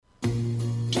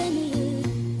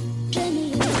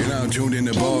tuned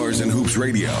into Bars and Hoops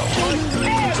Radio,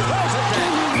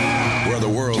 where the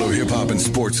world of hip-hop and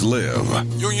sports live.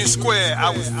 Union Square, I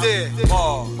was there.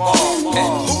 Ball,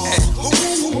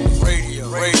 radio.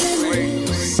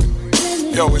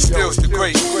 Yo, it's still the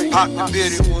great. Pop the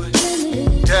bearded one.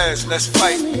 Dash, let's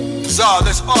fight. Czar,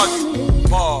 let's argue.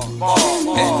 Ball,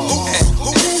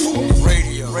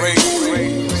 radio.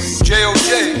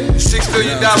 J.O.J., $6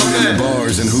 billion man.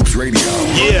 Bars and Hoops Radio.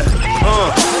 Yeah,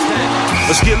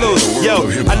 let's get loose. Yo,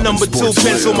 I number 2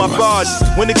 pencil my bars.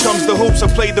 When it comes to hoops, I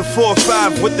play the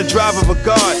 4-5 with the drive of a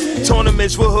guard.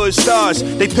 Tournaments with hood stars.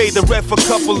 They paid the ref a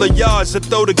couple of yards to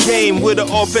throw the game with an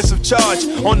offensive charge.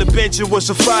 On the bench, it was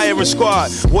a firing squad.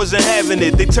 Wasn't having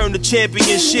it. They turned the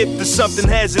championship to something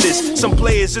hazardous. Some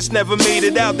players just never made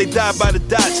it out. They died by the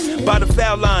dots, by the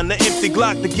foul line, the empty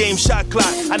Glock, the game shot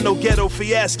clock. I know ghetto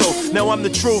fiasco. Now I'm the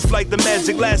truth like the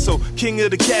magic lasso. King of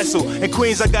the castle. In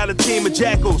Queens, I got a team of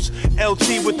jackals.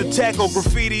 LT with the tackle,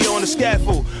 graffiti on the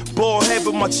scaffold. Ball head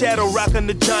with my shadow, rocking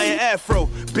the giant afro.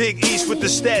 Big East with the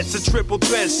stats, a triple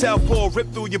threat. Southpaw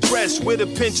rip through your breast with a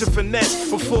pinch of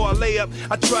finesse. Before I lay up,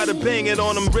 I try to bang it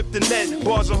on them, rip the net.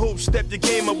 Bars and hoops, step your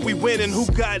game up, we winning. Who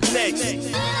got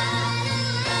next?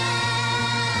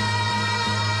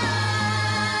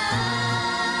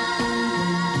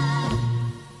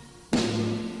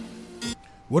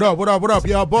 What up,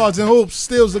 y'all? Bars and Hoops,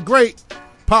 Steals the Great,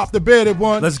 Pop the Bearded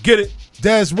One. Let's get it.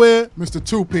 Des Ware, Mr.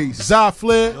 Two-Piece, Zy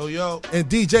Flair, yo, and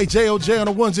DJ J.O.J. on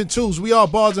the ones and twos. We are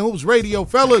Bars and Hoops Radio,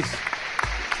 fellas.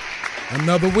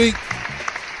 Another week.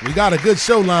 We got a good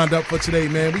show lined up for today,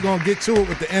 man. We're going to get to it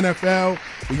with the NFL.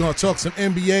 We're going to talk some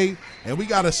NBA. And we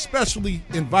got a specially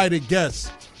invited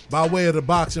guest by way of the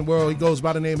boxing world. He goes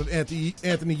by the name of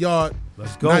Anthony Yard.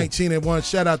 Let's go. 19-1.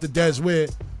 Shout out to Des Ware,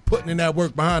 putting in that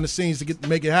work behind the scenes to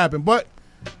make it happen. But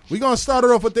we're going to start it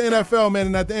off with the NFL, man,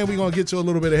 and at the end we're going to get to a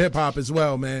little bit of hip-hop as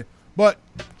well, man. But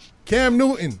Cam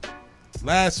Newton,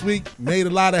 last week, made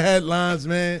a lot of headlines,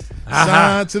 man.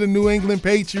 Signed to the New England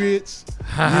Patriots.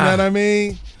 You know what I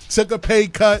mean? Took a pay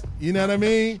cut. You know what I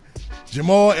mean?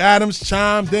 Jamal Adams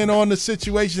chimed in on the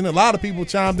situation. A lot of people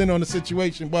chimed in on the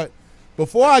situation. But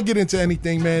before I get into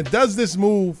anything, man, does this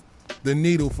move the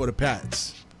needle for the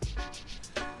Pats?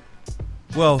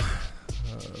 Well,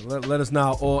 let us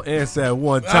now all answer at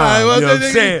one time. Right, well, you know what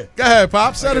I'm saying? Go ahead,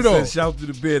 Pop. Set it off. Shout out to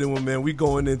the bearded one, man. We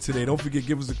going in today. Don't forget,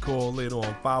 give us a call later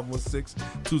on,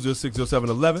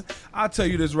 516-206-0711. I'll tell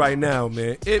you this right now,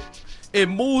 man. It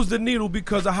moves the needle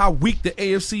because of how weak the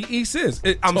AFC East is.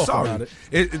 I'm sorry.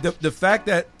 The fact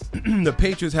that the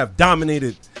Patriots have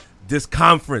dominated this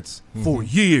conference for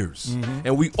years.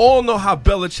 And we all know how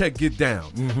Belichick get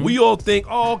down. We all think,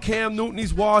 Cam Newton,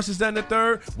 he's washed, is that in the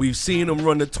third? We've seen him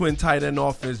run the twin tight end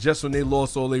offense just when they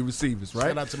lost all their receivers, right?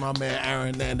 Shout out to my man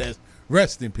Aaron Hernandez.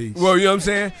 Rest in peace. Well, you know what I'm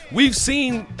saying? We've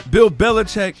seen Bill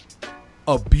Belichick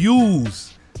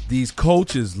abuse these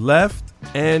coaches left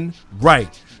and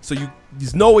right. So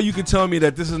there's no way you can tell me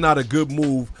that this is not a good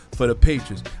move for the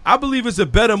Patriots. I believe it's a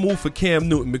better move for Cam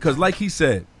Newton because, like he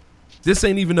said, this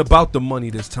ain't even about the money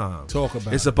this time.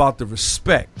 It's about the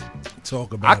respect.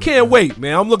 I can't wait,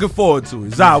 man. I'm looking forward to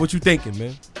it. Zah, what you thinking,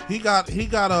 man? He got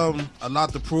a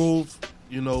lot to prove.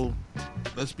 You know,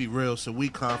 let's be real. It's a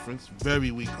weak conference, very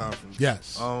weak conference.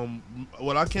 Yes.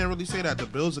 Well, I can't really say that the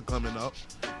Bills are coming up,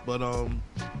 but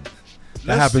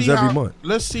that happens every month.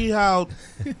 Let's see how.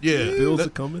 Yeah, Bills are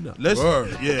coming up.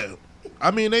 Yeah. I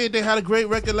mean, they had a great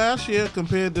record last year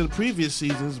compared to the previous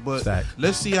seasons, but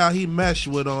let's see how he meshed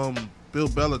with Bill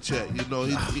Belichick.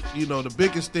 You know,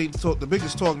 the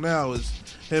biggest talk now is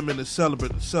him and the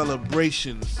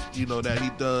celebrations. You know that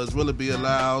he does. Will it be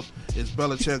allowed? Is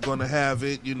Belichick going to have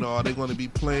it? You know, are they going to be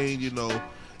playing? You know,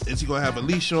 is he going to have a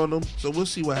leash on them? So we'll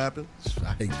see what happens.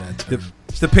 I hate that term.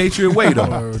 It's the Patriot way,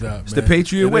 though. It's the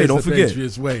Patriot way. Don't forget.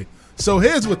 Patriots way. So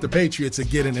here's what the Patriots are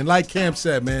getting, and like Cam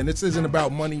said, man, this isn't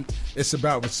about money; it's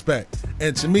about respect.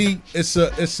 And to me, it's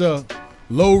a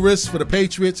low risk for the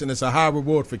Patriots, and it's a high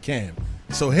reward for Cam.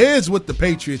 So here's what the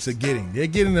Patriots are getting: they're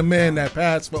getting a man that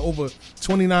passed for over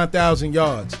 29,000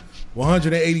 yards,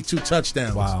 182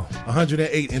 touchdowns,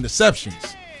 108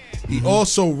 interceptions. He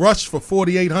also rushed for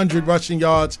 4,800 rushing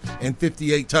yards and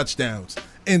 58 touchdowns.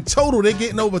 In total, they're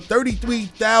getting over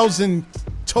 33,000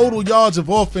 total yards of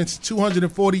offense,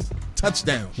 240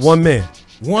 touchdowns. One man.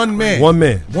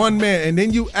 And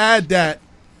then you add that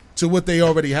to what they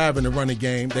already have in the running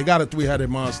game. They got a three-headed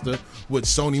monster with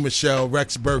Sony Michel,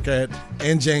 Rex Burkhead,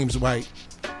 and James White.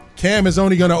 Cam is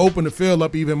only going to open the field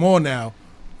up even more now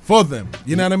for them.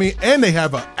 You know what I mean? And they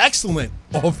have an excellent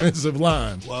offensive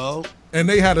line. Well, and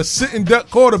they had a sitting duck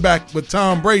quarterback with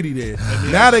Tom Brady there.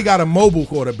 Now they got a mobile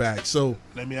quarterback. So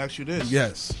let me ask you this.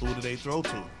 Yes. Who do they throw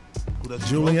to?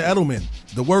 Julian Edelman,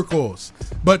 the workhorse.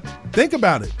 But think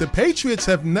about it. The Patriots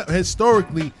have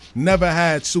historically never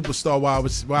had superstar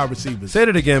wide receivers. Say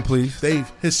that again, please.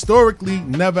 They've historically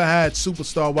never had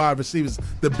superstar wide receivers.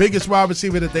 The biggest wide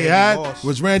receiver that they had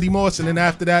was Randy Moss, and then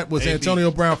after that was Antonio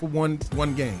Brown for one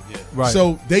game. Yeah. Right.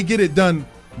 So they get it done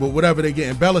with whatever they get.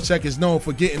 And Belichick is known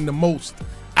for getting the most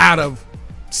out of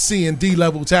C and D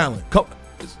level talent.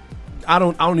 I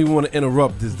don't even want to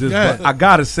interrupt this but I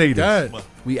gotta say this.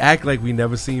 We act like we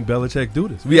never seen Belichick do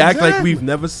this. We act like we've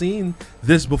never seen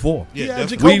this before. Yeah,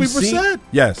 Jacoby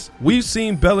Brissett. We've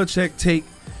seen Belichick take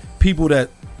people that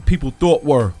people thought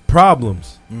were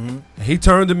problems. Mm-hmm. And he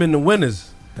turned them into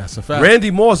winners. That's a fact.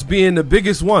 Randy Moss being the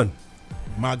biggest one.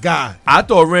 My guy. I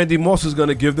thought Randy Moss was going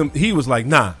to give them. He was like,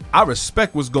 nah, I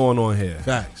respect what's going on here.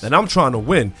 Facts. And I'm trying to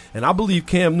win. And I believe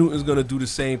Cam Newton's going to do the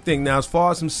same thing. Now, as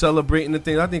far as him celebrating the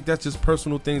things, I think that's just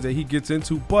personal things that he gets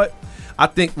into. But I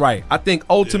think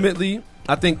ultimately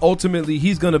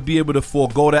he's going to be able to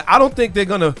forego that. I don't think they're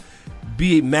going to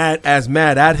be mad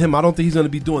at him. I don't think he's going to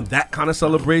be doing that kind of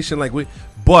celebration.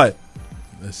 But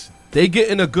listen. They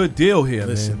getting a good deal here,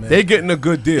 man. They getting a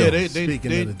good deal. Yeah,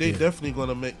 they definitely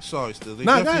gonna make. Sorry, still they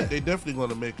definitely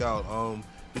gonna make out.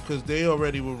 Because they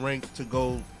already were ranked to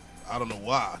go. I don't know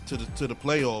why to the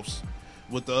playoffs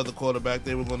with the other quarterback.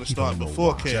 They were going to start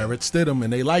before Cam. Jarrett Stidham,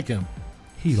 and they like him.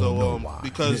 He don't know why.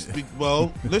 Because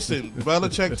listen,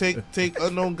 Belichick take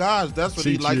unknown guys. That's what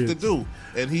he likes to do,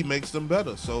 and he makes them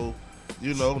better. So,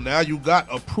 now you got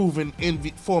a proven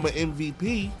former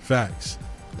MVP. Facts.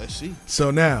 Let's see.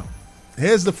 So now.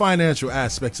 Here's the financial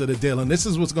aspects of the deal, and this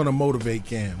is what's going to motivate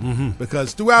Cam.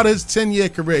 Because throughout his 10-year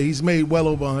career, he's made well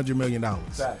over $100 million.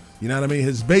 You know what I mean?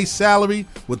 His base salary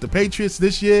with the Patriots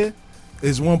this year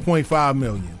is $1.5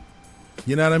 million.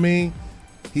 You know what I mean?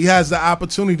 He has the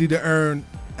opportunity to earn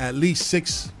at least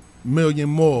 $6 million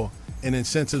more in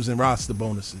incentives and roster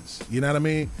bonuses. You know what I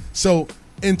mean? So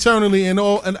internally, in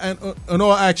all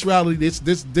actuality,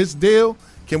 this deal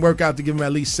can work out to give him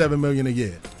at least $7 million a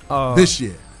year this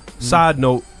year. Side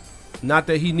note, not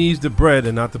that he needs the bread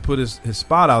and not to put his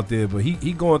spot out there, but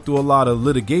he going through a lot of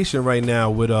litigation right now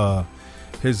with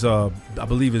his I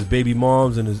believe his baby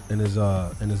moms and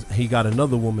his he got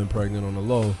another woman pregnant on the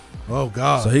low. Oh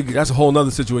God! So that's a whole nother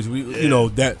situation.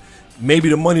 That maybe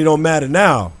the money don't matter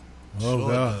now. Oh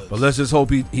God! But let's just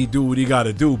hope he do what he got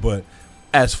to do. But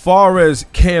as far as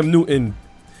Cam Newton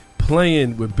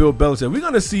playing with Bill Belichick, we're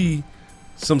gonna see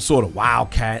some sort of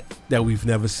wildcat that we've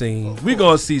never seen. We're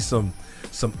gonna see some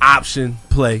option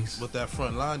plays with that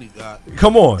front line he got.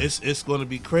 Come on, it's gonna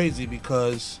be crazy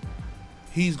because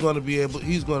he's gonna be able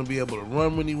to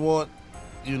run when he want.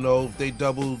 If they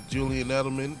double Julian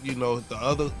Edelman, the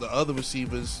other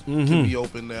receivers can be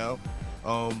open now.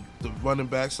 The running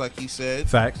backs, like he said,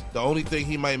 facts. The only thing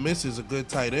he might miss is a good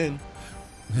tight end.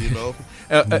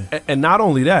 And not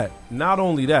only that.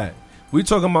 We're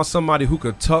talking about somebody who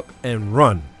could tuck and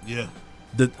run. Yeah.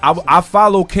 I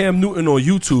follow Cam Newton on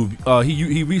YouTube.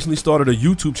 He recently started a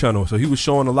YouTube channel, so he was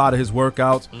showing a lot of his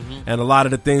workouts and a lot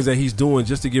of the things that he's doing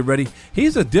just to get ready.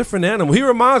 He's a different animal. He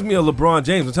reminds me of LeBron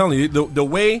James. I'm telling you, the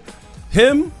way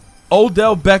him,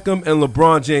 Odell Beckham, and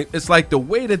LeBron James, it's like the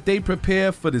way that they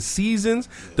prepare for the seasons,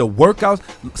 the workouts.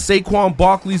 Saquon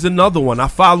Barkley's another one. I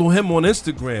follow him on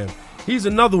Instagram. He's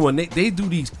another one. They do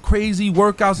these crazy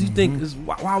workouts. You think,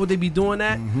 why would they be doing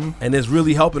that? And it's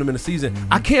really helping them in the season.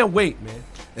 I can't wait, man.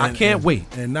 I can't wait.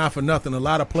 And not for nothing, a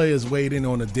lot of players weighed in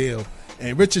on the deal.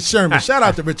 And Richard Sherman, shout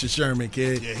out to Richard Sherman,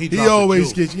 kid. Yeah, he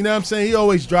always gets, you know what I'm saying? He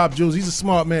always drops jewels. He's a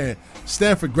smart man.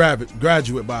 Stanford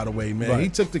graduate, by the way, man. Right. He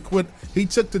took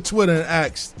to Twitter and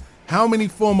asked, how many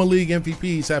former league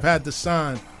MVPs have had to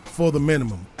sign for the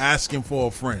minimum, asking for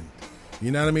a friend? You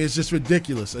know what I mean? It's just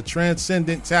ridiculous. A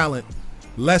transcendent talent.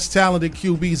 Less talented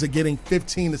QBs are getting $15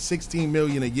 to $16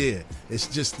 million a year. It's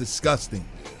just disgusting.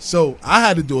 So I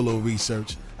had to do a little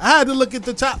research. I had to look at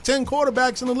the top 10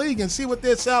 quarterbacks in the league and see what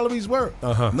their salaries were.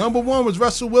 Number one was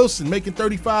Russell Wilson, making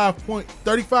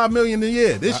 $35 million a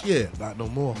year this year. Not no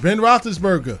more. Ben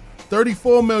Roethlisberger,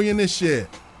 $34 million this year.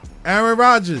 Aaron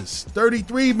Rodgers,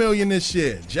 $33 million this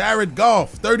year. Jared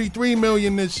Goff, $33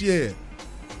 million this year.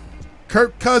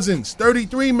 Kirk Cousins,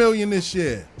 $33 million this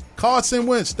year. Carson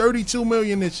Wentz, $32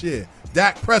 million this year.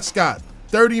 Dak Prescott,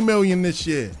 $30 million this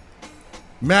year.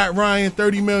 Matt Ryan,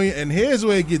 $30 million. And here's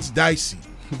where it gets dicey.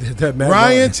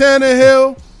 Ryan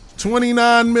Tannehill,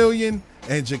 $29 million.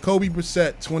 And Jacoby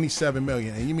Brissett, $27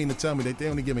 million. And you mean to tell me that they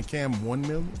only giving Cam $1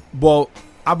 million? Well,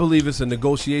 I believe it's a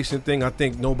negotiation thing. I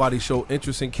think nobody showed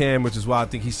interest in Cam, which is why I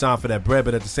think he signed for that bread.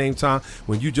 But at the same time,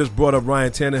 when you just brought up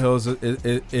Ryan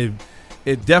Tannehill,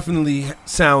 it definitely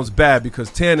sounds bad because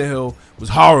Tannehill was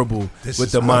horrible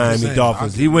with the Miami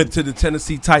Dolphins. He went to the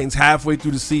Tennessee Titans halfway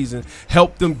through the season,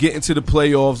 helped them get into the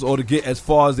playoffs or to get as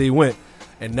far as they went.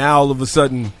 And now all of a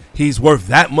sudden he's worth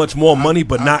that much more money,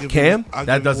 but not Cam?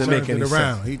 That doesn't make any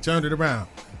sense. He turned it around.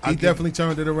 He definitely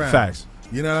turned it around. Facts.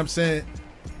 You know what I'm saying?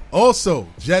 Also,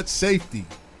 Jets safety,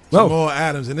 Jamal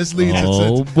Adams. And this leads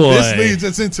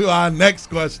us into our next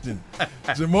question.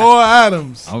 Jamal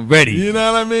Adams. I'm ready. You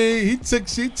know what I mean? He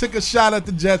took a shot at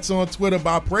the Jets on Twitter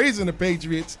by praising the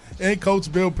Patriots and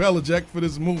Coach Bill Belichick for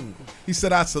this move. He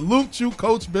said, I salute you,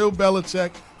 Coach Bill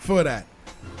Belichick, for that.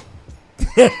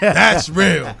 That's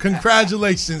real.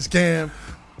 Congratulations, Cam.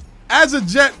 As a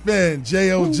Jet fan,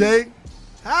 JOJ,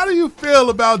 how do you feel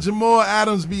about Jamal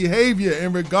Adams' behavior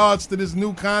in regards to this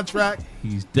new contract?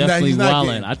 He's definitely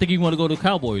wilding. I think he want to go to the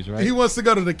Cowboys, right? He wants to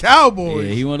go to the Cowboys.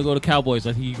 Yeah, he want to go to Cowboys.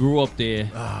 I think he grew up there,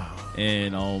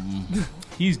 and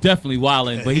he's definitely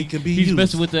wilding. But he's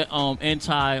messing with the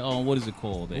anti what is it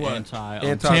called? The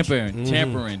anti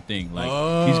tampering thing.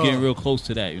 Like he's getting real close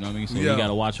to that. You know what I mean? So you got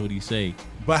to watch what he say.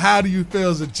 But how do you feel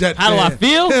as a Jet fan? How do I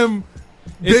feel? Him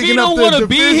if he don't want to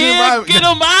be here, get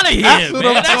him out of here, man.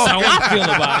 That's how I feel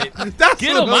about it.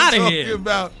 Get him out of here.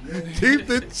 About. Keep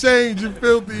the change, you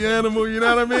filthy animal. You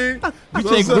know what I mean? You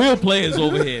take real players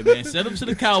over here, man. Send them to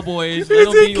the Cowboys. Let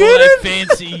them be all that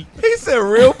fancy. He said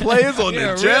real players on the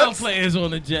Jets. Real players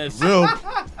on the Jets. Real.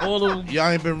 All of them. Y'all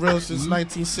ain't been real since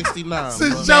 1969.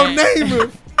 Since Joe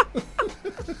Namath.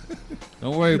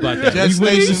 Don't worry about that. We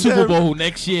win the Super Bowl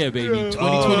next year, baby.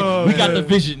 2020. We got the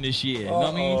vision this year. You know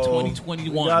what I mean?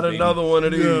 2021. We got another one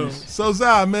of these. Yeah. So,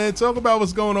 Zai, man, talk about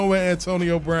what's going on with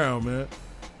Antonio Brown, man.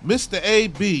 Mr.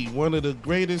 AB, one of the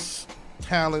greatest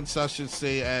talents, I should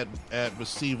say, at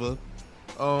receiver,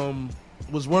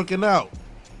 was working out.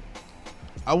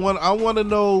 I want to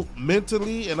know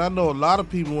mentally, and I know a lot of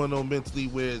people want to know mentally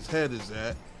where his head is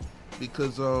at,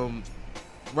 because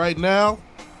right now,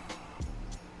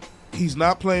 he's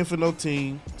not playing for no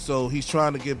team, so he's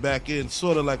trying to get back in,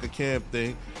 sort of like a camp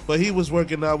thing. But he was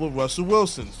working out with Russell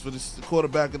Wilson for the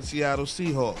quarterback of the Seattle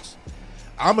Seahawks.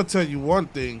 I'm going to tell you one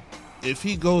thing. If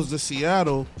he goes to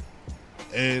Seattle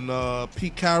and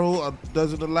Pete Carroll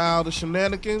doesn't allow the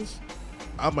shenanigans,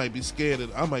 I might be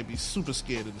super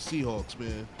scared of the Seahawks,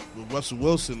 man, with Russell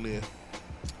Wilson there.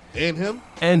 And him.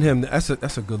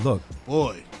 That's a good look.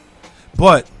 Boy.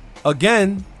 But,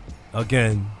 again,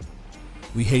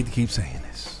 we hate to keep saying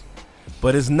this,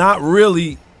 but it's not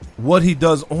really what he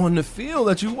does on the field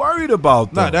that you worried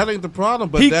about. Nah, that ain't the problem.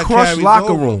 But he that crushed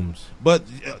locker rooms. But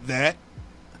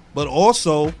but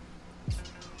also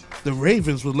the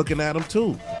Ravens were looking at him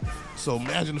too. So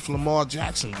imagine if Lamar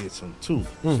Jackson gets him too.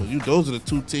 So those are the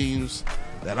two teams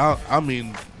that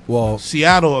well,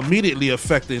 Seattle immediately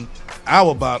affecting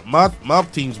my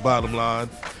team's bottom line.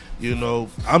 You know,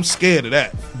 I'm scared of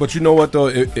that. But you know what, though?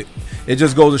 It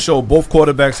just goes to show both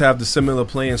quarterbacks have the similar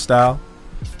playing style.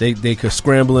 They could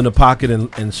scramble in the pocket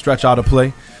and stretch out a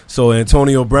play. So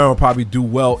Antonio Brown will probably do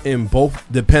well in both,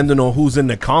 depending on who's in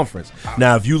the conference.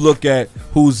 Now, if you look at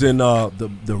who's in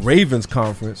the Ravens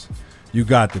conference, you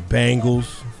got the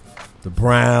Bengals, the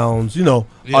Browns, the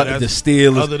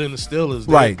Steelers. Other than the Steelers.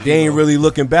 Right. They ain't really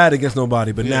looking bad against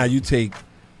nobody. But now you take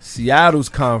Seattle's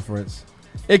conference.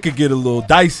 It could get a little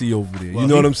dicey over there. Well, you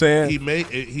know what I'm saying? He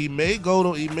may go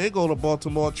to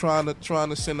Baltimore trying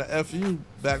to send a FU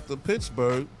back to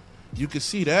Pittsburgh. You could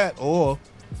see that. Or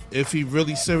if he's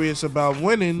really serious about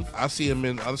winning, I see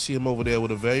him over there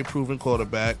with a very proven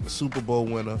quarterback, a Super Bowl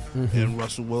winner, and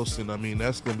Russell Wilson. I mean,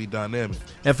 that's going to be dynamic.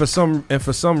 And for some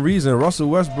reason, Russell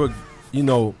Westbrook,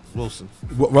 Russell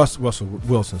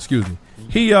Wilson, excuse me.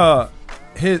 He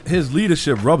his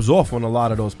leadership rubs off on a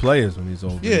lot of those players when he's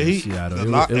over in Seattle.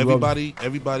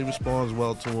 Everybody responds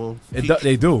well to him.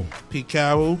 They do. Pete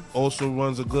Carroll also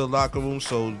runs a good locker room,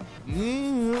 so I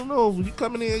don't know. When you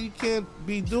come in here, you can't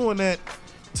be doing that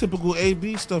typical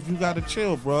AB stuff. You got to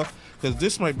chill, bro, because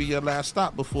this might be your last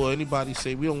stop before anybody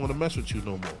say we don't want to mess with you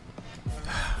no more.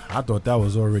 I thought that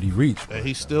was already reached. And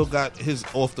he still got his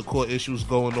off the court issues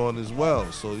going on as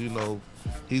well, so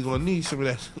he's gonna need some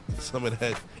of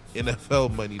that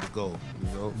NFL money to go.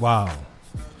 Wow.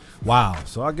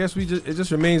 So I guess it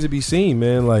just remains to be seen,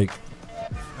 man. Like,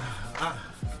 I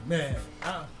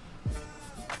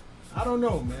don't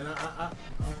know, man. I'm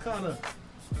kind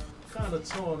of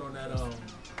torn on that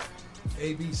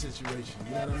AB situation.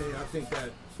 You know what I mean? I think that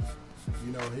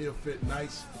he'll fit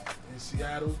nice in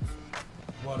Seattle,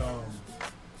 but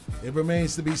it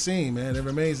remains to be seen, man. It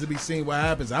remains to be seen what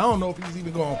happens. I don't know if he's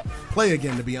even going to play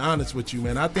again, to be honest with you,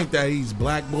 man. I think that he's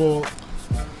blackballed.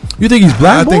 You think he's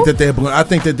blackballed? I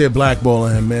think that they're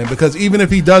blackballing him, man. Because even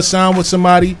if he does sign with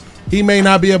somebody, he may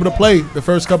not be able to play the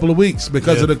first couple of weeks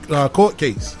because of the court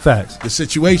case. Facts. The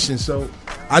situation. So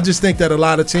I just think that a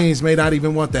lot of teams may not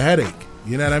even want the headache.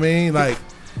 You know what I mean? Like,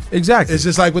 exactly. It's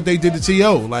just like what they did to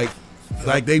T.O. Like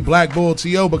they blackballed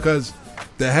T.O. because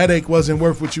the headache wasn't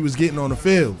worth what you was getting on the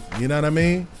field. You know what I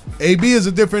mean? AB is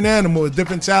a different animal, a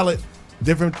different talent.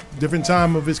 Different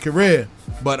time of his career,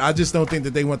 but I just don't think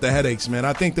that they want the headaches, man.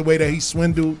 I think the way that he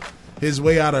swindled his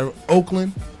way out of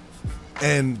Oakland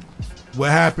and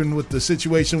what happened with the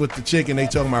situation with the chick and they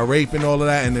talking about rape and all of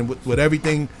that, and then with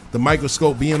everything, the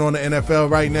microscope being on the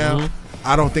NFL right now,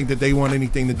 I don't think that they want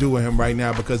anything to do with him right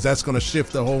now because that's going to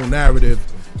shift the whole narrative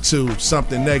to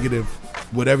something negative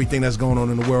with everything that's going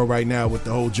on in the world right now with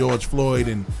the whole George Floyd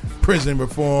and prison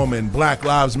reform and Black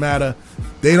Lives Matter.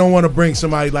 They don't want to bring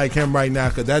somebody like him right now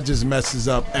because that just messes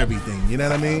up everything. You know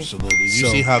what I mean? Absolutely. You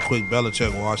see how quick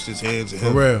Belichick washed his hands of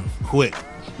him? For real. Quick.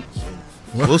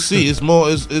 We'll see. It's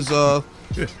more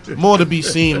more to be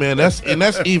seen, man. That's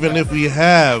even if we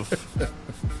have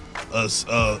a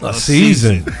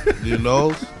season, you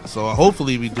know. So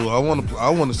hopefully we do. I want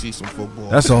to see some football.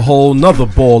 That's a whole nother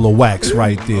ball of wax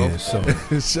right there. So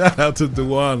shout out to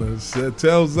Dewana.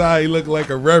 Tell Zai he look like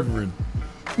a reverend.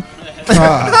 She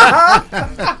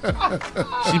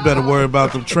better worry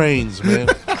about them trains, man.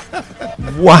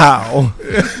 Wow.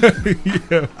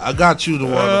 Yeah. I got you,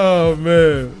 Dewana. Oh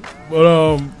man.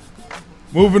 But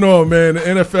moving on, man. The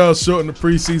NFL shortened the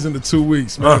preseason to 2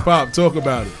 weeks. Man, Pop, talk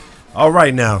about it. All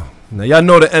right, now y'all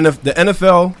know the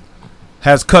NFL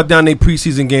has cut down their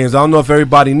preseason games. I don't know if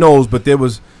everybody knows, but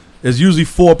there's usually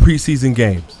 4 preseason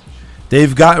games.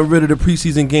 They've gotten rid of the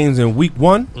preseason games in week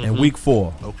 1 and week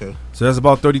 4. Okay. So that's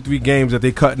about 33 games that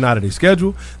they're cutting out of their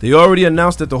schedule. They already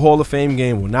announced that the Hall of Fame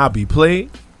game will not be played.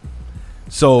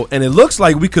 So, and it looks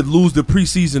like we could lose the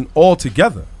preseason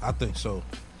altogether. I think so.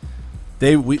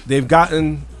 We've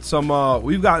gotten some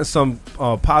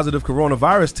positive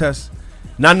coronavirus tests,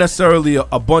 not necessarily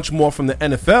a bunch more from the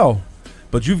NFL,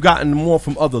 but you've gotten more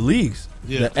from other leagues.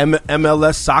 Yeah. The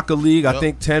MLS Soccer League, I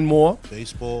think 10 more.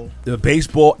 Baseball. The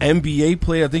baseball NBA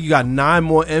player, I think you got 9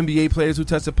 more NBA players who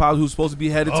tested positive who's supposed to be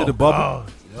headed to the bubble.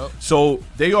 Yep. So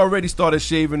they already started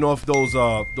shaving off those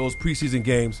preseason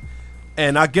games,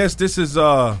 and I guess this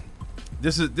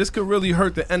could really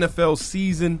hurt the NFL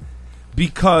season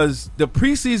because the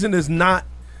preseason is not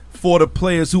for the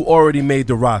players who already made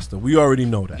the roster. We already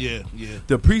know that. Yeah.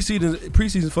 The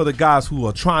preseason for the guys who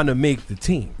are trying to make the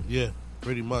team. Yeah.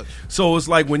 Pretty much. So it's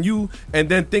like when you and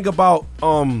then think about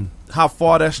how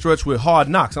far that stretch with Hard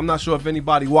Knocks. I'm not sure if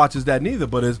anybody watches that neither,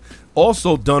 but it's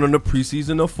also done in the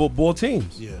preseason of football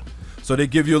teams. Yeah. So they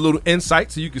give you a little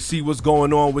insight so you can see what's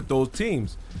going on with those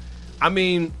teams. I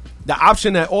mean, the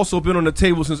option that also been on the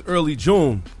table since early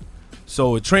June.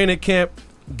 So a training camp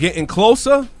getting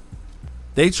closer,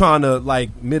 they trying to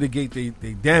like mitigate the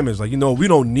damage. Like, you know, we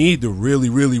don't need to really,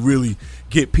 really, really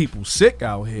get people sick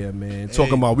out here, man.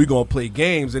 Talking about we gonna play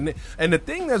games, and the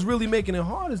thing that's really making it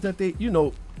hard is that they, you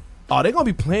know, are they gonna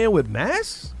be playing with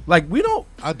masks? Like, we don't.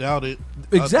 I doubt it.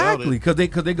 Exactly, because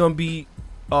they're gonna be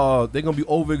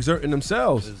overexerting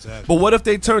themselves. Exactly. But what if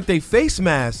they turned their face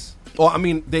masks, or I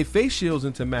mean, they face shields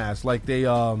into masks, like they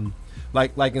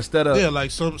like instead of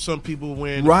like some people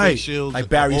wearing right, face shields, like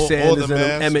Barry Sanders and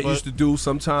masks, Emmett used to do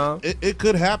sometimes. It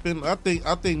could happen. I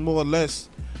think more or less.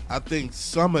 I think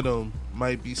some of them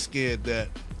might be scared that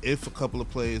if a couple of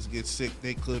players get sick,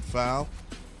 they could file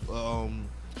a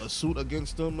suit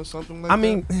against them or something like that. I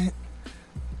mean,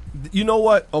 you know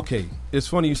what? Okay, it's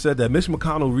funny you said that. Mitch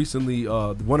McConnell recently,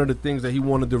 one of the things that he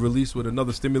wanted to release with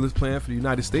another stimulus plan for the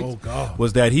United States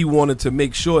was that he wanted to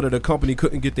make sure that a company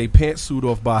couldn't get their pantsuit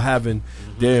off by having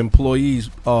their employees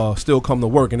still come to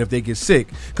work, and if they get sick,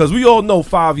 because we all know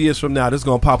 5 years from now this is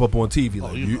gonna pop up on TV.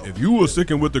 Like, if you were sick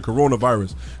with the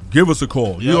coronavirus, give us a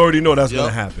call. Yep. You already know that's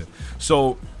gonna happen.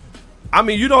 So, I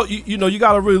mean, you got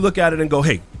to really look at it and go,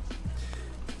 hey,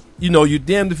 you know, you're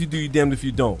damned if you do, you're damned if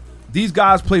you don't. These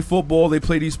guys play football. They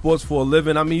play these sports for a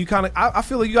living. I mean, you kind of. I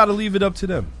feel like you got to leave it up to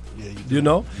them. Yeah, you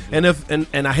know. And if and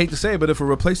I hate to say it, but if a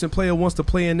replacement player wants to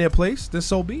play in their place, then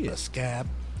so be it. A scab.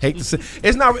 Hate to say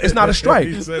it's not a strike.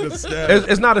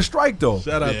 It's not a strike though.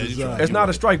 Shout out to Zion. It's not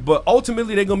a strike, but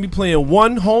ultimately they're gonna be playing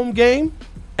one home game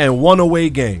and one away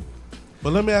game.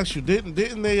 But let me ask you, didn't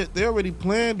they already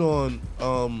planned on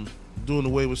doing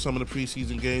away with some of the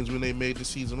preseason games when they made the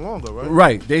season longer, right?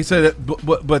 Right. They said that,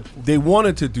 but they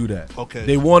wanted to do that. Okay.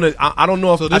 They wanted. I don't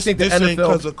know if so this, I think the this NFL ain't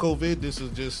because of COVID. This is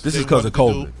because of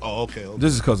COVID. Oh, okay.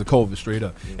 This is because of COVID, straight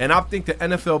up. And I think the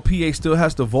NFLPA still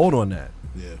has to vote on that.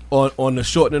 on the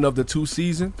shortening of the 2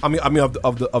 season. I mean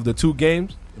of the 2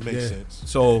 games. It makes sense.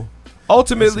 So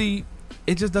ultimately,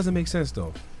 it just doesn't make sense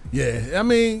though. Yeah, I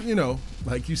mean,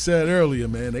 like you said earlier,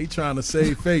 man, they trying to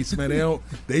save face, man.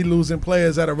 They losing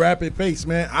players at a rapid pace,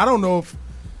 man. I don't know if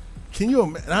I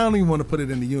don't even want to put it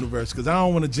in the universe because I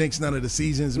don't want to jinx none of the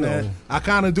seasons, man. No. I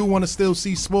kind of do want to still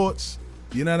see sports,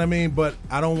 you know what I mean? But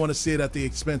I don't want to see it at the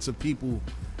expense of people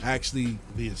actually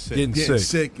getting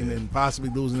sick and then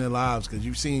possibly losing their lives because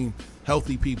you've seen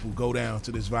healthy people go down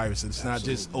to this virus. It's not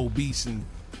just obese and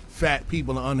fat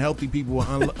people and unhealthy people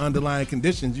with underlying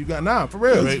conditions. You got, for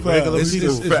real.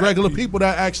 It's regular people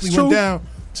that actually went down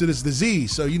to this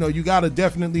disease. So, you got to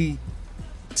definitely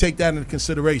take that into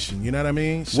consideration. You know what I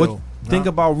mean? So, think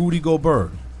about Rudy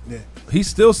Gobert. Yeah. He's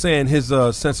still saying his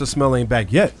sense of smell ain't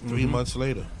back yet. 3 months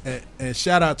later. And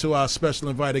shout out to our special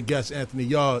invited guest, Anthony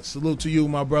Yard. Salute to you,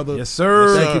 my brother. Yes,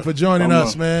 sir. Thank you for joining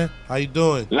us, man. How you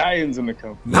doing? Lions in the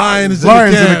camp. Lions in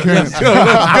the camp. Let's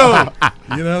go.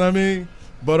 You know what I mean?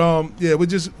 But,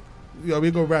 we're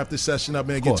going to wrap this session up,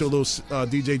 man. Get to a little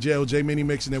DJ JLJ mini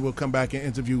mix, and then we'll come back and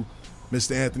interview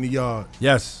Mr. Anthony Yard.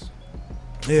 Yes.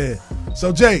 Yeah.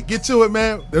 So, Jay, get to it,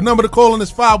 man. The number to call in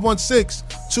is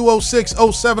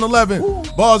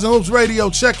 516-206-0711. Bars and Hoops Radio.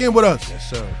 Check in with us. Yes,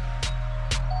 sir.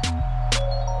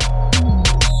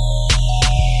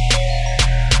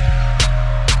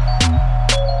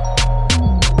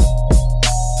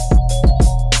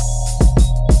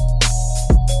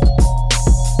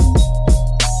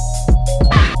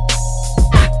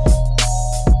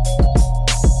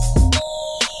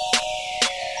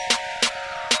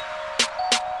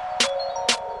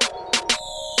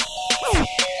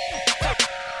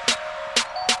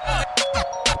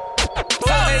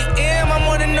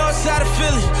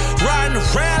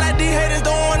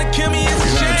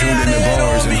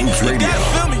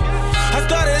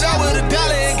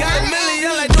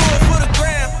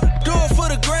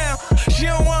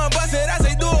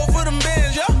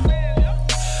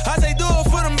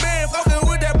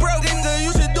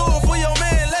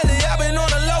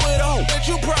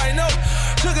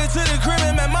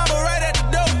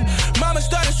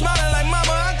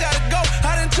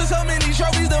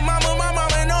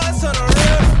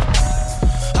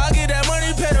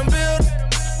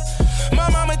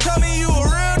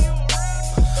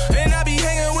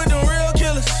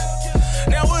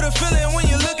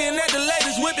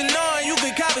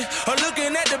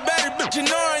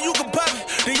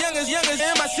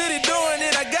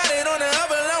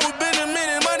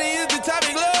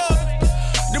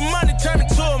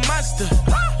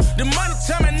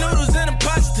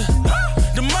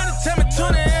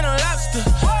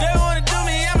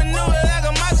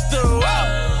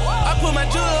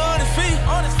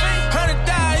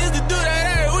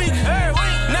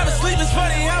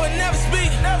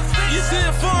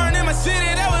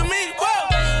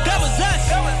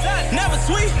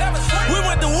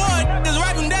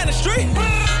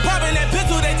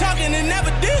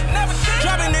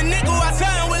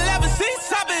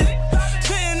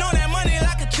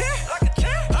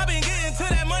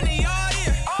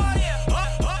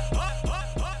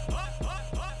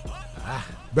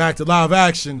 Back to live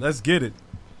action. Let's get it.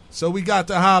 So we got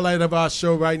the highlight of our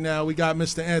show right now. We got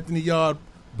Mr. Anthony Yard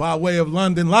by way of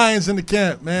London. Lions in the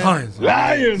camp, man. Lions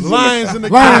in the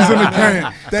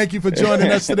camp. Thank you for joining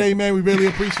us today, man. We really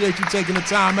appreciate you taking the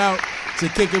time out to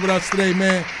kick it with us today,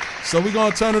 man. So we're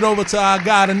going to turn it over to our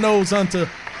guy, the nose hunter,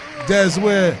 Des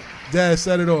Ware. Des,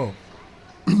 set it off.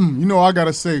 I got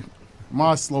to say,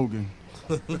 my slogan,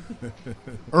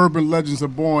 urban legends are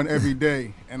born every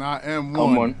day, and I am one.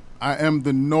 Come on. I am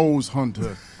the nose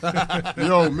hunter.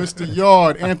 Yo, Mr.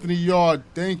 Yard, Anthony Yard,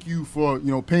 thank you for,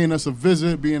 paying us a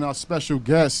visit, being our special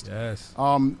guest. Yes.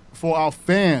 For our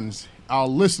fans, our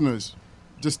listeners,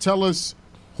 just tell us,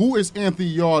 who is Anthony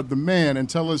Yard, the man, and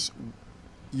tell us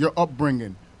your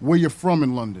upbringing, where you're from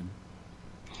in London.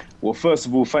 Well, first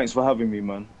of all, thanks for having me,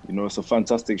 man. It's a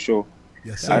fantastic show.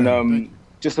 Yes, sir. And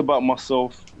just about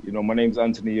myself, my name's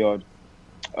Anthony Yard.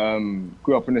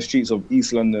 Grew up in the streets of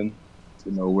East London.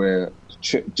 Where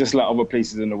just like other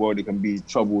places in the world, it can be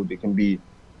troubled, it can be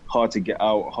hard to get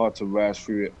out, hard to rise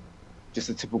through it. Just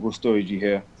a typical story you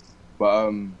hear.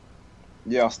 But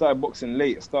I started boxing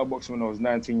late. I started boxing when I was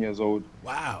 19 years old.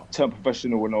 Wow. Turned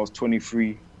professional when I was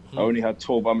 23. I only had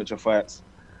 12 amateur fights.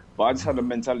 But I just had a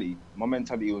mentality. My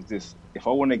mentality was this: if I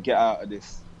want to get out of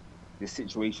this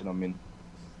situation I'm in,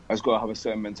 I just got to have a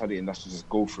certain mentality, and that's to just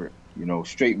go for it.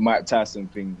 Straight Mike Tyson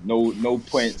thing. No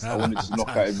points. I wanted to just knock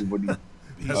out everybody.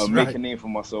 Make a name for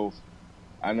myself.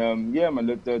 And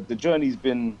man, the journey's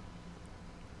been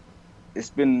it's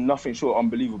been nothing short of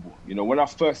unbelievable. You know, when I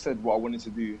first said what I wanted to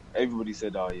do, everybody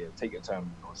said, "Oh yeah, take your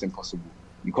time. You know, it's impossible.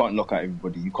 You can't knock out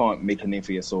everybody. You can't make a name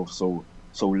for yourself so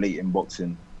late in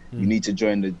boxing. You need to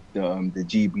join the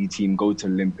GB team, go to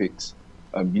Olympics.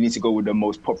 You need to go with the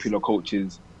most popular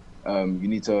coaches. You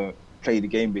need to play the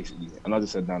game basically." And I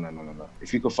just said, no.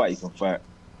 If you can fight, you can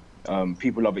fight.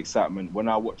 People love excitement. When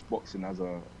I watch boxing as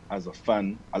a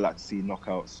fan, I like to see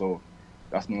knockouts. So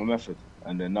that's my method.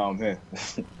 And then now I'm here.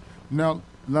 Now,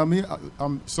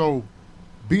 so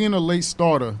being a late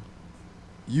starter,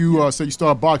 you said you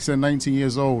started boxing at 19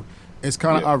 years old. It's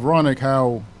kind of ironic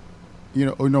how,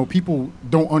 you know, people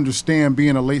don't understand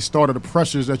being a late starter, the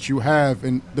pressures that you have,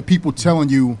 and the people telling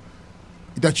you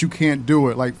that you can't do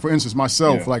it. Like, for instance,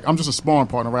 myself, like, I'm just a sparring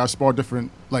partner, right? I spar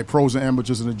different, like, pros and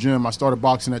amateurs in the gym. I started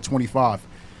boxing at 25.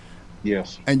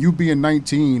 Yes. And you being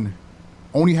 19,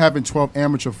 only having 12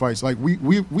 amateur fights. Like,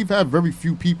 we've had very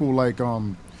few people like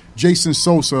Jason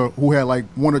Sosa, who had, like,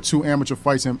 1 or 2 amateur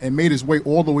fights and made his way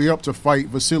all the way up to fight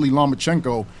Vasily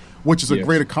Lomachenko, which is a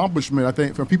great accomplishment. I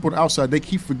think for people on the outside, they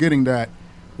keep forgetting that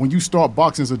when you start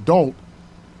boxing as an adult,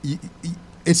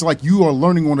 it's like you are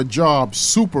learning on a job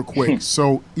super quick.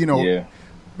 So, you know,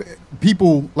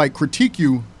 people like critique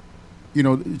you, you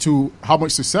know, to how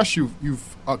much success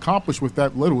you've accomplished with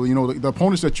that little. You know, the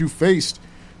opponents that you faced,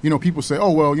 you know, people say,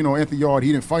 oh, well, you know, Anthony Yarde,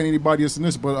 he didn't fight anybody, this and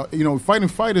this. But, you know, fighting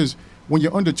fighters, when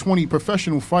you're under 20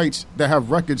 professional fights that have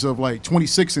records of like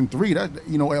 26-3, that,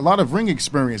 you know, a lot of ring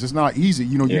experience. It's not easy.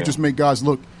 You know, you just make guys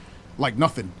look like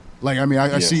nothing. Like, I mean,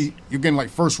 I see you're getting like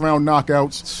first round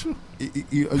knockouts,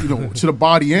 you know, to the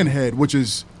body and head, which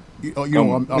is, you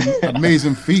know,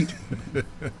 amazing feat.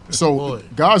 So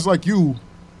guys like you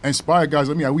inspire guys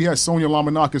like me. We had Sonia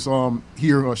Lamanakis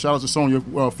here. Shout out to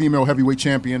Sonia, female heavyweight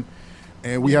champion.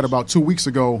 And we had about 2 weeks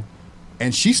ago,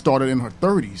 and she started in her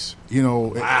 30s, you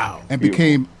know, and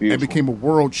became a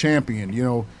world champion. You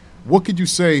know, what could you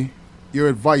say, your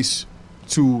advice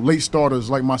to late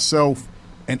starters like myself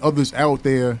and others out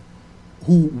there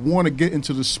who want to get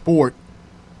into the sport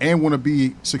and want to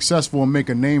be successful and make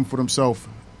a name for themselves?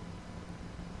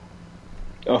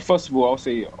 First of all,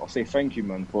 I'll say thank you,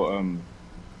 man, for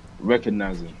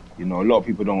recognizing. You know, a lot of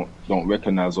people don't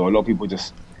recognize, or a lot of people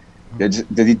just they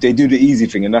do the easy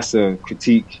thing, and that's a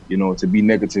critique. You know, to be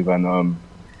negative. And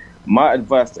my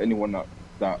advice to anyone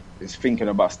that is thinking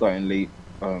about starting late,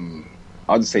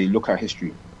 I'll just say look at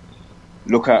history.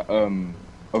 Look at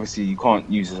obviously you can't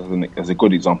use it as a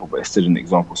good example, but it's still an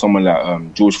example. Someone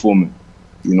like George Foreman.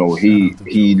 You know,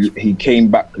 he came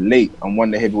back late and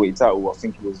won the heavyweight title. I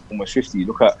think he was almost 50.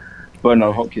 Look at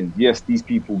Bernard Hopkins. Yes, these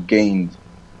people gained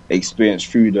experience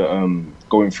through the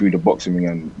going through the boxing ring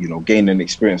and, you know, gaining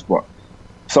experience. But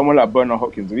someone like Bernard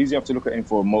Hopkins, the reason you have to look at him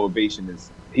for motivation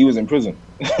is he was in prison.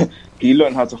 He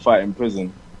learned how to fight in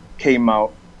prison, came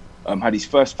out, had his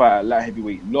first fight at light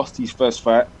heavyweight, lost his first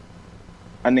fight,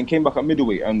 and then came back at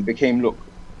middleweight and became,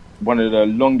 one of the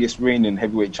longest reigning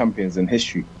heavyweight champions in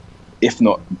history, if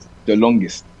not the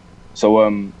longest. So,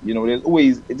 you know,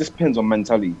 it just depends on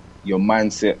mentality, your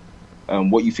mindset,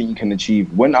 what you think you can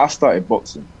achieve. When I started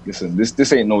boxing, listen,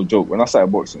 this ain't no joke. When I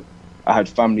started boxing, I had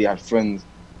family, I had friends,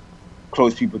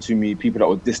 close people to me, people that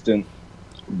were distant,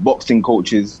 boxing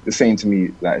coaches, the same to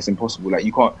me, like, it's impossible. Like,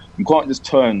 you can't just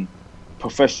turn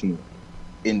professional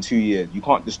in 2 years. You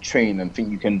can't just train and think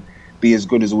you can be as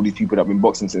good as all these people that have been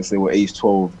boxing since they were age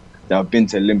 12, that have been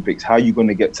to Olympics. How are you going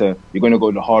to you're going to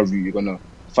go the hard route, you're going to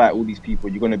fight all these people,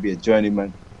 you're going to be a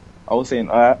journeyman. I was saying,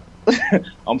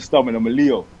 I'm stubborn, I'm a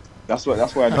Leo. That's why I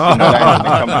just think the lions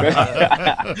in the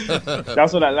camp.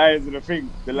 That's what that lions in the thing,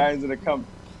 the lions in the camp,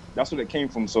 that's what it came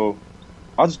from. So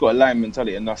I just got a lion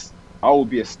mentality, and I will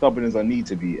be as stubborn as I need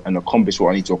to be and accomplish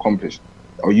what I need to accomplish.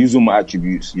 I'll use all my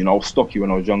attributes. You know, I was stocky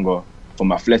when I was younger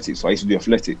from athletics, so I used to do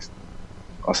athletics.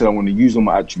 I said, I'm going to use all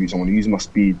my attributes, I'm going to use my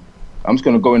speed. I'm just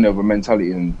going to go in there with a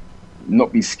mentality and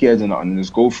not be scared of nothing and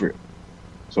just go for it.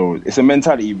 So it's a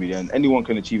mentality, really, and anyone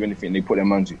can achieve anything they put their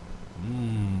mind to.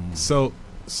 So,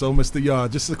 Mr.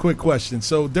 Yarde, just a quick question.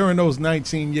 So during those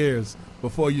 19 years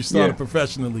before you started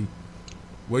professionally,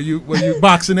 were you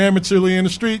boxing amateurly in the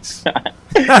streets?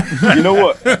 You know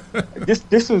what?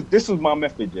 This was my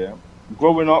method, yeah.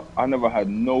 Growing up, I never had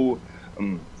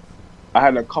I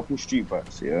had a couple street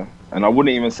fights, yeah, and I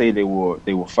wouldn't even say they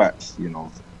were fights, you know.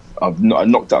 I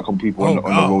knocked out a couple people on the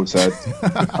roadside.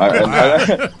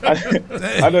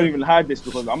 I don't even hide this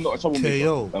because I'm not a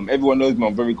troublemaker. Everyone knows me.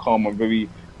 I'm very calm.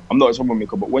 I'm not a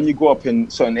troublemaker. But when you grow up in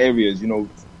certain areas, you know,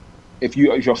 if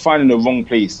you're finding the wrong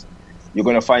place, you're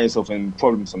gonna find yourself in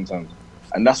problems sometimes,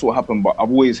 and that's what happened. But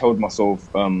I've always held myself,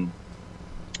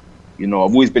 you you know,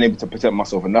 I've always been able to protect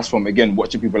myself, and that's from, again,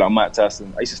 watching people like Mike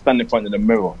Tyson. I used to stand in front of the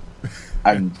mirror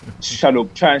and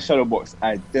try and shadow box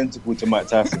identical to Mike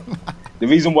Tyson. The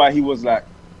reason I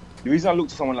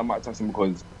looked at someone like Mike Tyson,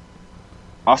 because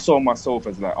I saw myself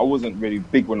as like, I wasn't really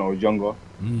big when I was younger,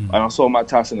 and I saw Mike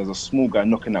Tyson as a small guy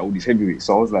knocking out all these heavyweights.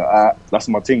 So I was like, that's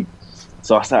my thing.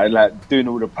 So I started like doing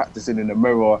all the practicing in the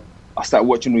mirror. I started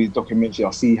watching all these documentaries.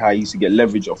 I see how he used to get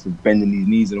leverage off of bending his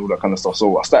knees and all that kind of stuff.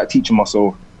 So I started teaching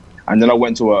myself, and then I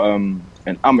went to an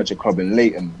amateur club in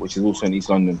Leighton, which is also in East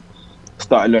London.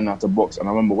 Started learning how to box, and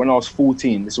I remember when I was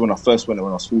 14. This is when I first went there.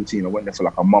 When I was 14, I went there for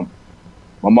like a month.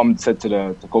 My mum said to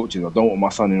the coaches, "I don't want my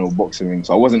son in no boxing ring,"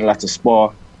 so I wasn't allowed to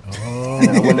spar. And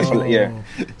then I went there for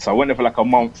so I went there for like a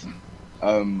month,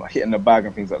 hitting the bag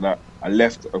and things like that. I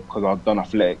left because I'd done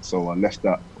athletics, so I left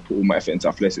that. Put all my effort into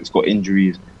athletics, got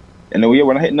injuries. And then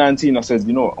when I hit 19, I said,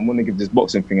 you know, I'm going to give this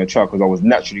boxing thing a try because I was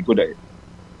naturally good at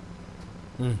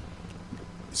it.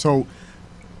 So,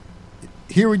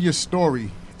 hearing your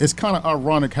story, it's kind of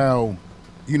ironic how,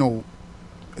 you know,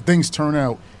 things turn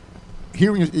out.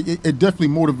 Hearing it definitely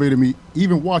motivated me.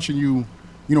 Even watching you,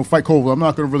 you know, fight Koval. I'm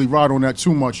not going to really ride on that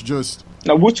too much. Just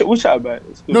no, we'll chat about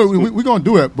it. No, we're going to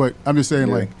do it. But I'm just saying,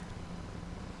 like,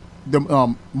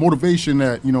 the motivation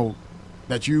that, you know,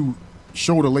 that you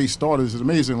show the late starters is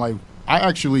amazing. Like, I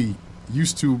actually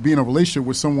used to be in a relationship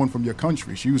with someone from your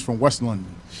country. She was from West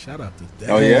London. Shout out to that.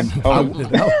 Oh, yeah?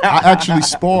 I actually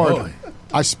sparred.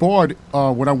 I sparred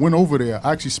when I went over there.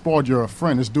 I actually sparred your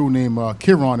friend, this dude named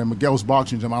Kieran at Miguel's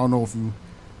Boxing Gym. I don't know if you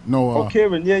know.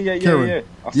 Kieran. Yeah.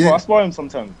 I spar him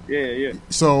sometimes. Yeah.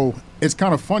 So it's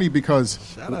kind of funny because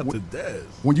shout out to Dez.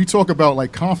 When you talk about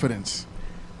like confidence.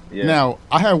 Yeah. Now,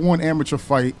 I had one amateur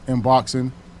fight in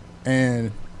boxing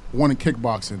and one in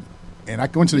kickboxing. And I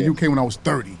went to the UK when I was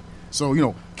 30. So, you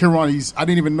know, Kieran, I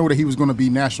didn't even know that he was going to be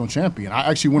national champion. I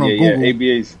actually went on Google.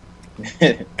 ABAs.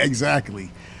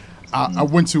 Exactly. I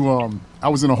went to, I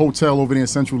was in a hotel over there in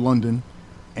central London.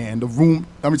 And the room,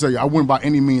 let me tell you, I wouldn't by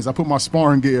any means. I put my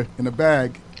sparring gear in the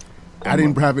bag. I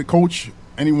didn't have it coach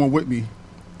anyone with me.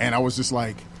 And I was just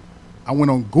like, I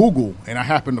went on Google and I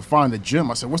happened to find the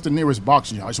gym. I said, what's the nearest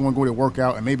boxing gym? I just want to go there, work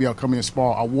out, and maybe I'll come in and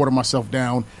spar. I'll water myself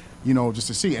down, you know, just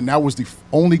to see. And that was the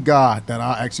only guy that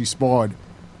I actually sparred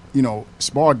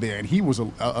there. And he was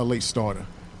a late starter,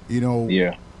 you know.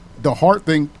 Yeah. The hard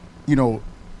thing, you know,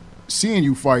 seeing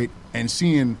you fight and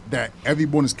seeing that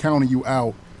everyone is counting you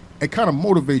out, it kind of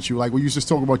motivates you. Like when you just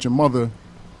talk about your mother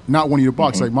not wanting you to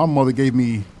box. Like my mother gave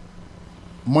me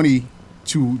money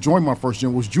to join my first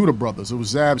gym. It was Judah Brothers. It was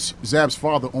Zab's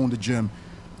father owned the gym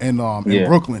in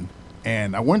Brooklyn.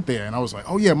 And I went there and I was like,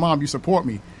 oh yeah, Mom, you support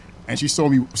me. And she saw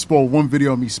me spoil one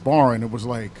video of me sparring. It was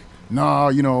like, nah,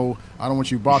 you know, I don't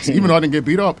want you boxing. Even though I didn't get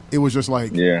beat up, it was just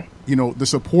like, you know, the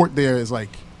support there is like,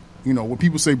 you know, when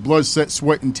people say blood,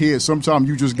 sweat, and tears, sometimes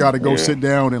you just got to go sit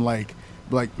down and like,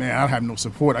 man, I have no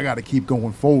support. I got to keep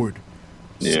going forward.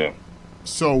 Yeah.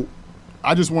 So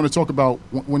I just want to talk about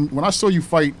when I saw you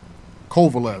fight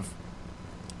Kovalev,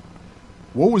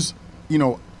 what was, you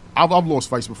know, I've lost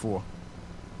fights before.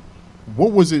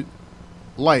 What was it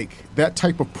like, that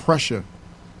type of pressure,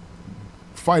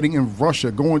 fighting in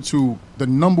Russia, going to the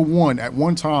 #1 at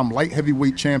one time light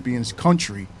heavyweight champions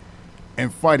country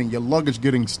and fighting, your luggage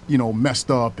getting, you know, messed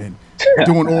up and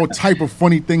doing all type of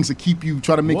funny things to keep you,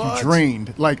 try to make you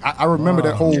drained. Like, I remember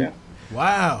that whole... Yeah.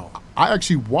 Wow. I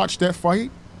actually watched that fight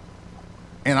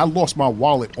and I lost my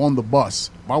wallet on the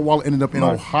bus. My wallet ended up in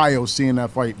Ohio seeing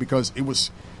that fight because I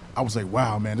was like,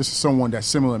 wow, man, this is someone that's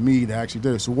similar to me that actually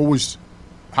did it. So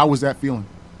how was that feeling?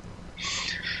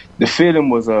 The feeling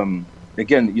was,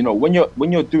 again, you know, when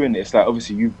you're doing it, it's like,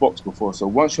 obviously you've boxed before. So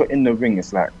once you're in the ring,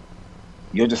 it's like,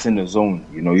 you're just in the zone,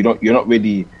 you know, you're not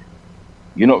really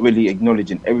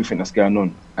acknowledging everything that's going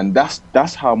on. And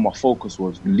that's how my focus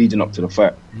was leading up to the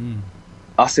fight.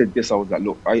 I said this, I was like,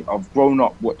 look, I've grown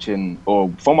up watching,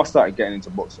 or from I started getting into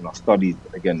boxing, I studied,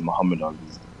 again, Muhammad Ali,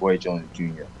 Roy Jones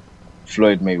Jr.,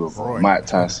 Floyd Mayweather, Mike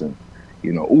Tyson,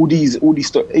 you know, all these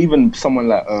even someone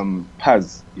like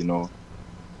Paz, you know,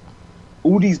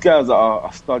 all these guys that I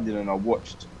studied and I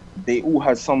watched, they all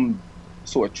had some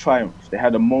sort of triumph. They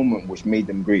had a moment which made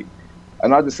them great.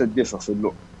 And I just said this, I said,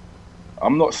 look,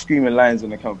 I'm not screaming lions on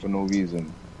the camp for no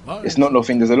reason. It's not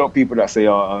nothing. There's a lot of people that say,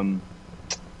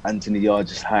 Anthony Yarde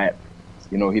just hype.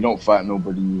 You know, he don't fight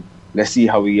nobody. Let's see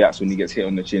how he acts when he gets hit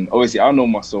on the chin. Obviously, I know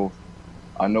myself.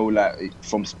 I know, like,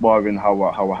 from sparring, how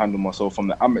I handle myself. From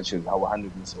the amateurs, how I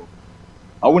handled myself.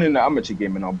 I went in the amateur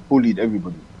game and I bullied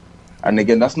everybody. And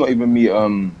again, that's not even me,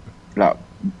 like,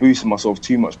 boosting myself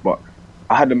too much, but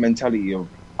I had the mentality of,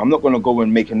 I'm not going to go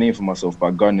and make a name for myself by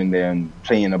going in there and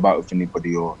playing about with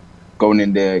anybody or going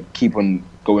in there, keep on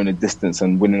going the distance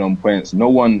and winning on points.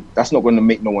 That's not going to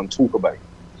make no one talk about it.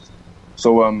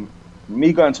 So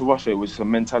me going to Russia, it was just a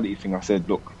mentality thing. I said,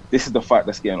 look, this is the fight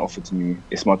that's getting offered to me.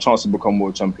 It's my chance to become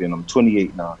world champion. I'm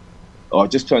 28 now. Or I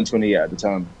just turned 28 at the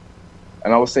time.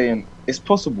 And I was saying, it's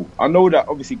possible. I know that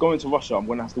obviously going to Russia, I'm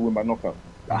going to have to win by knockout.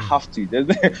 I have to.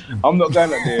 I'm not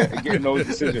going out there and getting no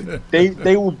decision.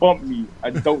 They will bump me. I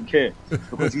don't care.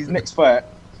 Because his next fight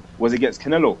was against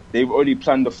Canelo. They've already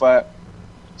planned the fight.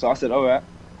 So I said, all right.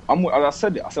 I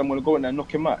said I'm going to go in there and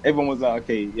knock him out. Everyone was like,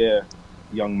 okay, yeah,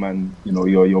 young man, you know,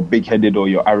 you're big-headed or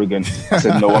you're arrogant. I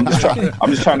said, no, I'm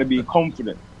just trying to be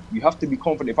confident. You have to be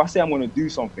confident. If I say I'm going to do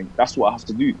something, that's what I have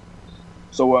to do.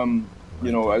 So,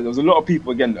 you know, there was a lot of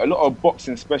people, again, a lot of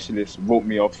boxing specialists wrote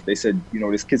me off. They said, you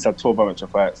know, this kid's had 12 amateur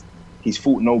fights. He's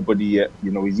fought nobody yet.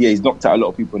 You know, he's knocked out a lot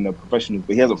of people in the professionals,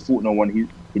 but he hasn't fought no one.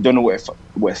 He don't know what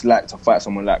it's like to fight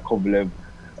someone like Kovalev,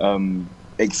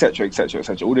 etc., etc.,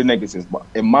 etc. All the negatives. But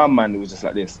in my mind, it was just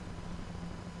like this.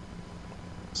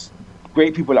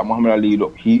 Great people like Muhammad Ali,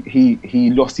 look,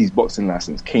 he lost his boxing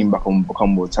license, came back and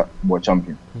become world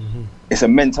champion. Mm-hmm. It's a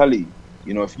mentality.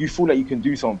 You know, if you feel like you can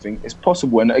do something, it's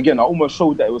possible. And again, I almost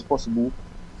showed that it was possible.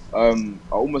 I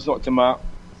almost knocked him out.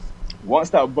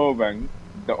 Once that bell rang,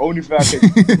 the only thing I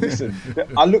could listen,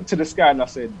 I looked to the sky and I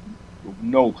said,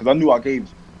 no, because I knew I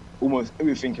gave almost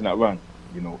everything in that round.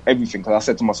 You know, everything. Because I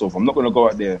said to myself, I'm not going to go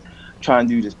out there, try and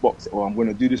do this boxing, or I'm going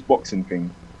to do this boxing thing.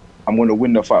 I'm going to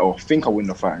win the fight, or think I win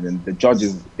the fight. And then the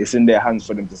judges, it's in their hands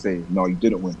for them to say, no, you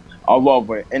didn't win. I'd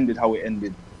rather it ended how it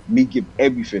ended, me give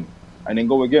everything, and then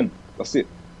go again. That's it.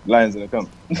 Lions in the camp.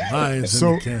 Lions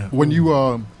in the camp. When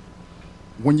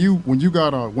you went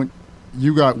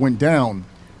down,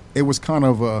 it was kind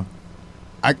of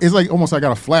it's like almost I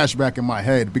got a flashback in my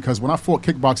head, because when I fought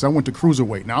kickboxing, I went to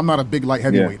cruiserweight. Now I'm not a big light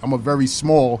heavyweight. I'm a very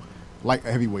small light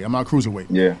heavyweight. I'm not cruiserweight.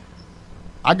 Yeah.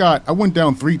 I went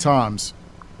down 3 times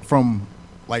from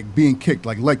like being kicked,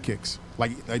 like leg kicks.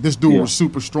 Like this dude was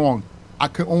super strong. I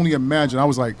could only imagine. I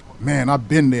was like, man, I've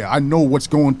been there. I know what's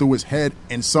going through his head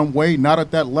in some way, not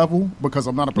at that level because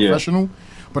I'm not a professional,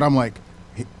 but I'm like,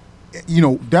 you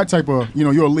know, that type of, you know,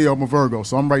 you're a Leo, I'm a Virgo,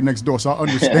 so I'm right next door. So I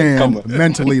understand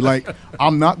mentally, like,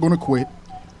 I'm not going to quit.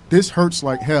 This hurts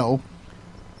like hell,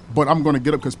 but I'm going to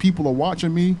get up because people are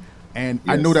watching me. And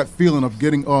I know that feeling of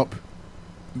getting up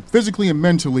physically and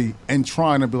mentally and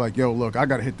trying to be like, yo, look, I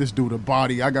got to hit this dude the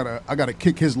body. I got to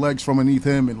kick his legs from underneath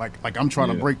him. And like I'm trying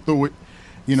to break through it.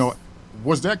 You know,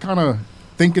 was that kind of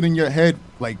thinking in your head,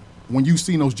 like when you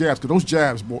seen those jabs? Because those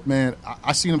jabs, man,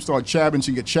 I seen them start jabbing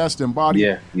to your chest and body.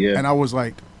 Yeah. And I was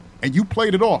like, and you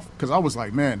played it off, because I was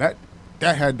like, man, that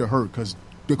had to hurt, because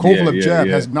the Kovalev jab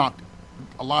has knocked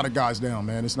a lot of guys down,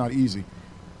 man. It's not easy.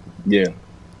 Yeah.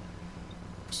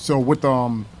 So with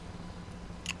that,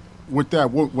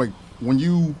 when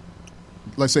you,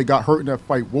 let's say, got hurt in that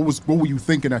fight, what were you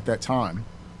thinking at that time?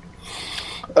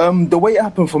 The way it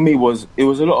happened for me was it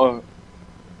was a lot of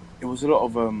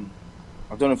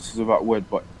I don't know if this is the right word,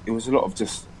 but it was a lot of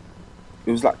just,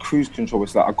 it was like cruise control.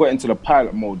 It's like I got into the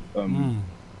pilot mode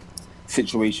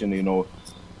situation, you know.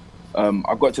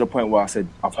 I got to the point where I said,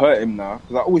 I've hurt him now.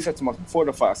 Because I always said to myself, before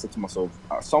the fight, I said to myself,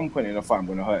 at some point in the fight, I'm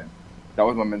going to hurt him. That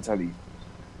was my mentality.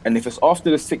 And if it's after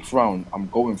the 6th round, I'm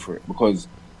going for it. Because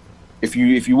if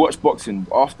you watch boxing,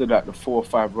 after that, the 4 or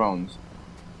 5 rounds,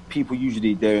 people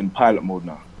usually, they're in pilot mode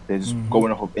now. They're just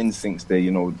going off of instincts. They,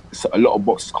 you know, a lot of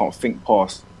boxers can't think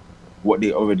past what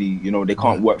they already, you know, they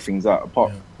can't work things out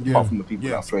apart from the people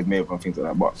that Floyd Mayweather and things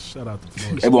like that. But shout out to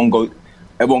Floyd.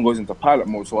 Everyone goes into pilot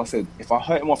mode. So I said, if I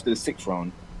hurt him after the 6th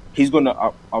round,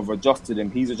 I've adjusted him,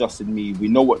 he's adjusted me. We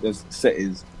know what the set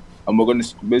is, and we're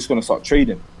just gonna start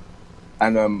trading.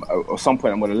 And at some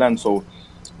point I'm gonna land. So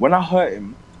when I hurt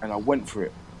him and I went for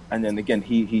it, and then again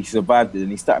he survived it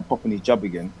and he started popping his jab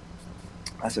again,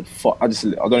 I said, fuck, I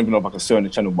don't even know if I can say on the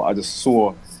channel, but I just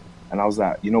saw, and I was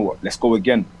like, you know what, let's go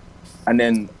again. And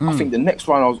then I think the next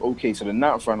round I was okay. So the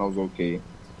 9th round I was okay.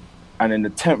 And then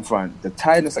the 10th round, the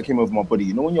tiredness that came over my body,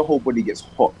 you know when your whole body gets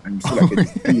hot and you feel like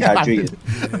it's dehydrated?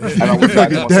 And I was like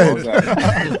to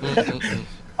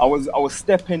myself, I was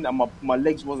stepping and my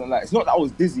legs wasn't like, it's not that I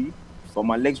was dizzy, but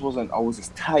my legs wasn't, I was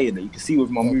just tired, that you could see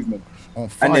with my movement. On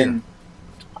fire. And then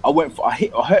I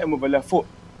hurt him with a left foot.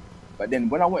 But then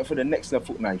when I went for the next left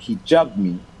foot now, he jabbed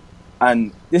me.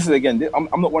 And this is, again,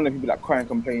 I'm not one of the people that cry and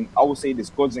complain. I will say this,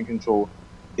 God's in control.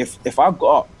 If I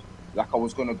got up, like I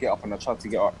was going to get up and I tried to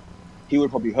get up, he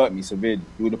would probably hurt me severely.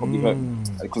 He would have probably hurt me.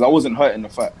 Because I wasn't hurt in the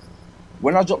fight.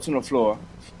 When I dropped on the floor,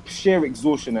 sheer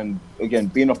exhaustion and, again,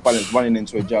 being off balance, running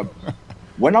into a jab.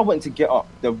 When I went to get up,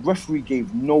 the referee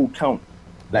gave no count.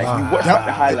 Like you watch like,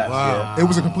 the highlights. Wow. Yeah. It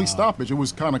was a complete stoppage. It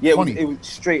was kind of funny. It was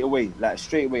straight away.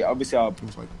 Obviously,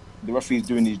 the referee's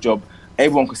doing his job.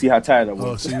 Everyone could see how tired I was.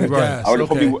 Oh, so right.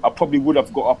 I probably would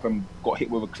have got up and got hit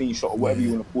with a clean shot or whatever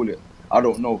you want to call it. I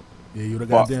don't know. Yeah, you would have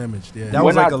got damaged. Yeah. That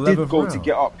was like 11th did go round. To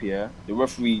get up here, the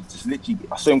referee just literally,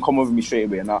 I saw him come over me straight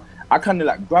away, and I kind of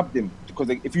like grabbed him because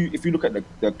if you look at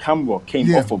the camera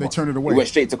came off of us, turned it away. It went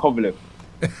straight to Kovalev.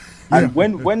 And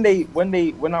when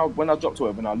I dropped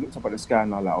over and I looked up at the sky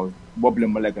and I was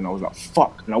wobbling my leg and I was like,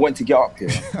 fuck, and I went to get up here.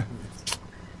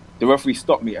 The referee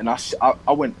stopped me and I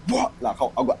went, what? Like I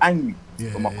got angry.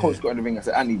 Yeah, but my coach got in the ring and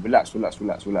said, Andy, relax. And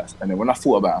then when I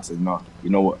thought about it, I said, nah, you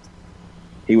know what?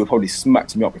 He would probably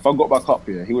smacked me up. If I got back up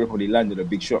here, he would have probably landed a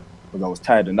big shot because I was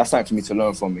tired. And that's something for me to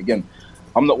learn from. Again,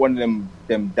 I'm not one of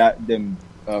them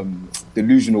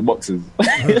delusional boxers.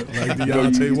 Like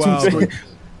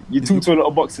you talk to a lot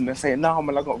of boxing and say, nah,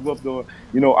 man, I got robbed, or,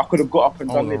 I could have got up and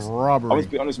done this. Robbery. I was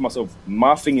being honest with myself.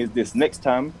 My thing is this: next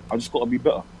time, I just got to be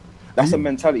better. That's a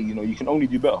mentality, you can only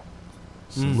do better.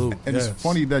 Salute. And it's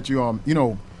funny that you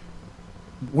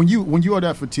when you are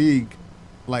that fatigued,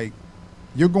 like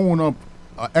you're going up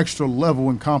an extra level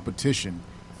in competition,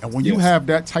 and when you have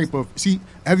that type of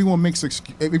everyone makes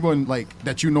like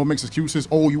that makes excuses.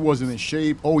 Oh, you wasn't in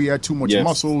shape. Oh, you had too much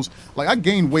muscles. Like I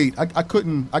gained weight. I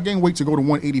gained weight to go to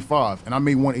 185, and I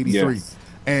made 183.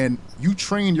 And you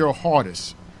train your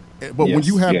hardest, but when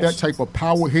you have that type of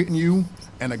power hitting you,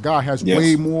 and a guy has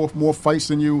way more fights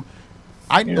than you,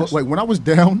 like when I was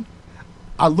down,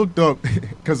 I looked up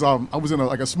because I was in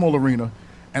a small arena,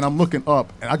 and I'm looking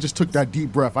up, and I just took that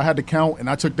deep breath. I had to count, and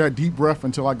I took that deep breath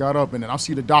until I got up, and then I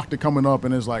see the doctor coming up,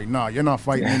 and it's like, nah, you're not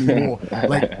fighting anymore.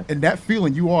 Like, and that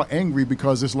feeling, you are angry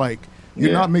because it's like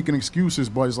you're not making excuses,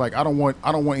 but it's like I don't want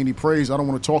any praise. I don't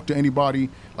want to talk to anybody.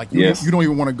 Like you don't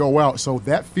even want to go out. So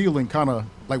that feeling kind of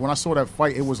like when I saw that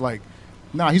fight, it was like,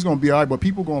 nah, he's gonna be all right, but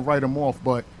people gonna write him off.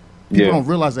 But people don't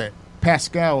realize that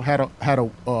Pascal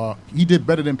he did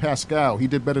better than Pascal. He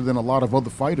did better than a lot of other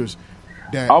fighters.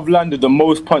 I've landed the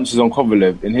most punches on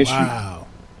Kovalev in history. Wow.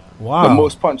 The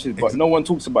most punches, but no one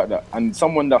talks about that. And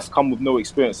someone that's come with no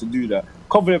experience to do that.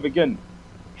 Kovalev, again,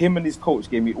 him and his coach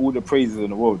gave me all the praises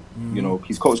in the world.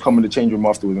 His coach come in the change room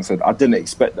afterwards and said, I didn't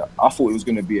expect that. I thought it was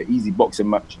going to be an easy boxing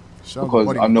match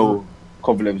because I know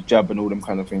Kovalev's jab and all them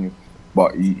kind of things.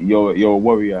 But you're a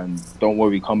warrior, and don't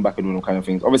worry, come back and all them kind of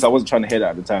things. Obviously, I wasn't trying to hear that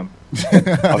at the time.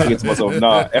 I was thinking to myself,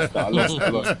 nah, F that, I lost.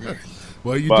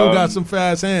 Well, you do got some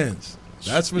fast hands.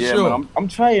 That's for sure. Man, I'm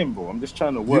trying, bro. I'm just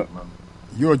trying to work, man.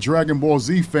 You're a Dragon Ball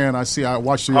Z fan. I see. I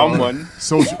watched your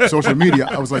social media.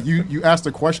 I was like, you asked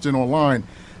a question online,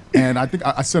 and I think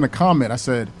I sent a comment.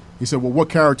 He said, well, what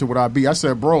character would I be? I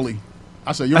said, Broly.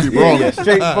 I said, you'll be Broly. Yeah,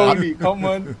 straight Broly. Come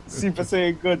on. Super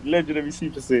Saiyan good. Legendary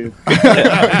Super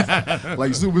Saiyan.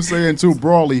 Like Super Saiyan 2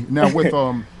 Broly. Now, with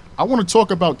I want to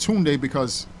talk about Tunde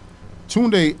because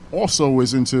Tunde also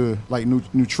is into like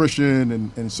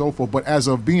nutrition and so forth, but as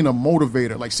of being a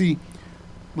motivator,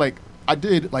 I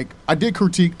did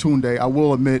critique Tunde. I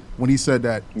will admit when he said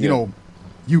that you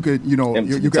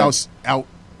could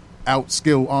out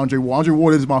skill Andre Ward. Andre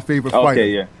Ward is my favorite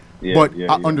fighter.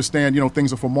 I understand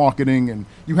things are for marketing and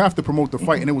you have to promote the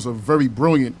fight, and it was a very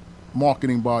brilliant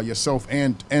marketing by yourself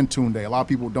and Tunde. A lot of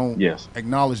people don't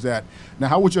acknowledge that. Now,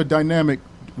 how was your dynamic?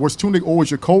 Was Tunde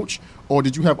always your coach, or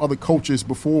did you have other coaches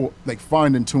before, like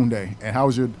finding Tunde? And how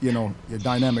was your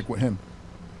dynamic with him?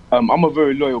 I'm a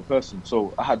very loyal person,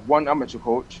 so I had one amateur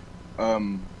coach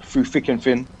through thick and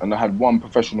thin, and I had one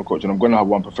professional coach, and I'm going to have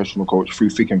one professional coach through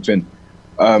thick and thin.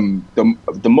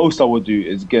 The most I will do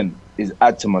is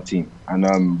add to my team,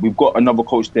 and we've got another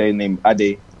coach there named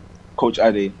Ade, Coach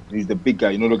Ade. He's the big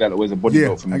guy, the guy that wears a body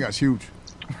belt for me. That guy's huge.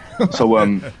 So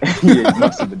he's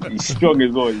massive. He's strong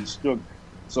as well. He's strong.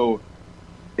 So,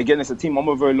 again, it's a team. I'm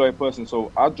a very loyal person.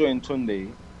 So, I joined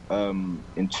Tunde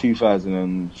in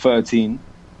 2013.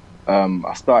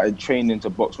 I started training to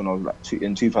box when I was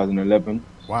in 2011.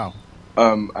 Wow.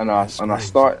 And I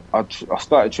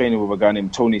started training with a guy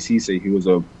named Tony Cisse. He was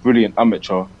a brilliant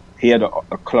amateur. He had a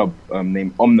club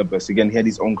named Omnibus. Again, he had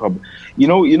his own club. You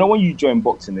know when you join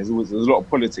boxing, there's a lot of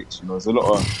politics. There's a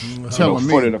lot of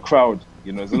follow the crowd.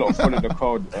 There's a lot of follow the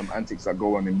crowd antics that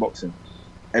go on in boxing.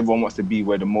 Everyone wants to be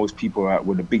where the most people are at,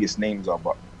 where the biggest names are.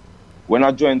 But when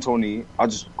I joined Tony, I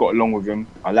just got along with him.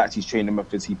 I liked his training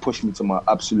methods. He pushed me to my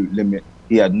absolute limit.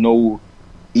 He had no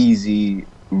easy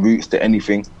routes to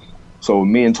anything. So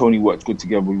me and Tony worked good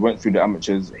together. We went through the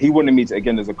amateurs. He wanted me to,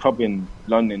 again, there's a club in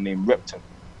London named Repton.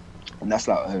 And that's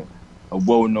like a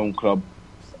well-known club.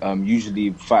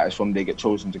 Usually fighters from there get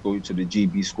chosen to go to the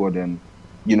GB squad and,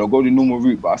 go the normal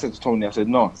route. But I said to Tony,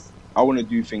 no, I want to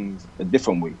do things a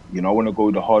different way. You know, I want to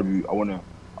go the hard route. I want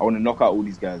to knock out all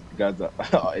these guys, the guys that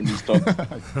are in these clubs,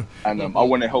 and I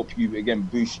want to help you again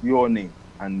boost your name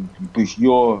and boost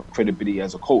your credibility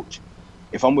as a coach.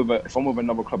 If I'm with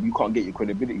another club, you can't get your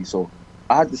credibility. So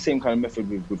I had the same kind of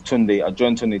method with Tunde. I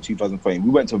joined Tunde in 2013. We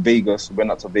went to Vegas. We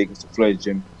went out to Vegas to Floyd's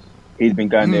gym. He'd been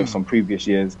going there some previous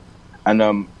years.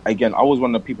 And again, I was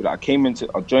one of the people that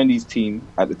I joined these team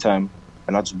at the time,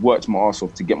 and I just worked my ass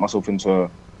off to get myself into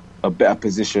a better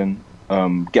position,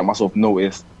 get myself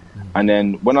noticed. And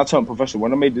then when I turned professional,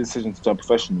 when I made the decision to turn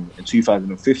professional in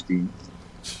 2015,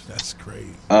 that's crazy.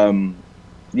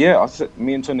 Yeah,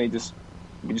 me and Tunde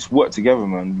we just worked together,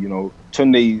 man. You know,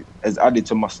 Tunde has added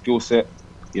to my skill set,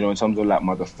 you know, in terms of like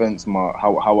my defense,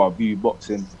 how I view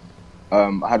boxing.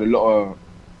 I had a lot of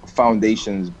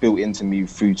foundations built into me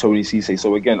through Tony Cisse.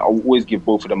 So again, I will always give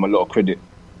both of them a lot of credit.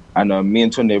 And me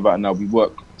and Tunde right now, we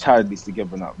work tirelessly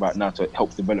together right now to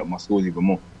help develop my skills even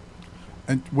more.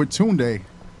 And with Tunde,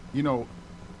 you know,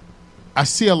 I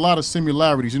see a lot of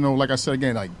similarities. You know, like I said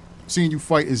again, like seeing you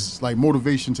fight is like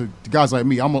motivation to guys like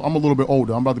me. I'm a little bit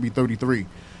older. I'm about to be 33,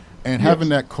 and having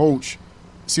that coach.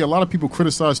 See, a lot of people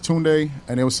criticize Tunde,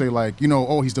 and they'll say like, you know,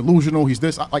 oh, he's delusional. He's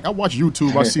this. I watch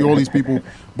YouTube. I see all these people,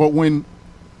 but when,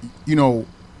 you know,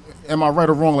 am I right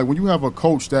or wrong? Like when you have a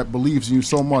coach that believes in you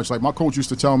so much, like my coach used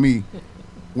to tell me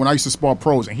when I used to spar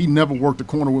pros, and he never worked the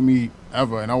corner with me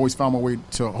ever, and I always found my way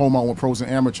to hold my own with pros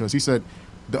and amateurs. He said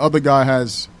the other guy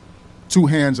has two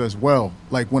hands as well.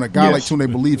 Like when a guy like Tunde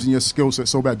believes in your skill set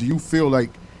so bad, do you feel like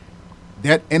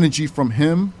that energy from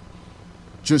him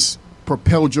just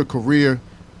propelled your career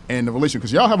and the relationship?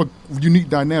 Because y'all have a unique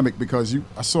dynamic, because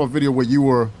I saw a video where you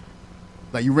were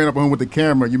like, you ran up on him with the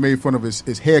camera, you made fun of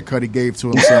his haircut he gave to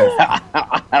himself.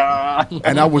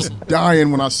 And I was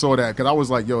dying when I saw that, because I was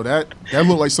like, yo, that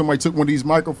looked like somebody took one of these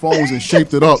microphones and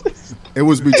shaped it up. It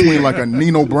was between like a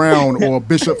Nino Brown or a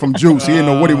Bishop from Juice. He didn't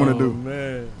know what he wanted to do.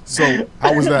 Man. So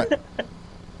how was that?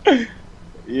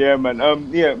 Yeah, man.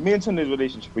 Me and Tunde's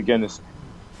relationship, again,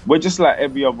 we're just like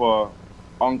every other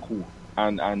uncle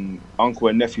and uncle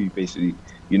and nephew, basically.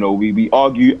 You know, we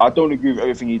argue. I don't agree with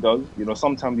everything he does. You know,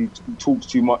 sometimes he talks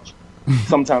too much.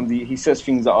 Sometimes he says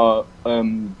things that are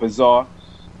bizarre.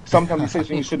 Sometimes he says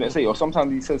things he shouldn't say, or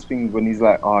sometimes he says things when he's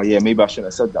like, oh yeah, maybe I shouldn't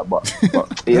have said that, but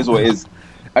it is what it is.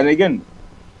 And again,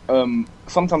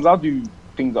 sometimes I'll do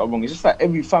things that are wrong. It's just like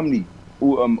every family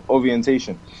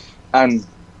orientation. And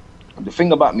the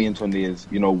thing about me and Tunde is,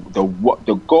 you know,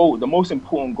 the most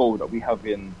important goal that we have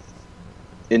in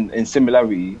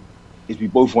similarity is we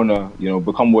both want to, you know,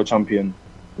 become world champion.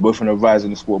 We both want to rise in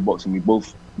the sport of boxing.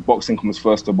 Boxing comes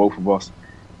first to both of us.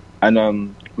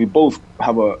 And we both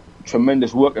have a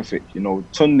tremendous work ethic. You know,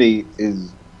 Tunde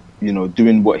is, you know,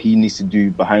 doing what he needs to do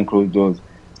behind closed doors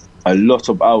a lot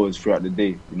of hours throughout the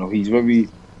day. You know, he's very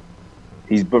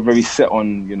set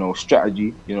on, you know,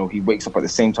 strategy. You know, he wakes up at the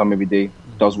same time every day,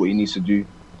 does what he needs to do,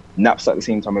 naps at the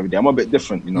same time every day. I'm a bit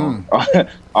different, you know.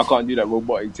 I can't do that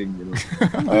robotic thing, you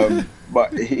know.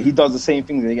 But he does the same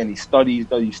things. And again, he studies,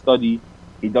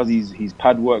 he does his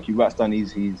pad work, he writes down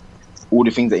his all the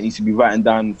things that he needs to be writing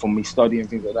down from his study and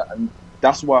things like that. And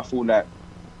that's why I feel like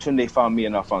Tunde found me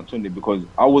and I found Tunde, because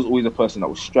I was always a person that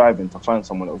was striving to find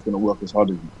someone that was going to work as hard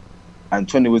as me. And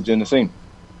Tunde was doing the same.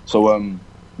 So,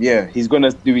 he's going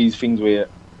to do these things where,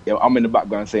 you know, I'm in the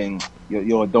background saying,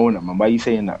 you're a donut, man. Why are you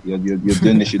saying that? You're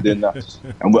doing this, you're doing that.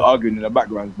 And we're arguing in the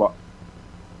background, but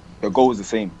the goal is the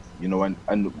same, you know. And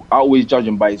I always judge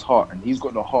him by his heart, and he's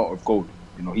got the heart of gold.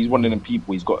 You know, he's one of them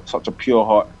people. He's got such a pure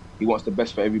heart. He wants the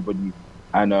best for everybody.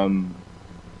 And,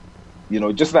 you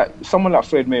know, just like someone like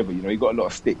Floyd Mayweather, you know, he got a lot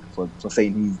of stick for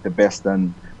saying he's the best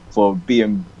and for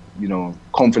being, you know,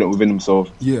 confident within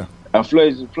himself. Yeah. And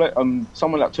Floyd,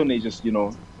 someone like Tunde just, you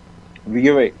know,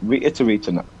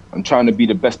 reiterating that and trying to be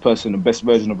the best person, the best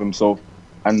version of himself.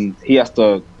 And he has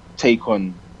to take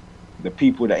on the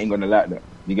people that ain't going to like that.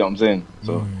 You get what I'm saying?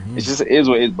 So it's just, it is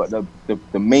what it is. But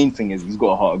the main thing is he's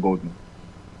got a heart of gold.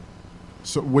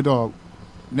 So with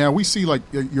now we see like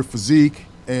your physique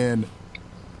and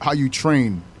how you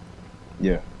train.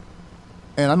 Yeah.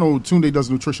 And I know Tunde does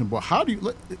nutrition, but how do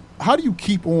you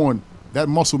keep on that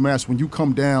muscle mass when you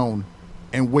come down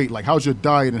and weight? Like, how's your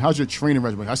diet and how's your training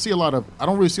regimen? I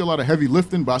don't really see a lot of heavy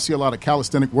lifting, but I see a lot of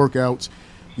calisthenic workit's,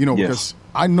 you know, because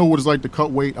I know what it's like to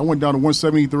cut weight. I went down to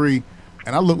 173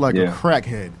 and I look like a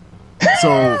crackhead.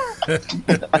 So it's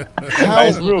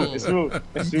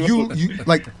real. You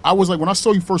like, I was like, when I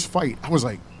saw you first fight, I was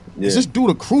like, is this dude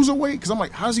a cruiserweight? Because I'm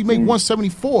like, how does he make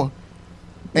 174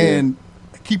 and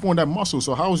keep on that muscle?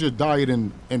 So how's your diet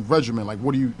and regimen? Like,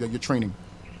 what are your training?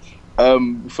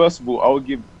 First of all, I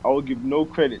would give no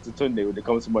credit to Tunde when it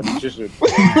comes to my nutrition.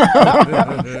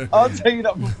 I'll tell you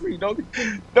that for free. Don't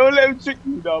let him trick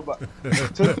you now. But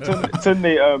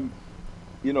Tunde,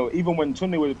 you know, even when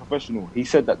Tunde was a professional, he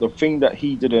said that the thing that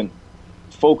he didn't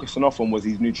focus enough on was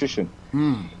his nutrition.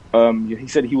 He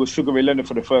said he was Sugar Ray Leonard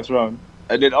for the first round,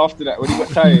 and then after that, when he got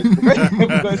tired,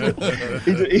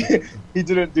 because he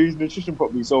didn't do his nutrition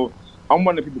properly. So I'm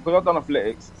one of the people, because I've done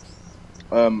athletics.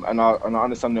 And I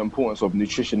understand the importance of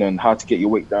nutrition and how to get your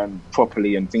weight down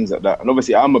properly and things like that. And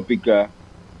obviously, I'm a big guy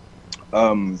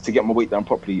to get my weight down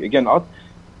properly. Again, I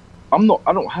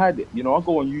don't hide it. You know, I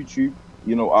go on YouTube.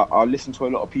 You know, I listen to a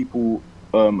lot of people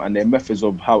and their methods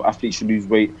of how athletes should lose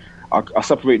weight. I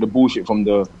separate the bullshit from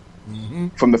the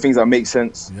things that make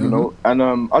sense. You know, and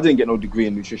I didn't get no degree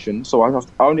in nutrition, so I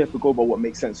only have to go by what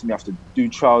makes sense to me. I have to do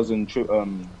trial and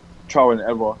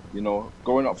error. You know,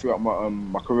 going up throughout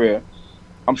my career.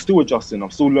 I'm still adjusting. I'm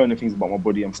still learning things about my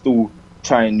body. I'm still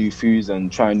trying new foods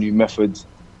and trying new methods.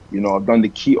 You know, I've done the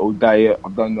keto diet.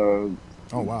 I've done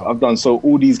I've done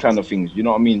all these kind of things. You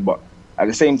know what I mean? But at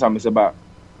the same time, it's about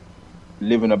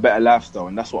living a better lifestyle,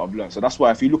 and that's what I've learned. So that's why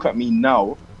if you look at me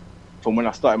now, from when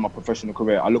I started my professional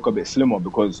career, I look a bit slimmer,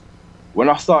 because when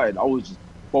I started, I was just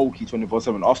bulky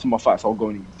 24/7. After my fights, I'll go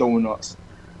and eat donuts.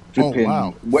 Flipping,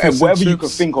 whatever you can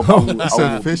think of.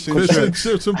 Fish and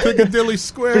chips from Piccadilly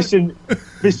Square. Fish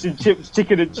and chips,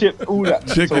 chicken and chips, all that.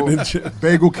 And chips.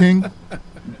 Bagel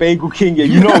King, yeah,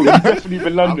 you know, he's definitely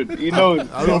been London. You know,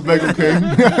 I love Bagel King.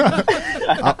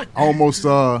 I almost,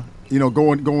 you know,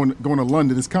 going to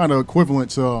London. It's kind of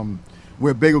equivalent to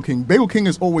where Bagel King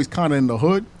is always kind of in the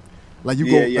hood. Like you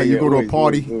go to a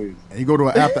party and you go to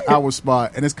an after hour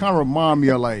spot, and it's kind of remind me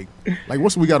of like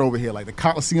what's we got over here, like the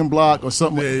Coliseum block or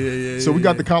something. So we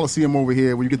got the Coliseum over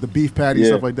here where you get the beef patty and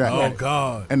stuff like that. Oh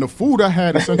God! And the food I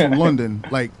had in Central London,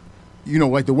 like, you know,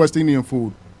 like the West Indian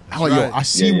food. I'm like, yo, I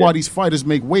see why these fighters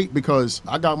make weight, because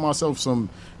I got myself some,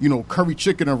 you know, curry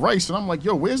chicken and rice, and I'm like,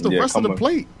 yo, where's the rest of the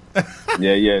plate?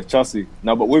 Trust me.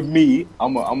 Now, but with me,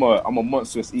 I'm a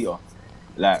monstrous eater.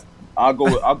 Like, I'll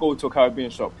go to a Caribbean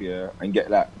shop here and get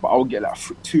but I'll get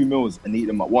 2 meals and eat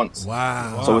them at once.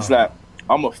 Wow. So it's like,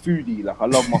 I'm a foodie. Like, I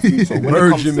love my food. So when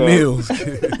Virgin meals.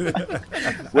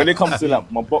 When it comes to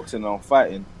like my boxing and I'm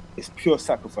fighting, it's pure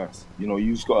sacrifice. You know,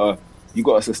 you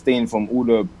gotta sustain from all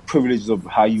the privileges of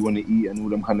how you want to eat and all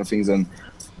them kind of things, and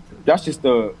that's just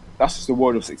the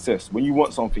world of success. When you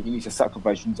want something, you need to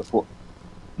sacrifice. You need to put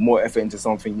more effort into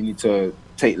something. You need to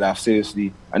take life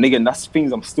seriously. And again, that's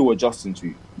things I'm still adjusting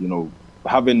to. You know,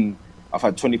 I've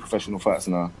had 20 professional fights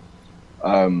now.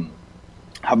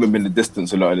 Haven't been the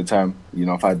distance a lot of the time. You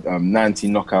know, I've had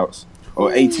 19 knockouts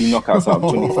or 18 knockouts out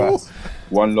of 20 fights,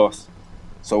 1 loss.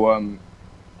 So I'm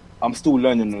still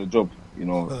learning on the job. You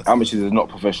know, amateurs are not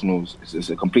professionals. It's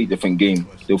a complete different game.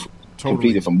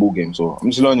 Complete different ball game. So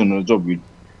I'm just learning on the job, really.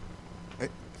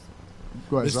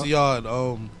 Mr. Yard,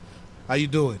 how you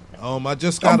doing? I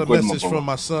just got a message from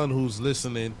my son who's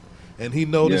listening, and he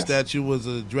noticed that you was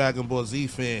a Dragon Ball Z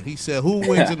fan. He said, who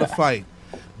wins in the fight,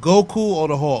 Goku or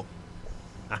the Hulk?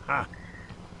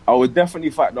 I would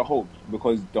definitely fight the Hulk,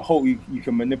 because the Hulk you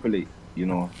can manipulate. You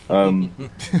know,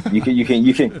 you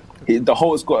can. The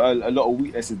Hulk's got a lot of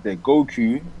weaknesses there.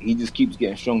 Goku, he just keeps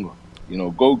getting stronger. You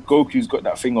know, Goku's got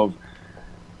that thing of,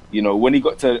 you know, when he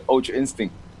got to Ultra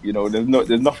Instinct, you know,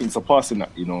 there's nothing surpassing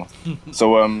that. You know,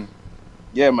 so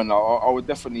yeah, man, I would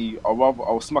definitely,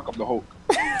 I'll smack up the Hulk.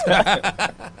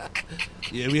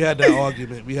 Yeah, we had that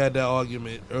argument. We had that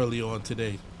argument early on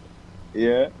today.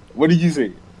 Yeah, what did you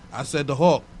say? I said the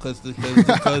Hulk, because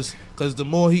the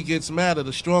more he gets madder,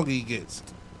 the stronger he gets.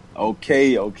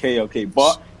 Okay.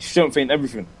 But you shouldn't faint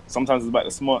everything. Sometimes it's about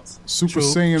the smarts. Super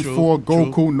Saiyan 4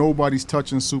 Goku, nobody's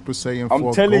touching Super Saiyan 4 Goku.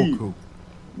 I'm telling you.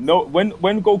 No, when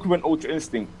Goku went Ultra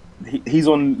Instinct, he's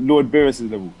on Lord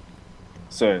Beerus' level.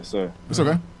 Sir. It's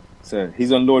okay. Sir,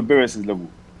 he's on Lord Beerus' level.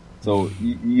 So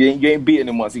you ain't beating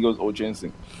him once he goes Ultra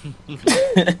Instinct.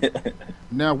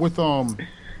 Now with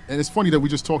and it's funny that we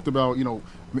just talked about, you know,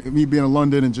 me being in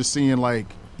London and just seeing, like,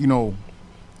 you know,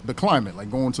 the climate,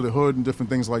 like going to the hood and different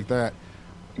things like that.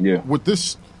 Yeah. With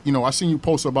this, you know, I seen you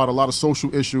post about a lot of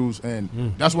social issues,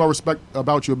 and that's what I respect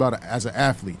about you as an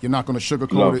athlete. You're not going to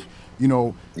sugarcoat it, you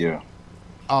know. Yeah.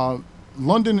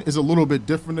 London is a little bit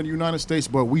different than the United States,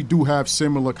 but we do have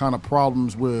similar kind of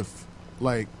problems with,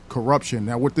 like, corruption.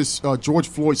 Now, with this George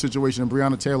Floyd situation and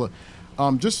Breonna Taylor,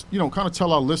 just, you know, kind of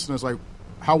tell our listeners, like,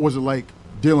 how was it like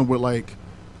dealing with, like,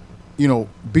 you know,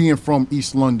 being from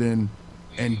East London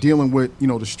and dealing with, you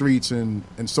know, the streets and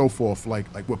so forth, like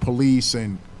with police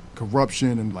and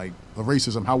corruption and, like, the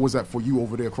racism. How was that for you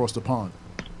over there across the pond?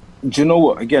 Do you know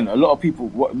what? Again, a lot of people.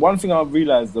 One thing I've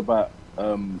realized about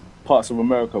parts of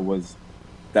America was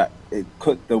that the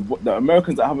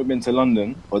Americans that haven't been to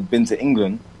London or been to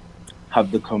England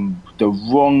have the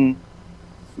wrong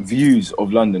views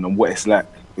of London and what it's like.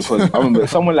 Because I remember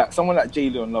someone like J.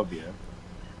 Leon Love, yeah,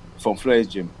 from Flair's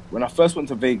Gym. When I first went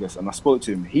to Vegas and I spoke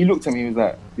to him, he looked at me. He was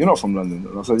like, "You're not from London?"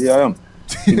 And I said, "Yeah, I am."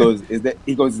 He goes, "Is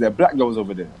there black girls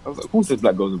over there?" I was like, "Of course there's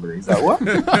black girls over there." He's like, "What?"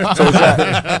 So it's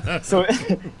like, so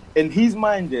in his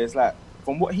mind, it's like,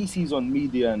 from what he sees on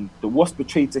media and what's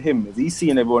portrayed to him, is he's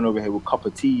seeing everyone over here with a cup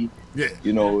of tea,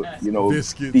 you know,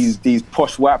 biscuits. these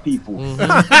posh white people. He's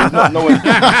not knowing, you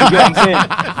get what I'm saying?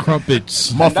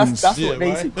 Crumpets, muffins. That's what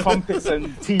they see, crumpets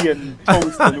and tea and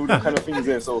toast and all that kind of things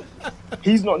there. So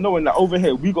he's not knowing that over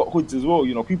here we got hoods as well.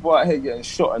 You know, people out here getting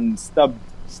shot and stabbed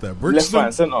left, right,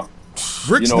 and centre.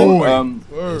 Brixton,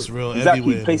 it's real exactly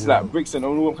everywhere. Places like Brixton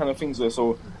and all them kind of things there.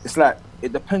 So it's like,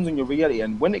 it depends on your reality.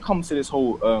 And when it comes to this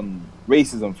whole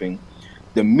racism thing,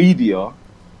 the media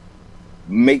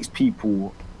makes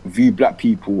people view black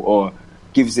people, or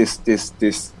gives this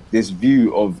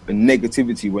view of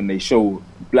negativity when they show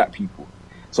black people.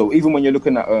 So even when you're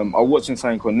looking at, I was watching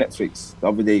something on Netflix the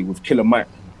other day with Killer Mike,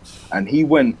 and he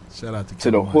went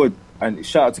to the hood, and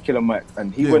shout out to Killer Mike,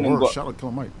 and he went and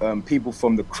got people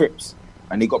from the Crips,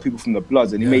 and he got people from the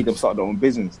Bloods, and he made them start their own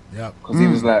business. Because he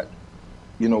was like,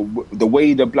 you know, the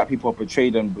way the black people are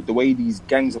portrayed and the way these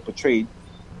gangs are portrayed,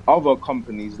 other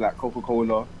companies like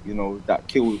Coca-Cola, you know, that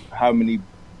kill how many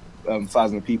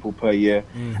thousand people per year,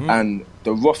 and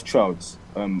the Rothschilds,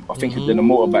 I think they're the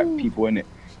motorbike people in it.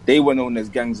 They were known as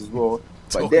gangs as well,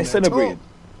 but they're celebrated.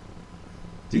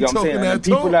 Do you get what I'm saying? And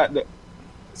people like that.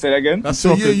 Say that again. I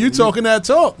said, you talking that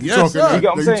talk? Yes, sir. You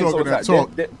get what I'm saying? So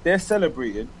like they're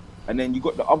celebrated. And then you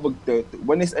got the other,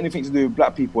 when it's anything to do with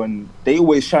black people, and they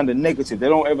always shine the negative. They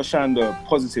don't ever shine the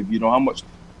positive. You know, how much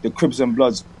the Crips and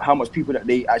Bloods, how much people that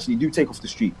they actually do take off the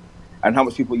street, and how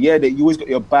much people, you always got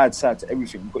your bad side to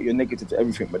everything. You've got your negative to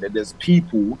everything. But then there's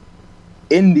people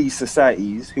in these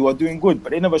societies who are doing good,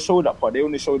 but they never show that part. They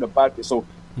only show the bad bit. So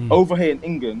over here in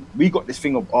England, we got this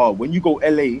thing of, when you go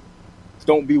LA,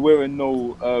 don't be wearing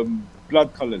no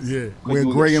blood colours. Yeah, wear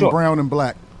grey and brown and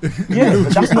black. Yeah,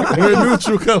 but that's not we're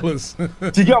neutral colours. Do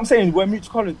you get what I'm saying? We're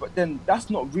neutral colours, but then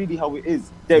that's not really how it is.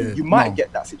 Then you might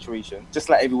get that situation, just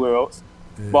like everywhere else.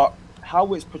 But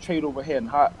how it's portrayed over here and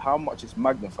how much it's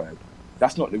magnified,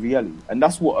 that's not the reality. And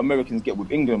that's what Americans get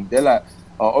with England. They're like,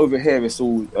 over here it's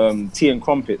all tea and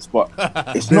crumpets, but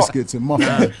it's biscuits and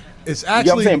muffins. It's actually, you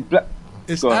know what I'm saying?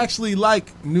 It's actually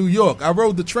like New York. I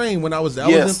rode the train when I was there.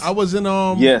 I was in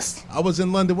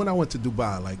London when I went to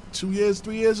Dubai, like 3 years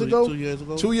ago. 2 years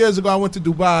ago. 2 years ago, I went to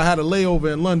Dubai. I had a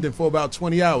layover in London for about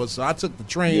 20 hours. So I took the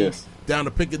train down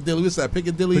to Piccadilly. What's that?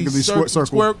 Piccadilly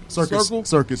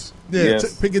Circus. Yeah,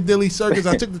 Piccadilly Circus.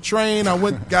 I took the train. I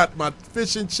went, got my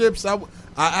fish and chips. I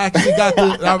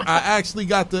actually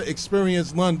got to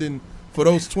experience London for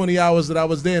those 20 hours that I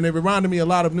was there, and it reminded me a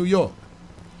lot of New York.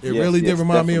 It really did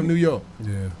remind me of New York.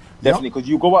 Yeah, definitely. Because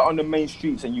you go out on the main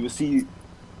streets and you will see,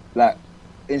 like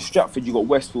in Stratford, you got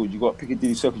Westfield, you got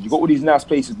Piccadilly Circus, you got all these nice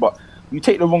places, but you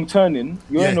take the wrong turning,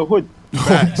 you're in the hood.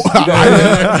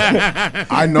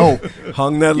 I know.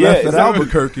 Hung that left at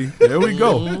Albuquerque. There we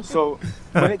go. So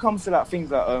when it comes to like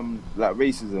things like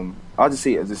racism, I just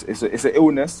see it as it's an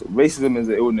illness. Racism is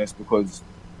an illness because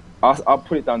I'll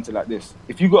put it down to like this: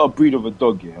 if you got a breed of a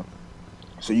dog,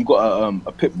 so you got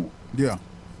a pit bull,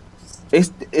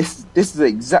 this is the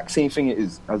exact same thing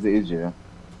as it is.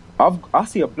 I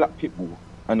see a black pit bull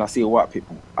and I see a white pit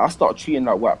bull. I start treating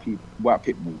that white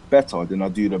pit bull better than I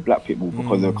do the black pit bull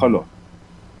because of the color.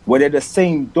 Where they're the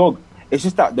same dog, it's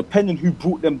just that depending who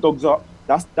brought them dogs up,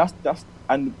 that's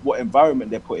and what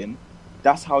environment they're put in,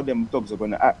 that's how them dogs are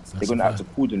going to act. They're going to act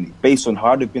accordingly based on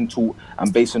how they've been taught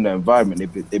and based on the environment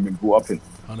they've been brought up in.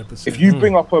 100%. If you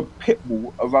bring up a pit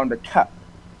bull around a cat,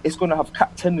 it's going to have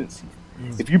cat tendencies.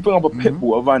 If you bring up a pit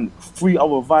bull around 3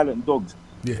 other violent dogs,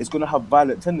 it's going to have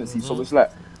violent tendencies. So it's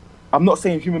like, I'm not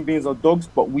saying human beings are dogs,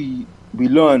 but we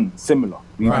learn similar.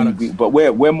 But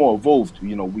we're more evolved.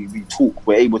 You know, we talk.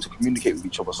 We're able to communicate with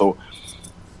each other. So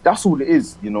that's all it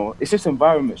is. You know, it's just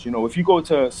environments. You know, if you go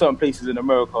to certain places in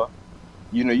America,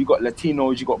 you know, you got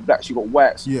Latinos, you got blacks, you got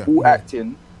whites, all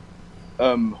acting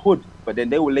hood, but then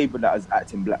they will label that as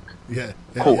acting black,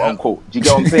 quote unquote. Do you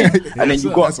get what I'm saying? And then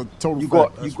you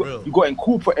got in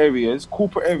corporate areas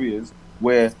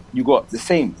where you got the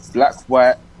same black,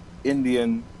 white,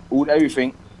 Indian, all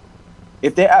everything.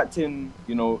 If they're acting,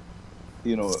 you know,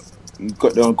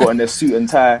 got in their suit and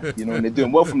tie, you know, and they're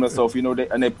doing well for themselves, you know,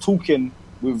 and they're talking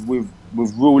with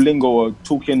real lingo or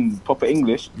talking proper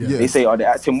English, they say, "Are they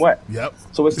acting white?" Yep.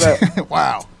 So it's like,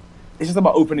 wow. It's just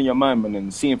about opening your mind, man,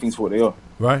 and seeing things for what they are.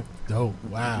 Right. Dope.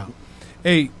 Wow.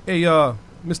 Hey,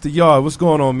 Mr. Yard, what's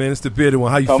going on, man? It's the bearded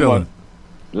one. How you feeling? On.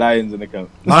 Lions in the camp.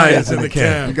 Lions in the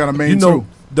camp. You got a main too.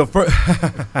 The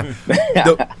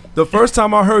first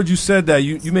time I heard you said that,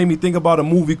 you made me think about a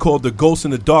movie called The Ghost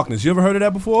in the Darkness. You ever heard of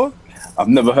that before? I've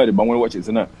never heard it, but I'm going to watch it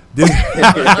tonight.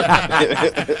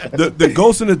 The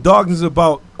Ghost in the Darkness is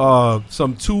about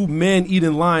some two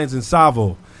man-eating lions in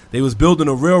Savo. They was building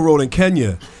a railroad in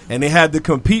Kenya, and they had to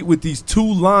compete with these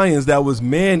two lions that was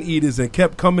man-eaters and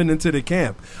kept coming into the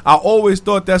camp. I always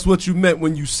thought that's what you meant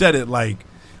when you said it. Like,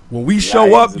 when we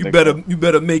show up, you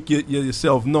better make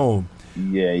yourself known.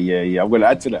 Yeah. I'm going to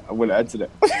add to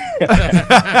that.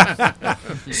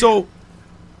 So,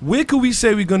 where could we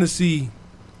say we're going to see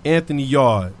Anthony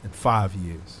Yard in 5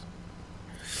 years?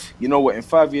 You know what? In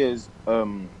 5 years,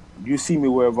 you see me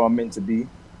wherever I'm meant to be.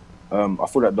 I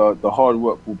feel that the hard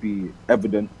work will be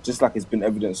evident, just like it's been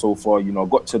evident so far. You know, I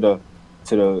got to the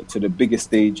biggest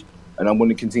stage, and I'm going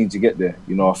to continue to get there.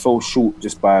 You know, I fell short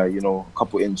just by a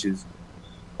couple inches,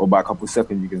 or by a couple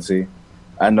seconds, you can say.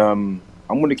 And I'm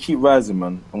going to keep rising,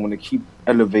 man. I'm going to keep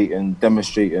elevating,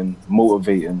 demonstrating,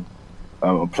 motivating,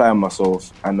 applying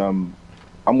myself, and I'm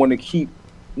going to keep.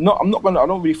 I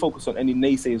don't really focus on any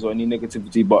naysayers or any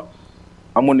negativity, but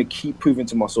I'm going to keep proving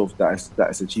to myself that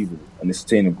it's achievable and it's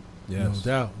attainable. Yes.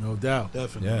 No doubt.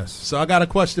 Definitely. Yes. So I got a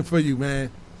question for you, man.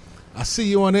 I see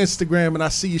you on Instagram and I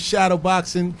see you shadow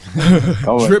boxing,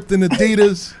 dripped in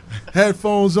Adidas,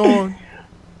 headphones on.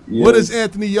 Yes. What is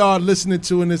Anthony Yard listening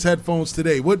to in his headphones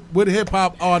today? What hip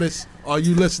hop artists are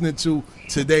you listening to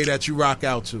today that you rock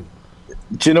out to?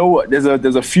 Do you know what? There's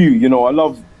a few. You know, I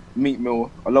love Meek Mill.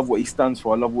 I love what he stands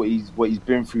for. I love what he's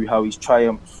been through, how he's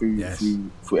triumphed through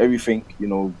everything. You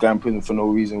know, going prison for no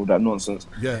reason, all that nonsense.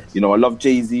 Yes. You know, I love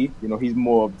Jay-Z. You know, he's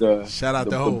more of the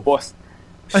boss.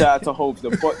 Shout out to Hope,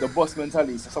 the boss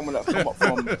mentality. So someone that's come up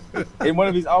from in one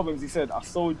of his albums, he said, "I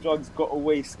sold drugs, got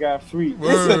away scot-free."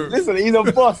 Listen, he's a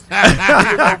boss.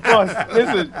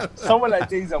 Listen, someone like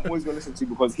Jay-Z, I'm always gonna listen to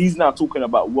because he's now talking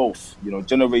about wealth. You know,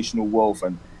 generational wealth,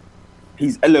 and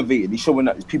he's elevated. He's showing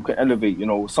that people can elevate. You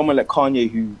know, someone like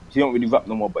Kanye, who he don't really rap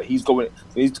no more, but he's going.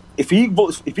 If he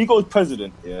goes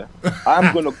president,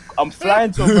 I'm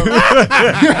flying to America.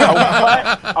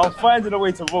 I'm finding a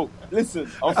way to vote.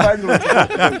 Listen, I'm finding a way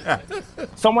to vote.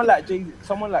 Someone like Jay-Z,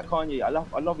 someone like Kanye, I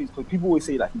love his, because people always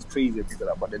say like he's crazy and things like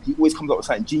that, but then he always comes up with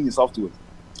something genius afterwards.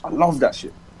 I love that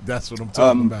shit. That's what I'm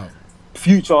talking about.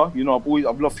 Future, you know,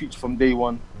 I've loved Future from day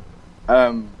one.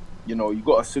 You know, you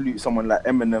got to salute someone like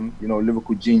Eminem, you know,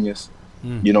 lyrical genius.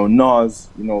 You know, Nas,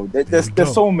 you know,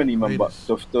 there's so many, man. But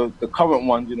the current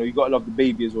ones, you know, you got to love the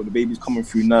baby as well. The baby's coming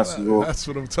through Nas as well. That's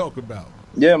what I'm talking about.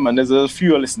 Yeah, man, there's a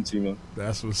few I listen to, man.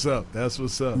 That's what's up.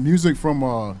 Music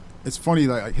from, it's funny,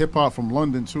 like hip-hop from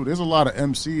London, too. There's a lot of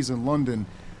MCs in London.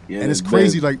 Yeah, and it's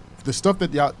crazy, like, the stuff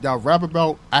that y'all rap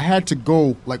about, I had to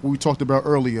go, like we talked about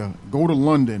earlier, go to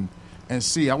London and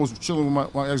see. I was chilling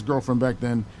with my ex-girlfriend back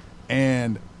then,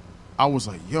 and I was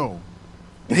like, yo,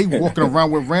 they walking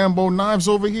around with Rambo knives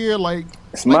over here? Like,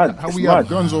 it's mad. How we have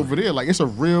guns over there? Like, it's a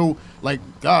real, like,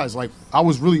 guys, like, I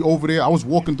was really over there. I was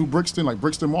walking through Brixton, like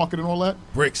Brixton Market and all that.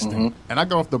 Brixton. And I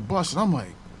got off the bus, and I'm like,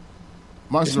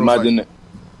 it's mad, isn't it?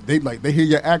 They hear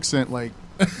your accent, like,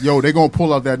 yo, they gonna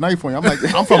pull out that knife on you. I'm like,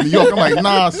 I'm from New York. I'm like,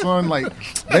 nah, son, like,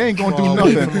 they ain't gonna do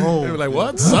nothing. They were like,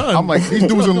 what, son? I'm like, these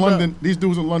dudes in London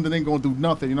ain't gonna do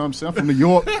nothing. You know what I'm saying? I'm from New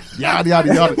York. Yada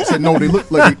yada yada. They said no, they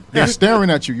look like they're staring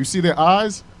at you. You see their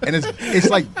eyes, and it's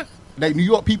like New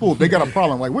York people, they got a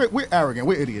problem. Like, we're arrogant,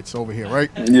 we're idiots over here, right?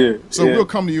 Yeah. So we'll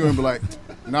come to you and be like,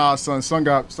 nah, son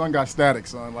got static,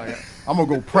 son. Like, I'm gonna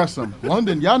go press him.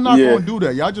 London, y'all not gonna do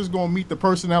that. Y'all just gonna meet the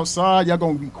person outside. Y'all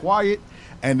gonna be quiet.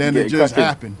 And then it just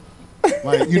happened.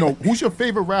 Like, you know, who's your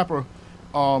favorite rapper?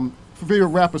 Favorite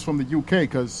rappers from the UK?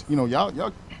 Because, you know,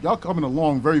 y'all coming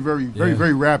along very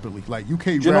rapidly. Like, UK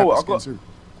rappers. You know what?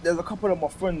 There's a couple of my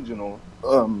friends, you know.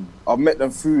 I've met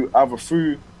them through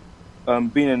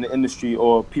being in the industry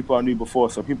or people I knew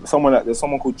before. So there's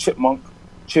someone called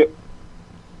Chip,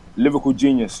 lyrical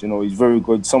genius. You know, he's very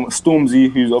good.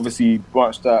 Stormzy, who's obviously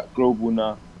branched out global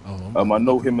now. I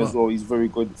know him as well. He's very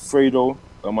good. Fredo.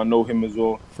 I know him as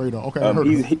well. Fredo,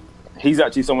 okay. He's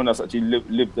actually someone that's actually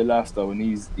lived the lifestyle, and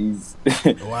he's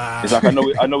wow. It's like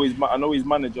I know his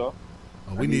manager. Oh,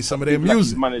 we need some of their music.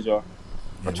 His manager,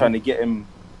 I'm trying to get him,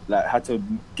 like, had to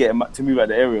get him to move out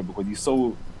the area because he's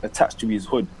so attached to his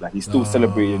hood. Like, he's still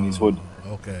celebrating his hood.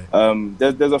 Okay.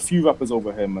 There's a few rappers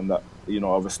over him, and that, you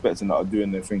know, I respect and that are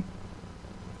doing their thing.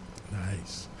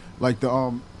 Nice. Like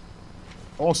the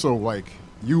also, like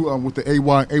you with the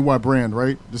AY brand,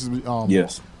 right? This is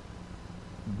yes.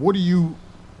 What are you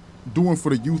doing for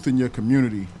the youth in your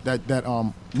community that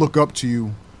look up to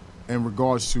you in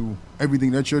regards to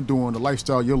everything that you're doing, the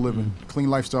lifestyle you're living, the clean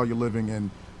lifestyle you're living, and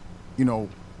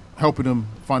helping them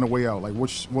find a way out? Like,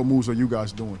 what moves are you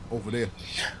guys doing over there?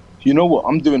 You know what?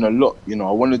 I'm doing a lot. I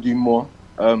want to do more.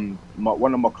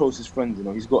 One of my closest friends,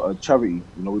 he's got a charity.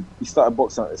 We started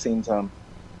boxing at the same time.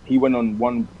 He went on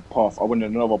one path, I went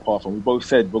on another path, and we both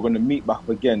said we're going to meet back up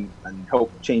again and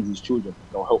help change these children.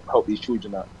 Help these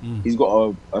children out. He's got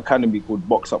an academy called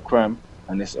Box Up Crime,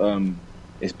 and it's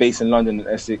based in London and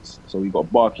Essex. So you've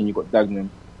got Barking, you've got Dagenham,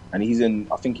 and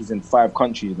I think he's in 5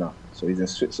 countries now. So he's in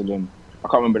Switzerland. I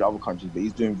can't remember the other countries, but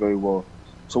he's doing very well.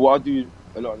 So what I do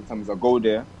a lot of the time is I go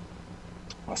there,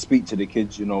 I speak to the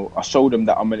kids, I show them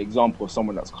that I'm an example of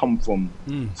someone that's come from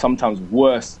sometimes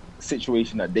worse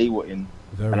situation that they were in.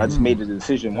 And I just made a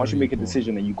decision. Once you make a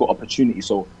decision and you've got opportunity.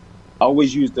 So I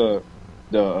always use the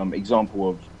example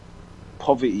of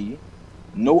poverty,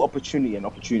 no opportunity and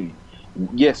opportunity.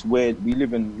 Yes, where we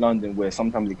live in London, where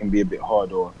sometimes it can be a bit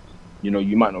hard, or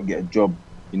you might not get a job.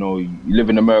 You live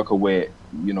in America where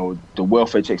the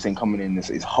welfare checks ain't coming in.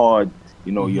 It's hard.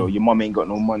 Your mum ain't got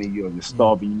no money. You're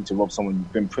starving. You need to rob someone.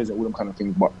 You've been in prison. All them kind of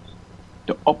things. But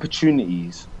the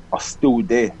opportunities are still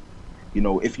there.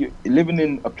 If you're living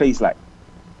in a place like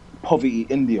poverty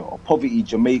India or poverty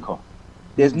Jamaica,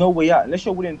 there's no way out unless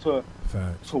you're willing to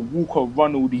walk or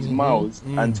run all these miles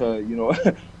and to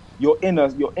your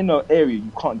inner area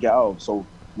you can't get out of. So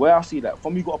where I see that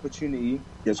from you got opportunity,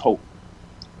 there's hope.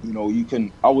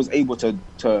 I was able to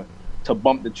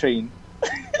bump the train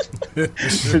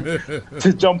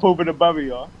to jump over the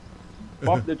barrier,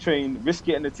 bump the train, risk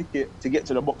getting the ticket to get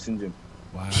to the boxing gym.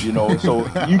 Wow. So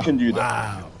you can do that.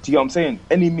 Wow. Do you know what I'm saying?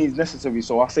 Any means necessary.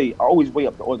 So I always weigh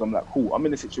up the odds. I'm like, cool, I'm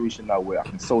in a situation now where I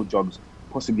can sell drugs,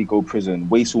 possibly go prison,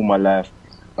 waste all my life,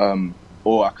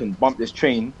 or I can bump this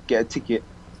train, get a ticket,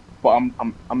 but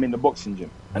I'm in the boxing gym.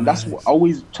 And that's what I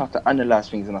always try to analyze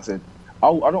things. And I said,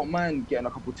 I don't mind getting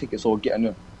a couple tickets or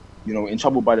getting in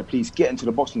trouble by the police, getting to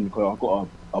the boxing because I've got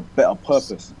a better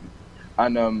purpose.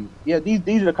 And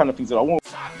these are the kind of things that I want.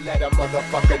 Let a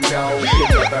motherfucker know.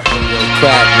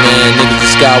 Crack, man. Nigga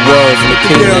just got word from the P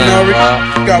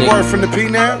now. Got word from the P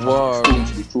now? Word.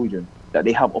 To these children that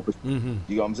they have opportunity. Do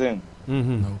you know what I'm saying?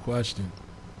 No question.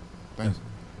 Thanks.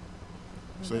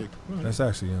 Sick. That's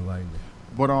actually enlightening.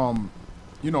 But and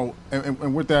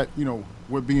with that,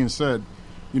 with being said,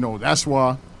 that's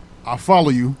why I follow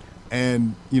you,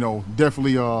 and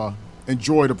definitely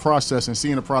enjoy the process and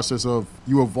seeing the process of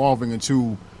you evolving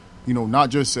into, not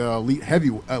just elite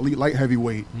light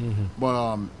heavyweight,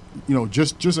 but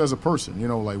just as a person,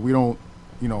 like we don't,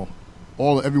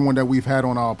 everyone that we've had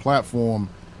on our platform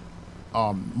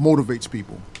motivates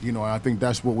people, and I think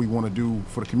that's what we want to do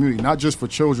for the community, not just for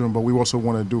children, but we also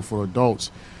want to do for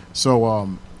adults. So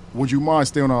would you mind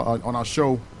staying on our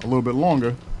show a little bit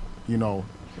longer,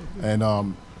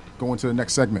 and go into the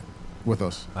next segment with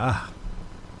us?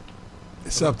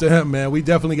 It's up to him, man. We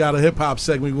definitely got a hip-hop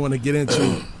segment we want to get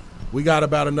into. We got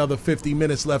about another 50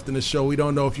 minutes left in the show. We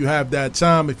don't know if you have that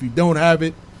time. If you don't have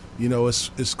it,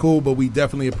 it's cool, but we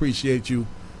definitely appreciate you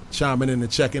chiming in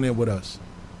and checking in with us.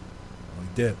 We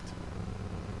dipped.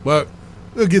 But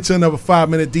we'll get to another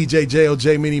 5-minute DJ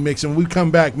JLJ mini mix, and when we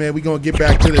come back, man, we're going to get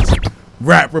back to this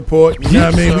rap report. You know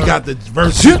what I mean? We got the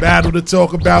versus battle to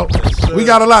talk about. We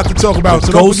got a lot to talk about.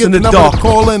 So don't forget the number to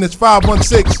call in. It's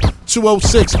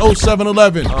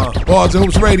 516-206-0711. Bars and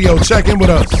Hoops Radio. Check in with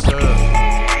us.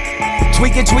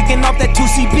 Tweaking off that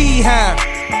 2CB, huh?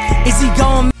 Is he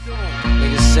gone?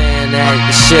 Niggas saying that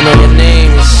the shit on your name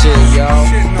and shit, yo.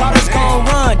 Thought it's gon'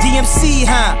 run, DMC,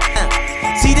 huh?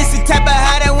 See, this the type of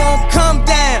high that won't come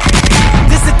down.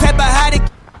 This the type of high that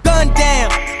gun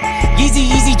down.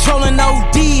 Easy trolling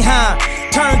OD, huh?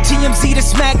 Turn TMZ to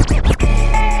smack.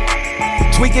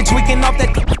 Tweaking off that.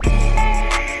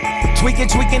 Tweaking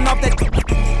off that.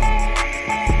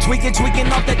 Tweaking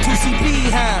off that 2CB,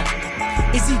 huh?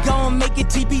 Is he gon' make it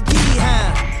TBD,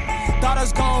 huh? Thought I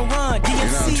was gon' run,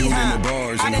 DMC, huh?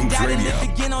 I done died and lived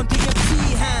again on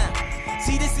DMC, huh?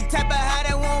 See, this the type of high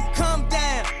that won't come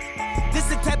down. This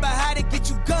the type of high that get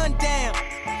you gunned down.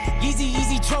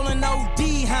 Easy trolling OD,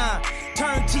 huh?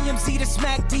 Turn TMZ to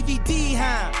smack DVD,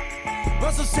 huh?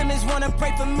 Russell Simmons wanna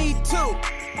pray for me too.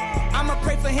 I'ma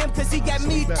pray for him cause he got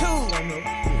me too.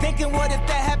 Thinking what if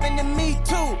that happened to me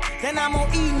too? Then I'm on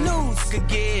E! News. Could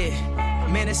get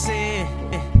menacing.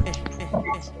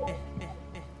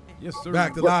 Yes, sir.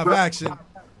 Back to live action.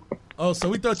 Oh, so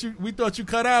we thought you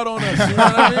cut out on us. You know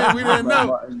what I mean? We didn't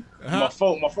know. My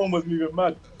phone was moving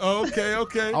mad. Oh,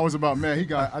 okay. I was about, man,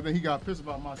 I think he got pissed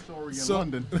about my story in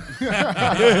London.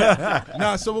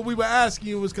 Nah, so what we were asking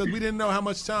you was because we didn't know how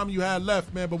much time you had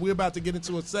left, man, but we're about to get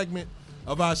into a segment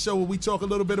of our show where we talk a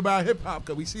little bit about hip-hop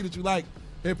because we see that you like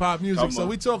hip-hop music. So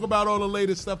we talk about all the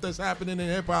latest stuff that's happening in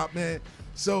hip-hop, man.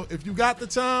 So if you got the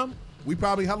time, we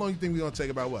probably, how long you think we're going to take?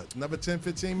 About what? Another 10,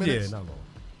 15 minutes? Yeah, not long.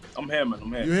 I'm here, man.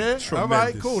 I'm here. You here? Tremendous. All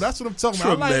right, cool. That's what I'm talking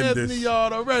about. I like Tremendous. Anthony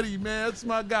Yard already, man. That's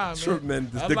my guy, man.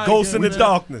 Tremendous. I The like ghost him, in the man.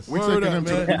 darkness. We're taking him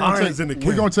to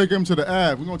We're going to take him to the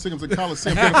Ave. We're going to take him to the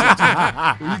Coliseum.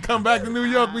 When you come back to New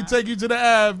York, we take you to the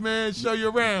Ave, man. Show you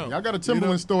around. Y'all got a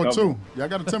Timberland store, too. Y'all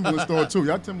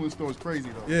Timberland store is crazy,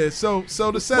 though. Yeah, so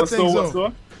to set things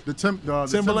up. The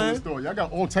Timberland store. Y'all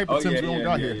got all type of Timbs we don't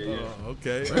got here. Yeah.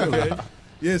 Okay.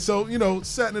 Yeah, so,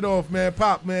 setting it off, man.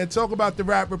 Pop, man, talk about the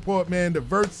rap report, man, the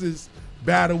versus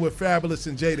battle with Fabulous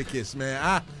and Jadakiss,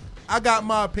 man. I got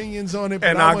my opinions on it,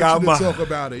 but I want you to talk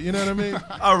about it. You know what I mean?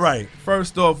 All right.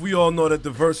 First off, we all know that the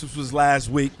versus was last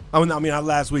week. Not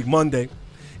last week, Monday.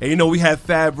 And, we had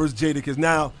Fab versus Jadakiss.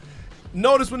 Now,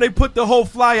 notice when they put the whole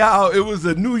flyer out, it was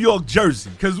a New York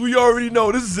jersey because we already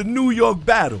know this is a New York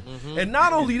battle. Mm-hmm. And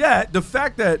not only that, the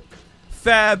fact that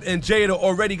Fab and Jada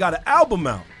already got an album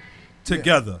out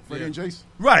together. Freddie and Jace.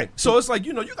 Right. So it's like,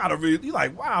 you got to really, you're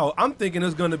like, wow, I'm thinking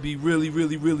it's going to be really,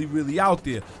 really, really, really out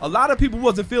there. A lot of people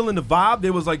wasn't feeling the vibe.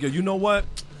 They was like, yo, you know what?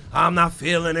 I'm not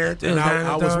feeling it. And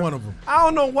I was one of them. I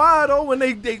don't know why, though, when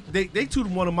they two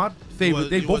one of my favorite,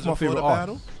 they both my favorite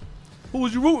artists. Who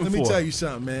was you rooting for? Let me tell you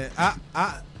something, man.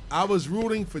 I was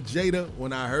rooting for Jada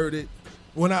when I heard it.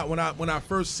 When I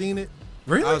first seen it.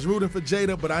 Really? I was rooting for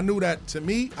Jada, but I knew that, to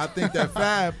me, I think that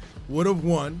Fab would have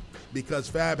won because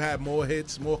Fab had more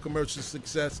hits, more commercial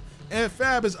success, and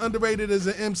Fab is underrated as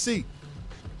an MC.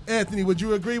 Anthony, would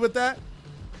you agree with that?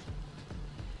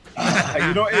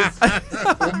 It's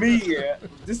for me,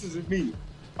 this is me.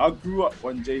 I grew up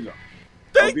on Jada.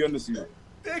 I'll be honest with you.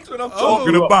 That's what I'm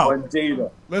talking about. On Jada.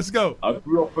 Let's go. I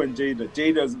grew up on Jada.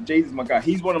 Jada's my guy.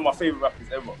 He's one of my favorite rappers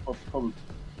ever, probably.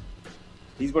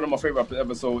 He's one of my favorite rappers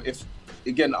ever. So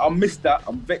I missed that.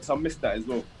 I'm vexed I missed that as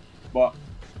well. But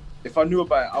if I knew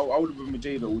about it, I would have been with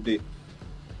Jada all day.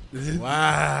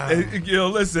 Wow. Yo,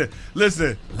 listen.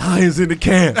 Lions in the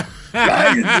camp.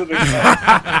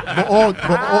 But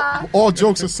all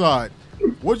jokes aside,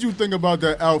 what did you think about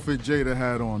that outfit Jada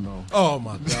had on, though? Oh,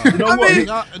 my God. You know what?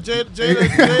 Jada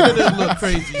didn't look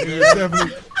crazy.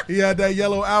 Definitely. He had that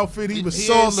yellow outfit. He was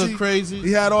saucy. Look crazy.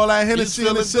 He had all that Hennessy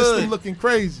in his system looking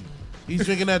crazy. He's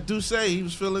drinking that Douce. He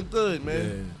was feeling good,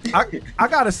 man. Yeah. I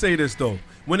got to say this, though.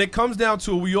 When it comes down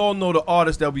to it, we all know the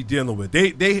artists that we dealing with.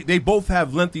 They both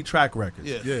have lengthy track records.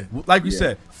 Yeah. Like we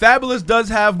said, Fabulous does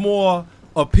have more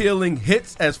appealing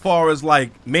hits as far as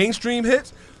like mainstream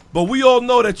hits, but we all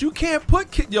know that you can't put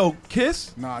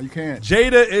Kiss. Nah, you can't.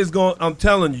 Jada is going. I'm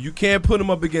telling you can't put him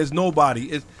up against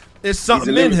nobody. It's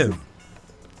something in him.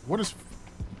 What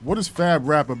does Fab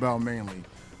rap about mainly?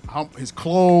 His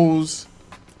clothes.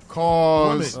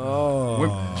 Cars.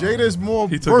 Jada is more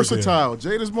versatile.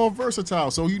 Jada's more versatile,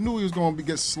 so he knew he was going to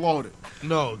get slaughtered.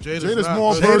 No, Jada's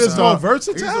more versatile.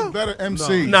 He's a better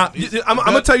MC. No. Nah, I'm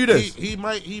going to tell you this. He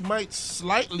might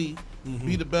slightly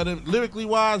be the better. Lyrically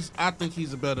wise, I think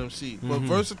he's a better MC. But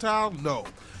versatile, no.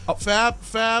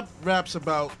 Fab raps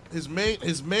about his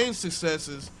main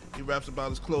successes. He raps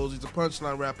about his clothes. He's a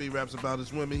punchline rapper. He raps about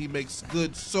his women. He makes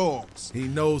good songs. He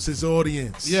knows his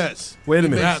audience. Yes. Wait a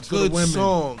minute. He makes good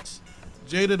songs.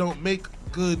 Jada don't make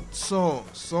good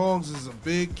songs. Songs is a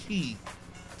big key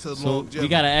to longevity. We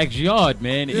gotta ask Yard,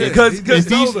 man. Yeah,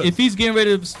 if he's getting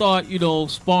ready to start,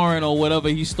 sparring or whatever,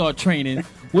 he start training.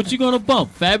 What you gonna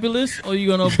bump, Fabulous, or you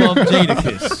gonna bump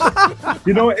Jadakiss?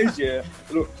 You know what it is, yeah.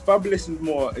 Look, Fabulous is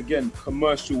more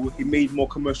commercial. He made more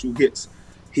commercial hits.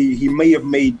 He may have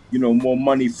made, more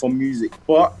money from music.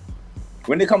 But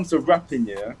when it comes to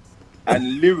rapping,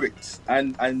 and lyrics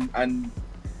and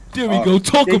there we go.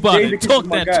 Talk about it. Talk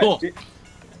that talk.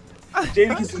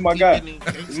 Jadakiss is my guy.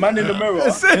 Man in the Mirror.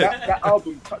 That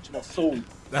album touched my soul.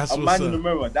 That's what's Man in the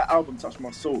Mirror. That album touched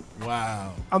my soul.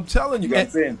 Wow. I'm telling you. You know what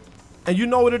I'm saying? And you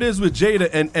know what it is with Jada,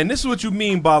 and this is what you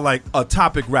mean by like a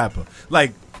topic rapper.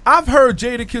 Like, I've heard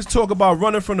Jadakiss talk about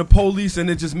running from the police, and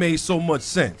it just made so much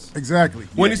sense. Exactly.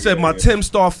 When he said, my Tim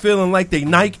start feeling like they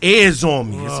Nike Airs on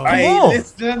me. Come on.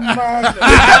 Listen, man.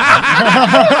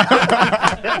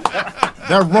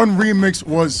 That Run remix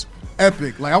was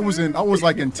epic. Like I was in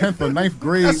 10th or 9th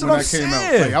grade when that came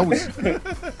out. Like,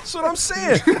 That's what I'm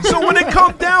saying. So when it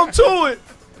comes down to it,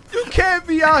 you can't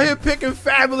be out here picking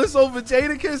Fabulous over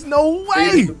Jadakiss. No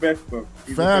way. He's the best, bro.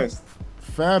 He's the best.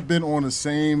 Fab been on the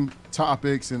same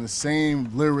topics and the same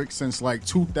lyrics since like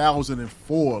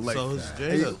 2004. Like, so is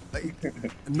Jada.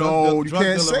 No, you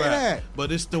can't say rap. that.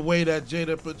 But it's the way that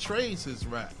Jada portrays his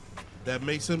rap that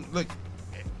makes him look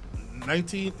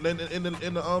 19 in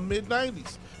the mid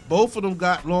 90s. Both of them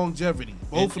got longevity.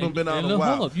 Both of them been out a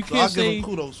while. You so can't I'll say, give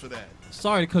him kudos for that.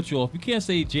 Sorry to cut you off. You can't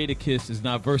say Jadakiss is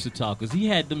not versatile because he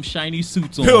had them shiny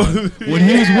suits on when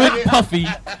he was with Puffy,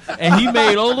 and he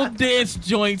made all them dance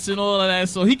joints and all of that,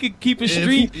 so he could keep it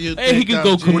street and he could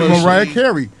go commercial. Mariah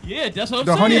Carey. Yeah, that's what I'm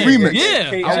the saying. Honey remix.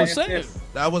 Yeah, I was saying.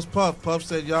 That was Puff. Puff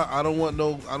said, "Y'all, I don't want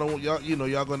y'all. You know,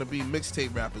 y'all gonna be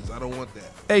mixtape rappers. I don't want that."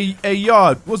 Hey,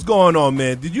 Yard, what's going on,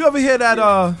 man? Did you ever hear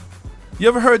that? You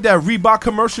ever heard that Reebok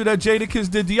commercial that Jadakiss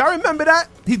did? Do y'all remember that?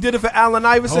 He did it for Allen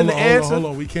Iverson. Hold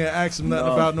on. We can't ask him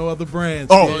nothing about no other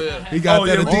brands. Oh, yeah. He got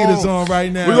that Adidas on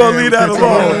right now. We're going to leave that alone. You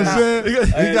know what I'm saying?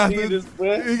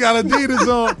 He got Adidas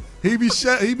on. He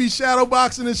be shadow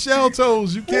boxing his shell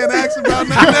toes. You can't ask him about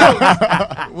nothing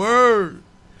else. Word.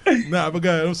 Nah, but go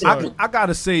ahead. I'm sorry. I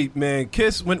gotta say, man,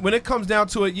 Kiss, when it comes down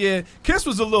to it, yeah, Kiss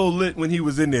was a little lit when he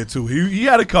was in there, too. He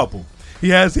had a couple. He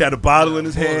had a bottle in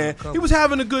his hand. He was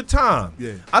having a good time.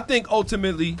 Yeah. I think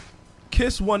ultimately,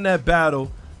 Kiss won that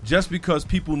battle just because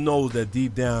people know that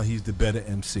deep down he's the better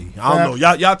MC. I don't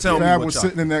know. Y'all tell me what was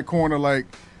sitting in that corner like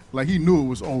he knew it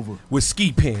was over. With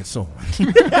ski pants on. Yeah,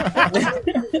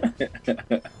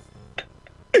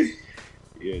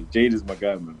 Jada's my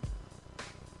guy, man.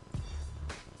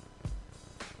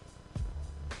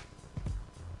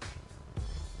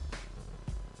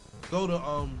 Go to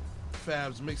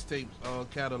Fab's mixtape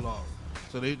catalog.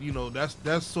 So they, you know,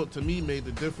 that's sort to me made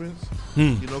the difference.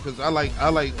 You know, because I like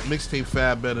mixtape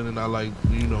Fab better than I like,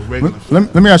 you know, regular.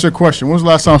 Let me ask you a question. When was the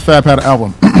last time Fab had an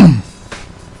album?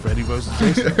 Freddie versus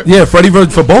Jason. Yeah, Freddie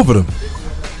versus for both of them.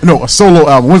 No, a solo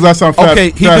album. When was the last time Fab? Okay,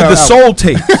 he did the soul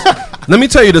tapes. Let me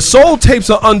tell you, the soul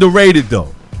tapes are underrated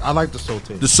though. I like the soul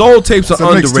tapes. The soul tapes are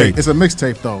underrated. It's a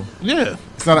mixtape though. Yeah,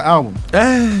 it's not an album.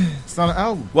 It's not an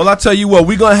album. Well, I tell you what,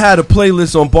 we're gonna have a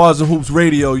playlist on Bars and Hoops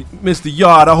Radio, Mr.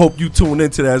 Yard. I hope you tune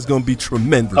into that. It's gonna be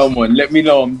tremendous. Come on, let me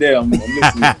know I'm there. I'm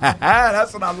listening.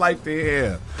 That's what I like to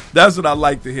hear. That's what I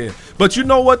like to hear. But you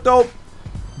know what though?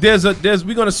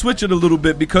 We're gonna switch it a little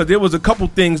bit because there was a couple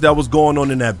things that was going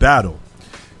on in that battle.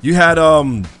 You had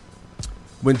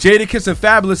when Jadakiss and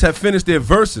Fabulous had finished their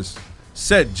verses,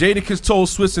 said Jadakiss told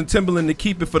Swizz and Timbaland to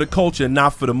keep it for the culture and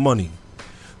not for the money.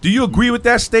 Do you agree with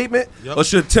that statement? Yep. Or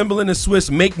should Timbaland and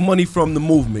Swizz make money from the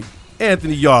movement?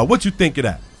 Anthony Yard, what you think of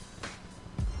that?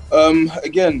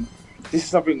 Again, this is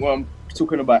something where I'm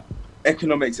talking about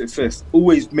economic success.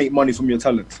 Always make money from your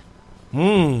talent.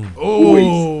 Always,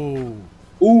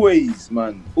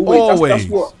 man. Always.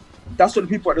 That's what the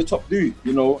people at the top do.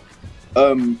 You know,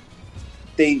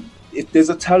 if there's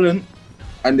a talent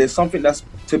and there's something that's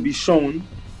to be shown,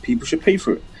 people should pay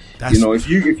for it. You know, if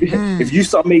you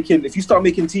start making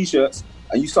t-shirts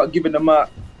and you start giving them out,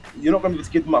 you're not going to be able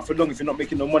to give them out for long if you're not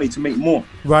making no money to make more.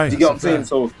 Right. Do you get what I'm saying?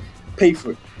 So pay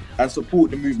for it and support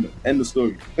the movement. End of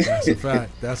story. That's a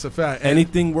fact. That's a fact.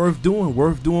 Anything worth doing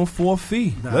for a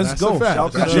fee. Let's go. Shout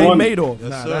out to Jay Madoff.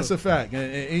 That's a fact.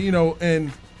 And you know,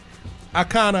 and I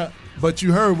kind of, but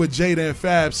you heard what Jada and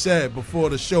Fab said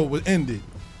before the show was ended.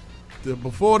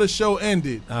 Before the show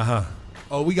ended.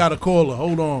 Oh, we got a caller.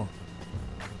 Hold on.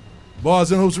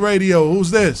 Bars and Hoops Radio. Who's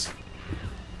this?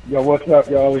 Yo, what's up,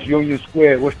 y'all? It's Union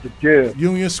Square. What's the deal?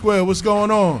 Union Square. What's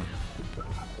going on?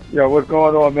 Yo, what's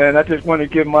going on, man? I just want to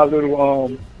give my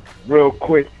little real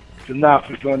quick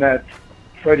synopsis on that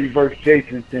Freddie versus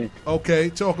Jason thing. Okay,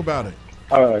 talk about it.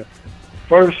 All right.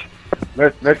 First,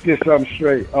 let's get something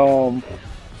straight.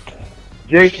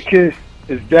 Jadakiss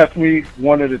is definitely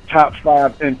one of the top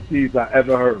 5 MCs I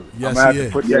ever heard. Yes, I'm going to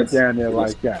have to put that down there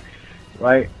like that,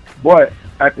 right? But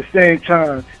at the same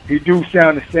time, he do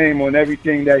sound the same on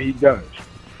everything that he does.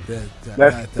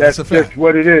 That's just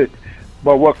what it is.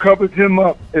 But what covers him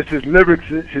up is his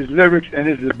lyrics and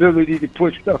his ability to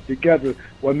put stuff together.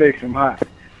 What makes him hot.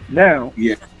 Now,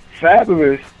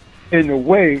 Fabulous, in a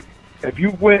way, if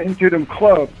you went into them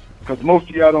clubs, because most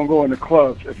of y'all don't go into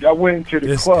clubs. If y'all went into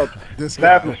the clubs,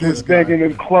 Fabulous was banging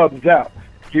them clubs out.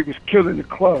 He was killing the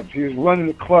clubs. He was running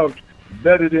the clubs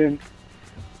better than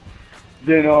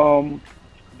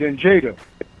Jada,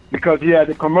 because he had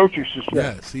the commercial success.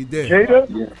 Yes, he did.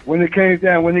 Jada, when it came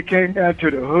down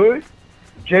to the hood,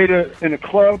 Jada in the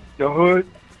club, the hood,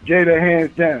 Jada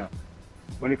hands down.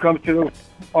 When it comes to those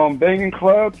banging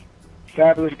clubs,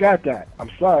 Fabulous got that. I'm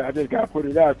sorry, I just got to put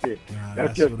it out there.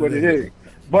 That's just what it is.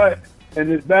 But in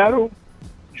this battle,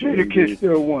 Jadakiss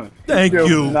still won. Thank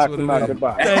you. Knocked him out of the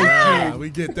box. Thank you. We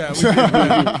get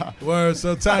that. Word.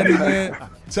 So Tiny, man,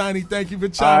 Tiny, thank you for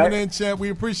chiming in, champ. We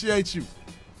appreciate you.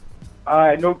 All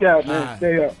right, no doubt, man.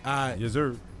 Stay up. All right. Yes,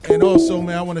 sir. And also,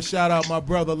 man, I want to shout out my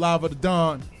brother, Lava the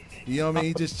Don. You know what I mean?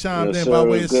 He just chimed in by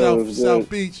way of South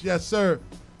Beach. Yes, sir.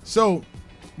 So,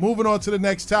 moving on to the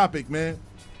next topic, man.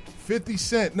 50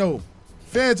 Cent,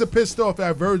 fans are pissed off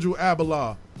at Virgil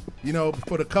Abloh,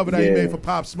 for the cover that he made for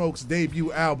Pop Smoke's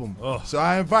debut album. So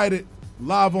I invited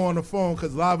Lava on the phone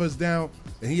because Lava's down,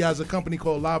 and he has a company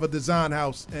called Lava Design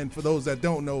House. And for those that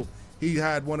don't know, he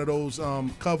had one of those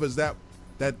covers that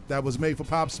was made for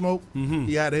Pop Smoke. Mm-hmm.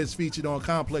 He had his featured on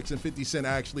Complex, and 50 Cent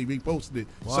actually reposted it.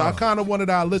 Wow. So I kind of wanted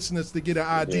our listeners to get an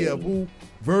idea of who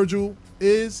Virgil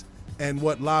is and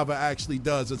what Lava actually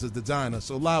does as a designer.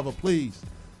 So Lava, please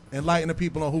enlighten the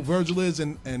people on who Virgil is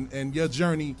and your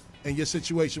journey and your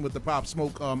situation with the Pop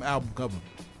Smoke album cover.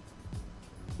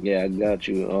 Yeah, I got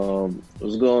you.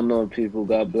 What's going on, people?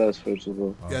 God bless, first of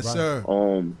all. Yes, sir.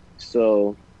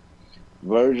 So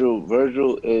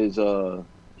Virgil is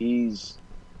he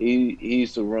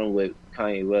used to run with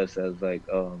Kanye West as like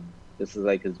this is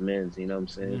like his man's, you know what I'm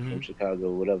saying, from Chicago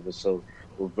or whatever. So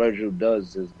what Virgil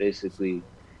does is basically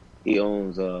he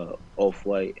owns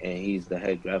Off-White, and he's the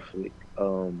head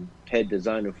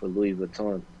designer for Louis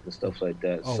Vuitton and stuff like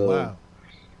that. Oh, so wow.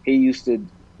 He used to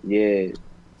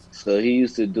So he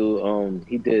used to do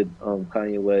he did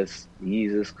Kanye West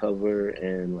Yeezus cover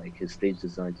and like his stage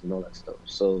designs and all that stuff.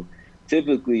 So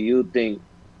typically you'd think,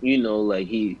 like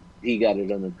he got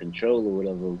it under control or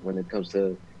whatever when it comes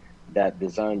to that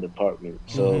design department.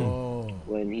 So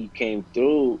when he came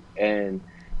through, and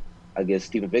I guess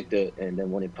Steven Victor and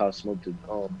then wanted Pop Smoke to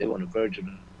they wanted Virgil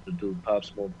to do Pop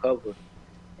Smoke cover,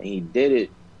 and he did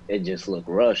it. It just looked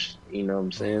rushed, you know what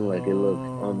I'm saying? Like it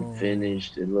looked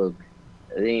unfinished. It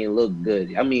didn't look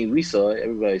good. I mean, we saw it.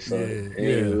 Everybody saw it. It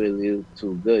didn't really look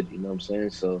too good, you know what I'm saying?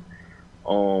 So,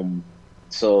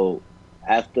 so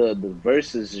after the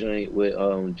Versus joint with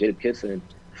Jada Kiss and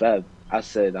Fab, I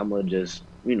said I'm gonna just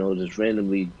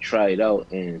randomly try it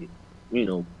out and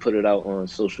put it out on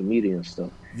social media and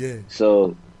stuff. Yeah.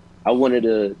 So I wanted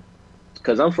to,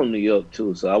 because I'm from New York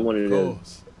too, so I wanted to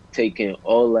take in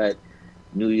all that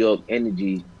New York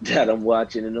energy that I'm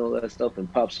watching and all that stuff. And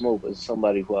Pop Smoke is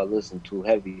somebody who I listen to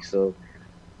heavy, so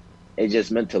it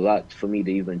just meant a lot for me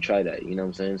to even try that, you know what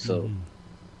I'm saying? So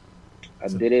I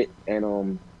did it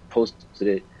and posted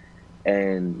it,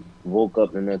 and woke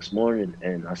up the next morning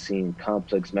and I seen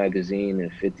Complex Magazine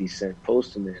and 50 Cent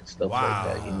posting it and stuff like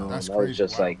that, That's and I crazy. was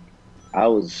just like, I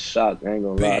was shocked. I ain't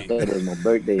gonna lie. I thought it was my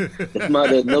birthday. The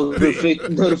amount of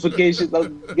notifications I was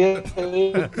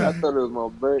getting, I thought it was my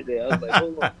birthday. I was like,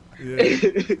 hold on.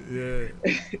 Yeah.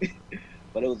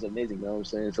 But it was amazing, you know what I'm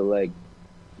saying? So like,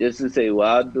 just to say what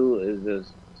I do is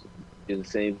just do the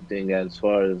same thing as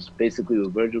far as basically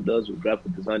what Virgil does with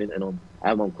graphic designing, and I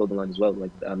have my own clothing line as well,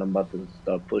 like, and I'm about to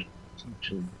start pushing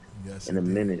in a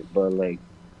minute. But like,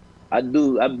 I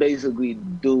basically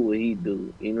do what he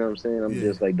do, you know what I'm saying? I'm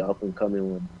just like the up and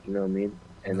coming one, you know what I mean?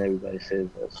 And everybody says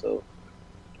that. So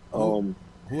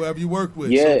who have you worked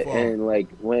with so far? And like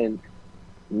when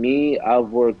I've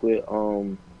worked with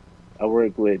I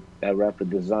work with that rapper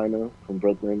designer from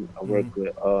Brooklyn. I work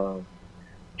with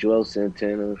Joel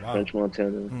Santana, French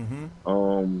Montana.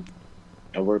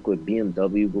 I worked with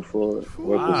BMW before. I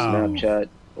worked with Snapchat.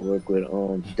 I worked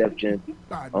with Def Jam.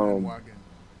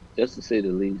 Just to say the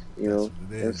least,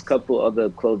 There's a couple other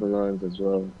clothing lines as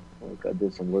well. Like I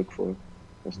did some work for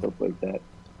and stuff like that.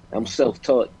 I'm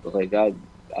self-taught. Like I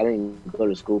didn't go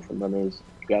to school for none of this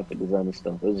graphic design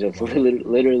stuff. It was just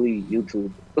literally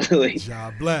YouTube. Like,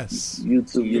 God bless.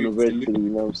 YouTube University, you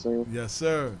know what I'm saying? Yes,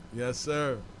 sir. Yes,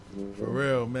 sir. For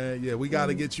real, man. Yeah, we got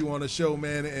to get you on the show,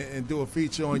 man, and do a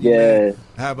feature on you, man.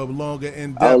 Have a longer,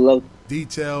 in-depth,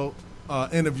 detailed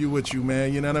interview with you,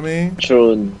 man. You know what I mean?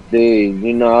 True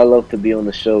indeed. I love to be on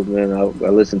the show, man. I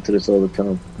listen to this all the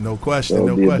time. No question. So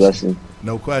no be question. A blessing.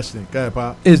 No question. Go ahead,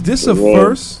 Pop. Is this a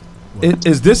first?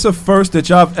 Is this a first that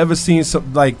y'all have ever seen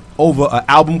some like over an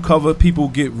album cover? People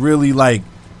get really like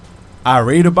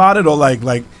irate about it, or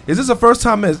like is this the first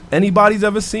time as anybody's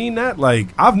ever seen that? Like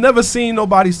I've never seen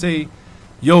nobody say,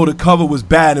 "Yo, the cover was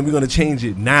bad and we're gonna change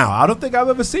it now." I don't think I've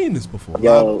ever seen this before.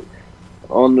 Yo,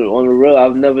 on the real,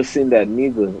 I've never seen that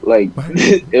neither. Like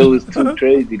it was too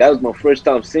crazy. That was my first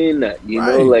time seeing that. You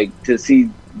know, like to see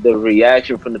the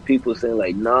reaction from the people saying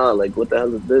like, "Nah, like what the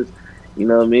hell is this?" You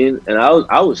know what I mean? And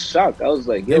I was shocked. I was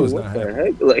like, "Yo, what the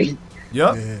heck?" Like,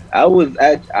 I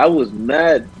was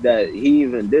mad that he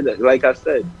even did that. Like I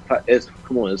said, it's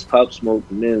Pop Smoke,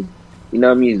 man. You know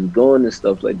what I mean? He's going and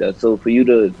stuff like that. So for you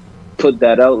to put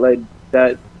that out like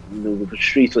that, the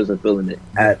streets wasn't feeling it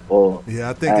at all. Yeah,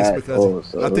 I think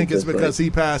it's because he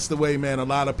passed away, man. A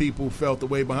lot of people felt the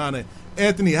way behind it.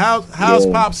 Anthony, how's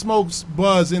Pop Smoke's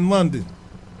buzz in London?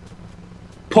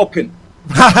 Popping.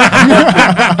 Yeah.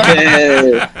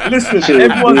 Listen,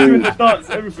 everyone's doing the dance,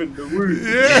 everything, the woo.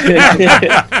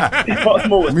 Yeah. Pop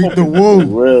Smoke was Meet the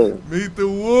popping. woo. Meet the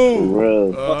woo.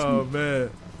 Real. Oh man,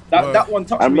 that one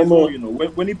touched me as well. You know,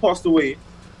 when he passed away,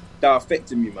 that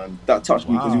affected me, man. That touched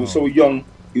me because he was so young.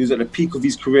 He was at the peak of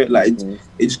his career. Like it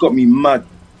just got me mad.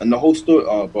 And the whole story,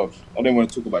 bruv, I don't want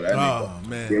to talk about that.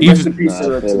 Man. Yeah, rest in peace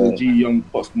to the G Young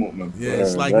Pop Smoke, man. Yeah,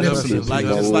 it's like Nipsey, just like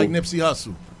Nipsey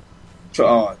Hussle.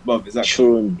 Bruv, exactly.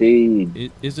 True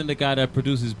indeed. Isn't the guy that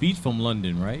produces beats from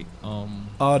London, right?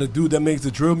 The dude that makes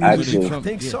the drill music. Actually. I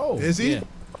think so. Is he? Yeah.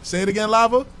 Say it again,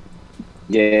 Lava.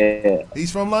 Yeah.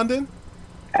 He's from London.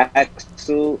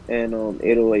 Axel and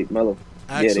 808 Mellow.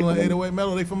 Axel and 808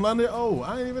 Mellow. They from London. Oh,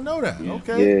 I didn't even know that. Yeah.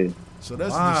 Okay. Yeah. So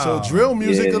that's so drill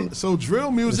music. Yeah. So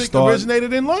drill music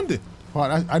originated in London.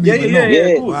 I didn't even know.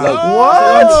 Yeah.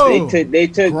 Wow. Like, they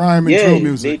took grime and drill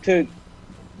music. They took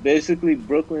basically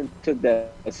Brooklyn took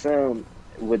that sound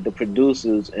with the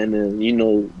producers and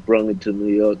then brought it to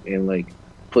New York and like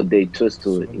put their twist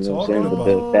to it. You know what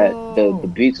I'm saying? The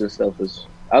beats and stuff is.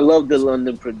 I love the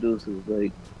London producers.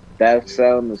 Like that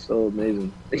sound is so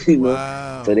amazing.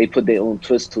 Wow. So they put their own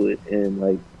twist to it and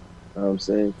like, you know what I'm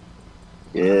saying.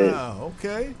 Yeah. Wow,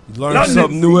 okay. You learn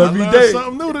something new every day.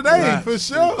 Something new today, for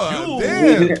sure.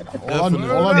 Damn.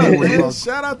 All I know is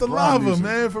shout out to Lava,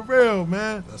 man, for real,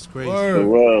 man. That's crazy.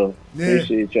 Word. Yeah.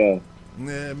 Appreciate y'all.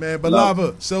 Yeah, man. But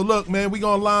Lava, so look, man, we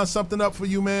gonna line something up for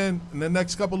you, man, in the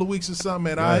next couple of weeks or something,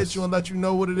 man. I'll hit you and let you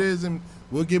know what it is, and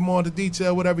we'll get more into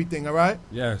detail with everything, all right?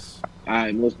 Yes. All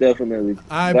right, most definitely.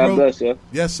 All right, God bro. bless you.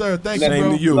 Yes, sir. Thank you, bro.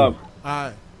 Same to you. All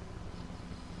right.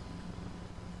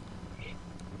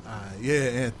 Yeah,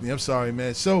 Anthony, I'm sorry,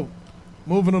 man. So,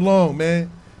 moving along, man.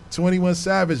 21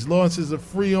 Savage launches a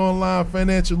free online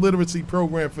financial literacy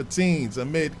program for teens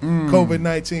amid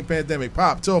COVID-19 pandemic.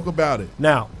 Pop, talk about it.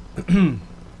 Now,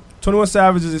 21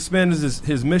 Savage has expanded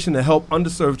his mission to help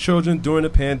underserved children during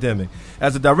the pandemic.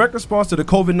 As a direct response to the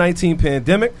COVID-19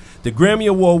 pandemic, the Grammy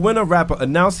Award winner rapper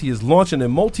announced he is launching a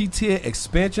multi-tier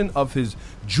expansion of his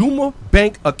Juma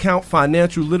Bank Account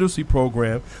financial literacy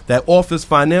program that offers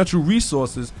financial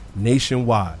resources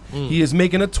nationwide. He is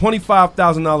making a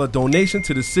 $25,000 donation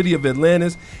to the City of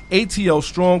Atlanta's ATL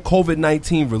Strong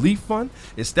COVID-19 Relief Fund,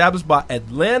 established by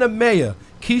Atlanta Mayor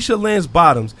Keisha Lance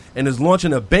Bottoms, and is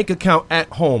launching a bank account at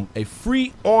home, a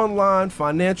free online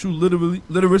financial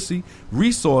literacy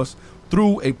resource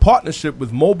through a partnership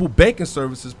with mobile banking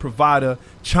services provider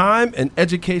Chime and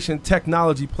education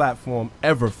technology platform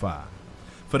EverFi.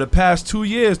 For the past 2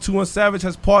 years, 21 Savage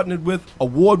has partnered with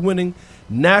award-winning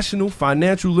national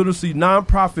financial literacy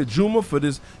nonprofit Juma for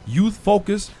this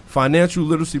youth-focused financial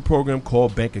literacy program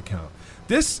called Bank Account.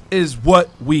 This is what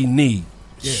we need.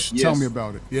 Yeah. Tell me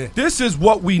about it. Yeah. This is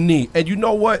what we need. And you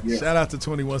know what? Yeah. Shout out to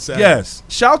 21 Savage. Yes.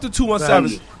 Shout out to 21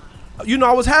 Savage. You know,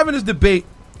 I was having this debate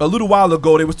a little while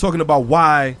ago. They was talking about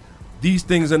why these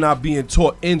things are not being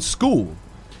taught in school.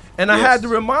 And I had to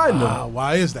remind them.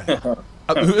 Why is that?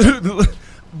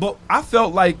 But I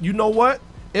felt like, you know what?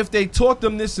 If they taught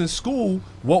them this in school,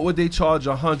 what would they charge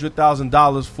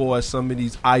 $100,000 for at some of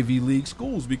these Ivy League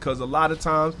schools? Because a lot of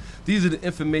times, these are the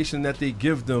information that they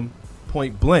give them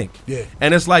point blank. Yeah.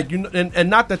 And it's like, and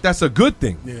not that that's a good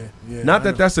thing. Yeah. Not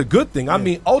that that's a good thing. I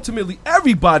mean, ultimately,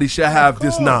 everybody should have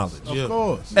this knowledge. Of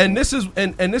course. And this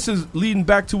is leading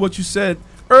back to what you said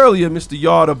earlier, Mr.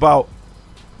 Yard, about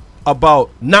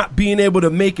not being able to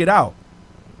make it out.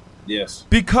 Yes.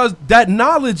 Because that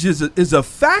knowledge is a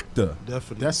factor.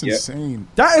 Definitely. That's insane.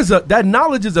 That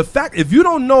knowledge is a fact. If you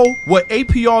don't know what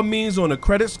APR means on a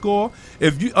credit score,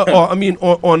 if you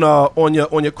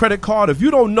on your credit card, if you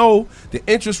don't know the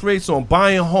interest rates on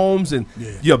buying homes and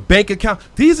your bank account,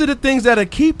 these are the things that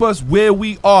keep us where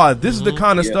we are. This is the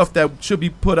kind of stuff that should be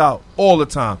put out all the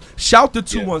time. Shout to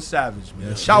 21 Savage,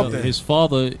 man. Shout to him. His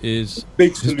father is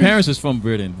his parents is from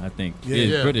Britain, I think.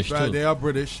 Yeah, British right, too. They are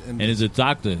British and is a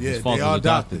doctor. Yeah, his father's they are a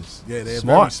doctor. doctors. Yeah, they're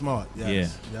Smart. very smart.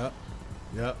 Yes.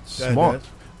 Yep. Smart.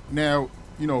 Now,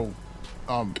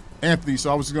 Anthony,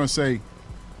 so I was going to say,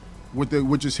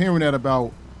 with just hearing that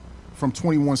about from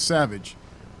 21 Savage,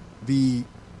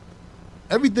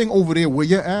 everything over there where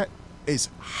you're at is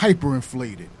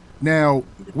hyperinflated. Now,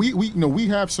 we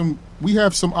have some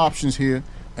options here,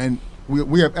 and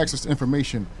we have access to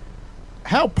information.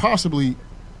 How possibly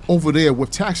over there, with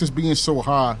taxes being so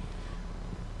high,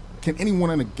 can anyone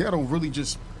in the ghetto really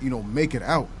just make it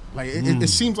out? Like it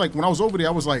seems like when I was over there,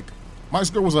 I was like, my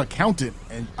girl was an accountant,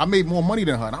 and I made more money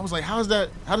than her. And I was like, how does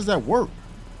that work?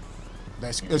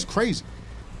 That's crazy.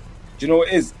 Do you know what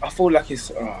it is? I feel like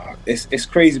it's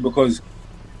crazy because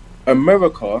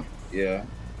America,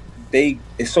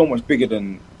 it's so much bigger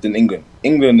than England.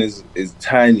 England is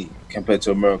tiny compared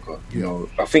to America. You know,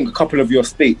 I think a couple of your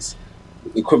states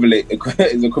is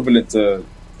equivalent to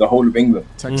the whole of England.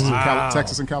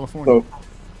 Texas and California. So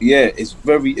it's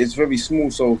very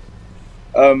small. So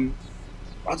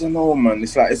I don't know, man.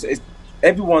 It's like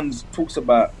everyone talks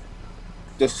about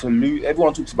the solution.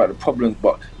 Everyone talks about the problems,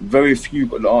 but very few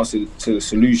got the answer to the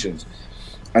solutions.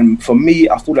 And for me,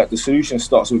 I feel like the solution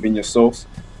starts within yourself.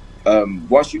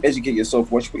 Once you educate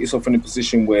yourself, once you put yourself in a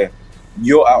position where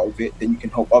you're out of it, then you can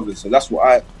help others. So that's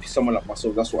what someone like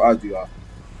myself, that's what I do.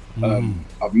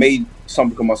 I've made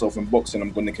something of myself in boxing.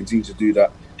 I'm going to continue to do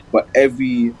that. But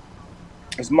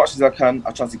as much as I can,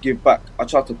 I try to give back. I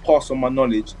try to pass on my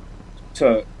knowledge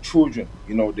to children,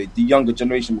 you know, the younger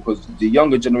generation, because the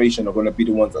younger generation are going to be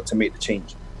the ones that to make the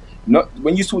change. Not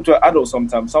when you talk to an adult,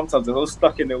 sometimes they're all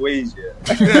stuck in their ways. They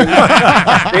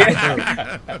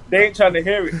ain't trying to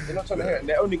hear it. They're not trying to hear it. And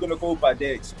they're only going to go by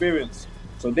their experience.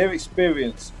 So their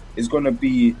experience is going to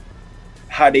be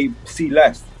how they see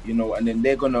life, you know. And then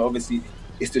they're going to obviously,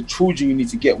 it's the children you need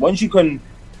to get. Once you can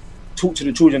talk to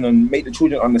the children and make the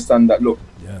children understand that, look,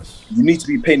 you need to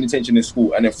be paying attention in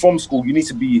school, and then from school you need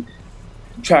to be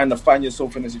trying to find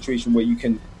yourself in a situation where you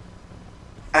can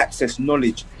access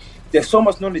knowledge. There's so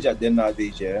much knowledge out there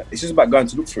nowadays, it's just about going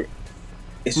to look for it.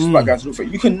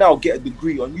 You can now get a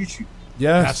degree on YouTube.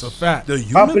 Yes, that's a fact.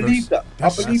 I believe that. I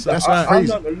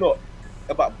learned a lot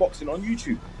about boxing on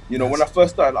YouTube. You know, when I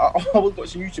first started, I was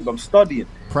watching YouTube. I'm studying.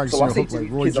 So I say to the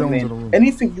kids,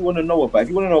 anything you want to know about, if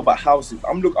you want to know about houses,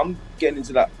 I'm getting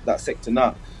into that sector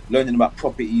now, learning about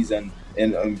properties and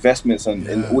investments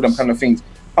and all them kind of things.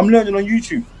 I'm learning on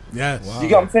YouTube. Yes. You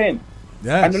get what I'm saying?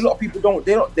 Yes. And a lot of people don't.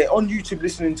 They're on YouTube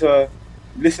listening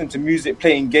to music,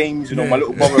 playing games. You know, my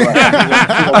little brother.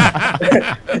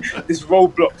 This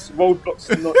Roblox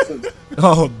nonsense.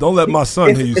 Oh, don't let my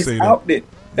son hear you say that. It's out there.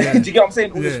 Do you get what I'm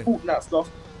saying? All this sport and that stuff.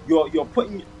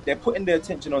 They're putting their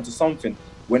attention onto something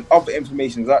when other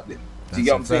information is out there. Do you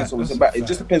get what I'm saying? So it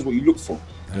just depends what you look for.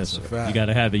 That's a fact. You got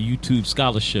to have a YouTube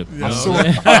scholarship. I saw.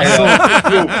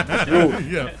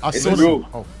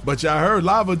 But y'all heard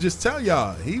Lava just tell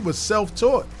y'all he was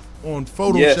self-taught on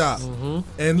Photoshop,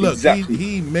 and look,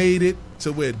 he made it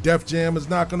to where Def Jam is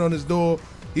knocking on his door.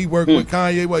 He worked with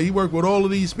Kanye. Well, he worked with all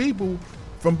of these people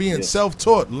from being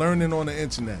self-taught, learning on the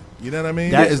internet. You know what I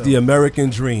mean? That is the American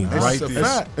dream, right?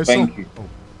 Thank you.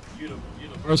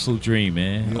 Universal dream,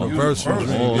 man. Universal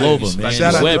dream. All over, man.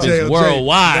 Shout out web to is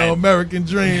worldwide. No American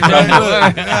dream. Man.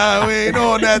 Look, we ain't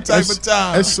on that type of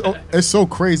time. It's so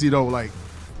crazy though, like,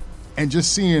 and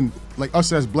just seeing like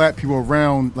us as black people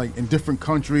around, like in different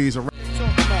countries, around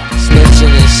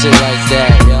snitching and shit like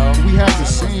that, yo. We have the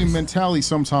same mentality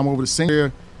sometime over the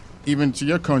same, even to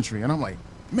your country, and I'm like,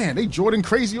 man, they Jordan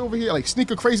crazy over here, like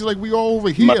sneaker crazy, like we all over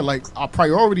here. Like our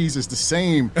priorities is the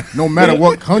same, no matter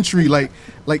what country. Like.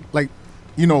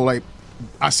 You know, like,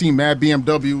 I see mad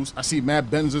BMWs, I see mad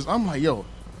Benzes. I'm like, yo,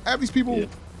 have these people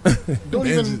don't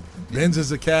even...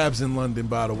 Benzes are cabs in London,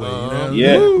 by the way.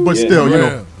 But still, you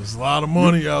know. There's a lot of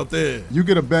money out there. You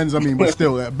get a Benz, I mean, but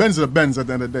still, Benz is a Benz at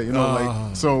the end of the day, you know,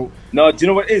 like, so... No, do you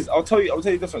know what it is? I'll tell you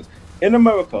the difference. In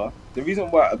America, the reason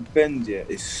why a Benz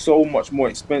is so much more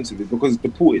expensive is because it's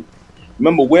deported.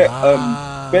 Remember, where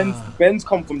Benz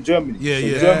come from Germany.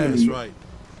 Germany, that's right.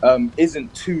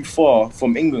 Isn't too far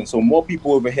from England, so more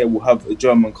people over here will have a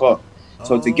German car.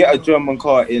 So to get a German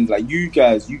car in, like you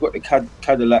guys, you got the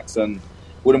Cadillacs and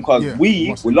all them cars.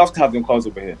 We would love to have them cars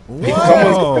over here. If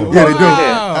someone's got them they do.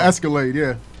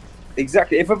 Escalade,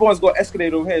 exactly. If everyone's got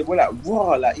Escalade over here, we're like,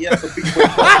 raw, like that's a big boy.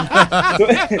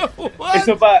 It's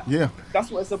about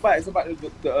that's what it's about. It's about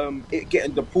it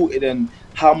getting deported and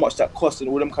how much that costs and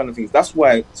all them kind of things. That's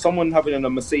why someone having a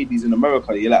Mercedes in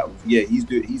America, you're like, he's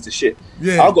the shit.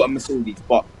 I got a Mercedes,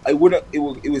 but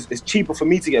it's cheaper for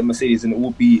me to get a Mercedes than it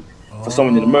would be for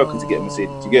someone in America to get a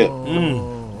Mercedes. You get it?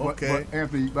 Okay, but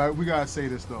Anthony, we gotta say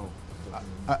this though.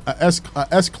 A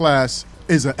S class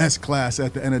is an S class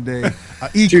at the end of the day.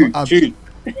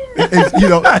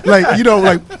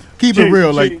 Keep it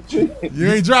real. Like, you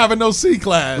ain't driving no C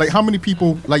class. Like, how many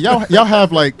people? Like, y'all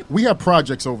have like, we have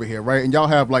projects over here, right? And y'all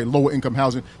have like lower income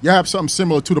housing. Y'all have something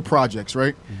similar to the projects,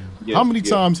 right? Yes, how many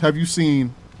times have you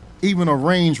seen even a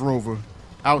Range Rover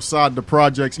outside the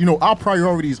projects? You know, our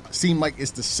priorities seem like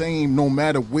it's the same no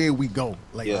matter where we go.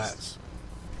 Like, yes.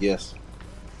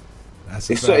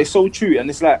 It's so true, and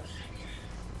it's like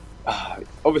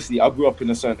obviously I grew up in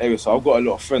a certain area, so I've got a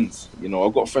lot of friends. You know,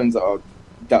 I've got friends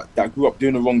that grew up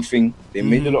doing the wrong thing. They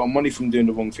made a lot of money from doing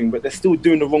the wrong thing, but they're still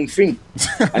doing the wrong thing.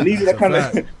 And these are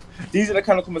the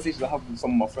kind of conversations I have with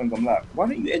some of my friends. I'm like, why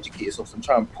don't you educate yourself and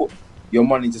try and put your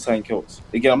money into something else?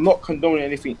 Again, I'm not condoning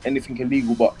anything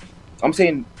illegal, but I'm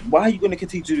saying, why are you going to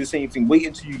continue to do the same thing? Wait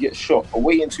until you get shot, or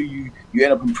wait until you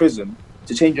end up in prison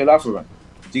to change your life around.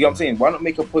 Do you get what I'm saying? Why not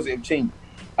make a positive change?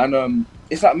 And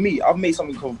it's like me. I've made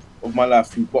something of my life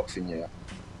through boxing. Yeah.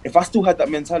 If I still had that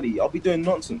mentality, I'll be doing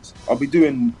nonsense. I'll be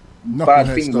doing bad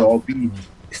things, or I'll be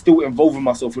still involving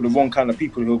myself with the wrong kind of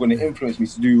people who are going to influence me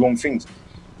to do wrong things.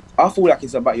 I feel like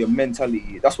it's about your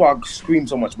mentality. That's why I scream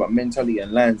so much about mentality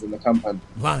and lines in the camp and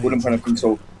all them kind of things.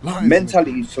 So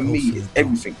mentality for me is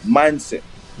everything. Mindset.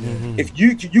 Mm-hmm. If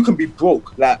you can be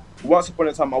broke, like once upon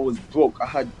a time I was broke.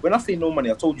 When I say no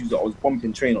money, I told you that I was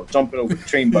bumping train or jumping over the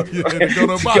train barrier.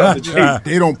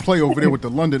 They don't play over there with the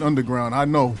London Underground. I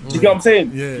know. You get what I'm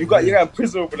saying? Yeah, you got in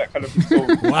prison over that kind of thing. So,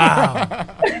 wow.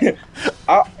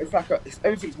 It's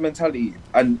everything's mentality,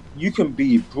 and you can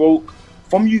be broke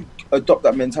from you adopt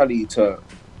that mentality to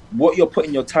what you're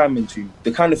putting your time into,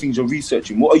 the kind of things you're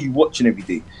researching. What are you watching every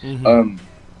day? Mm-hmm.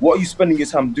 What are you spending your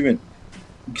time doing?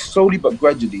 Slowly but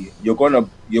gradually, you're gonna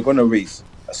raise.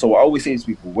 So I always say to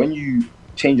people, when you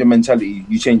change your mentality,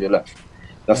 you change your life.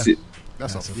 That's it.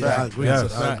 That's a fact. I agree.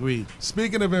 I agree.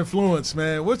 Speaking of influence,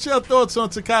 man, what's your thoughts on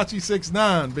Tekashi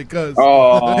 6ix9ine? Because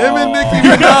him and Nicki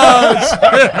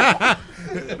Minaj.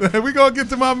 We're going to get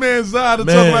to my man Zah to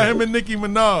talk about him and Nicki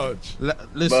Minaj.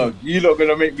 Listen. Bro, you're not going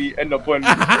to make me end up on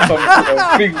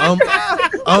something.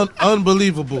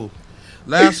 Unbelievable.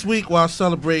 Last week, while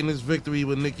celebrating his victory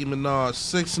with Nicki Minaj,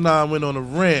 6ix9ine went on a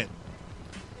rant.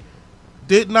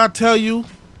 Didn't I tell you?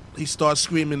 He starts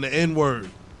screaming the N-word.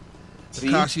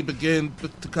 Tekashi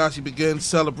began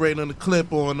celebrating on the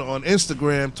clip on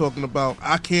Instagram, talking about,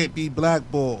 I can't be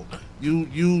blackballed.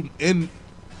 The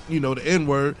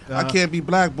N-word. I can't be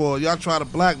blackballed. Y'all try to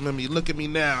blackmail me. Look at me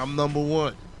now. I'm number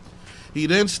one. He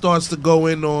then starts to go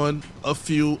in on a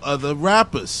few other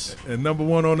rappers. And number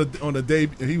one on the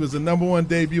debut. He was the number one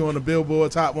debut on the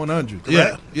Billboard Top 100.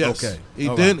 Correct? Yeah. Yes. Okay.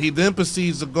 He then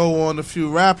proceeds to go on a few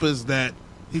rappers that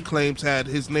he claims had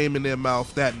his name in their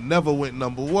mouth that never went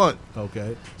number one.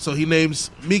 Okay. So he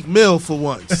names Meek Mill for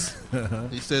once.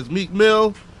 He says, Meek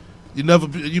Mill,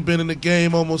 you've been in the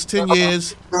game almost 10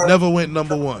 years, never went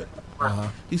number one.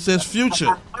 He says,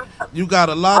 Future, you got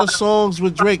a lot of songs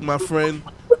with Drake, my friend,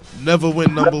 never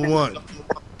went number one.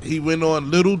 He went on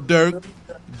Lil Durk,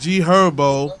 G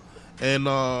Herbo, and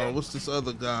what's this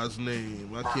other guy's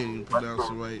name? I can't even pronounce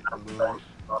it right.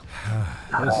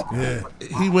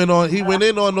 He went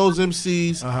in on those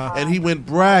MCs, and he went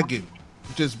bragging.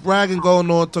 Just bragging, going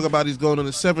on, talking about he's going on a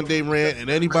 7-day rant, and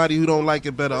anybody who don't like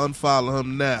it better unfollow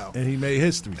him now. And he made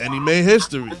history.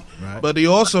 Right. But he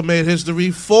also made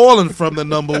history falling from the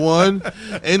number one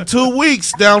in 2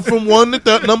 weeks, down from one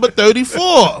to number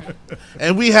 34.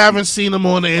 And we haven't seen him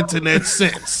on the internet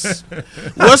since.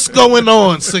 What's going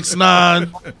on,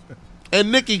 6ix9ine? And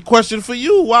Nikki, question for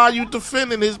you: why are you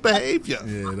defending his behavior?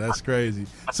 Yeah, that's crazy.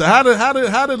 So how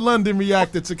did London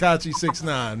react to Tekashi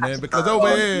 6ix9ine, man? Because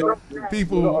over here,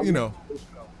 people,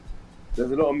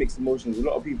 there's a lot of mixed emotions. A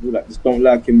lot of people that just don't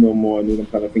like him no more and all them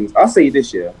kind of things. I say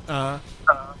this year. I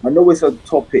know it's a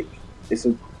topic.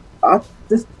 I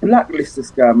just blacklist this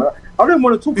guy, man. I don't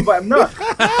want to talk about him now.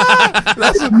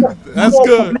 That's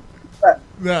good.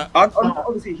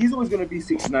 Obviously, he's always going to be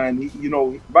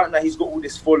 6ix9ine. Right now he's got all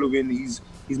this following. He's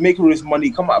making all this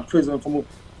money. Come out of prison from.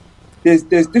 There's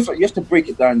different. You have to break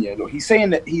it down. Yeah, look, he's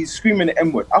saying that he's screaming the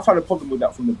N-word. I've had a problem with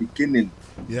that from the beginning.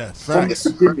 Yes, from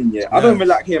the beginning. Yeah, I don't even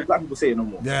like hearing black people say it no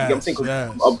more. Yeah, you know what I'm saying?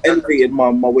 Because I've elevated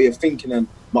my way of thinking and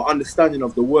my understanding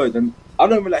of the word, and I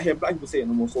don't even like hearing black people say it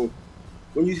no more. So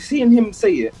when you seeing him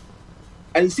say it,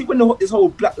 and you see when this whole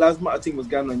Black Lives Matter thing was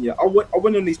going on, I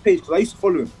went on his page because I used to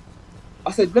follow him. I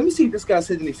said, let me see if this guy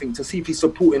said anything to see if he's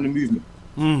supporting the movement.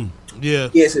 Yeah.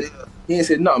 He ain't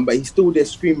said nothing, but he's still there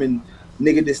screaming,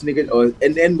 nigga this, nigga, or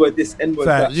an N-word this, N-word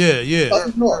that. Yeah.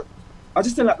 I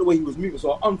just didn't like the way he was moving,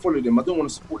 so I unfollowed him. I don't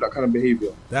want to support that kind of behavior.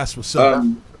 That's what's up.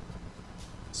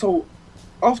 So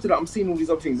after that, I'm seeing all these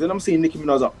other things. Then I'm seeing Nicki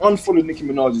Minaj. I unfollowed Nicki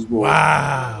Minaj as well.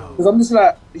 Wow. Because I'm just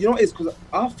like, it's because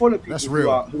I follow people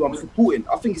who I'm supporting.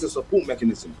 I think it's a support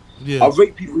mechanism. Yeah. I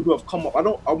rate people who have come up. I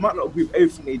might not agree with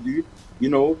everything they do.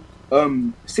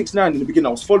 6ix9ine in the beginning, I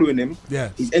was following him. Yeah.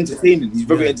 He's entertaining. He's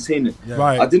very entertaining. Yeah.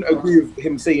 Right. I didn't agree with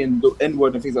him saying the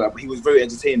N-word and things like that, but he was very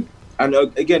entertaining. And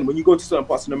again, when you go to certain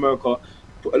parts in America,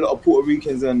 a lot of Puerto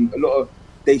Ricans and a lot of,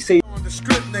 they say on the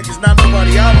script niggas, not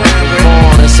nobody I ran with.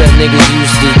 That's what niggas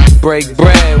used to break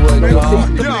bread with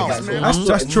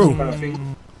That's true.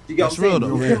 You get what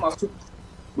I'm saying?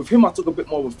 With him, I took a bit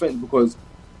more of offense because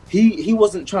he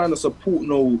wasn't trying to support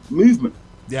no movement.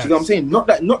 Yes. You know what I'm saying? Not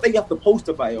that you have to post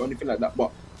about it or anything like that,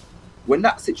 but when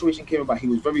that situation came about, he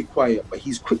was very quiet, but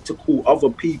he's quick to call other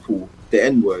people the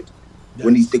N-word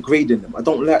when he's degrading them. I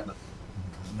don't like that.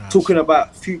 Talking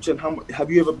about Future and have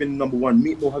you ever been number one?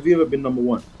 Meat Mill, have you ever been number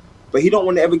one? But he don't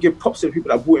want to ever give props to the people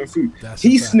that brought him through.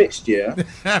 He snitched, yeah.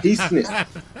 He snitched.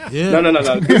 Yeah.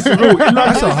 No. This is real.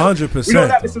 That's 100%. We don't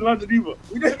like this in London either.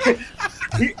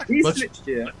 He snitched,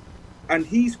 yeah. And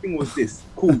his thing was this: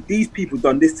 cool. These people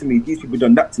done this to me. These people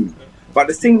done that to me. But at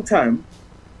the same time,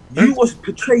 you was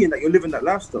portraying that you're living that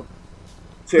lifestyle.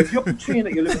 So if you're portraying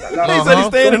that you're living that lifestyle, he said he's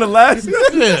staying in the lifestyle.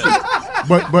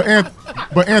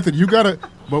 But Anthony, you gotta.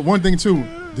 But one thing too,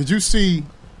 did you see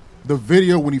the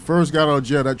video when he first got out of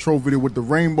jail? That troll video with the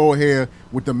rainbow hair,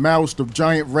 with the mouse, the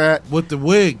giant rat, with the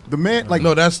wig. The man, like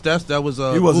no, that was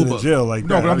he wasn't Uber. in jail like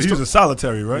that. No, but he was in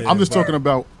solitary, right? I'm just talking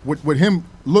about with him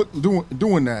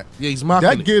doing that. Yeah, he's mocking.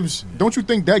 That gives. Don't you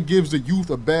think that gives the youth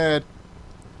a bad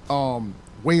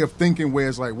way of thinking? Where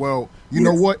it's like, well, you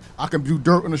know what? I can do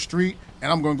dirt on the street, and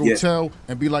I'm gonna go tell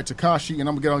and be like Tekashi, and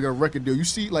I'm gonna get a record deal. You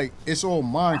see, like it's all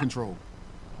mind control.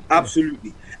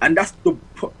 Absolutely, and that's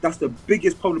the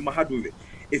biggest problem I had with it.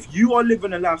 If you are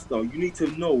living a lifestyle, you need to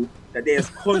know that there's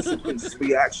consequences for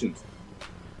your actions.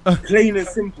 Plain and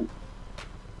simple.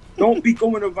 Don't be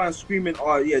going around screaming,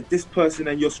 "Oh yeah, this person,"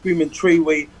 and you're screaming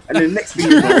Treyway, and then the next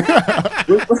thing you know,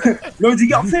 no, do you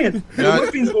get what I'm saying? When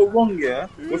things go wrong, you're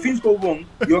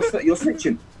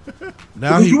snitching.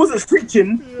 Now you wasn't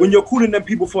snitching when you're calling them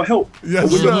people for help.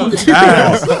 Yes,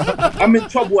 I'm in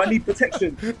trouble. I need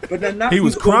protection. But then now he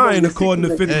was crying according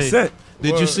to 50 Cent.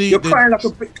 Did you see? You're crying like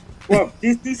a big. Well,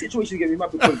 these situations get me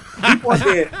mad because people are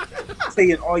there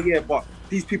saying, "Oh yeah, but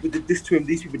these people did this to him.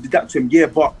 These people did that to him." Yeah,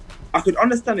 but I could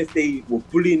understand if they were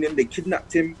bullying him, they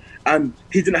kidnapped him, and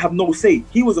he didn't have no say.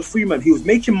 He was a free man. He was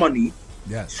making money.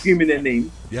 Yes. Screaming their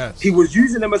name. Yes. He was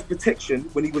using them as protection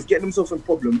when he was getting himself in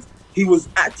problems. He was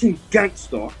acting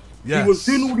gangster. Yes. He was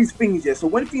doing all these things, yeah. So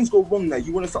when things go wrong now,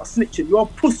 you want to start snitching. You're a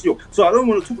pussy. So I don't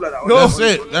want to talk like that. No, that's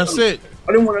it.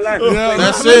 I don't want to lie. Yeah,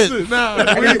 that's it. Nah,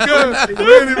 we good.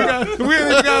 We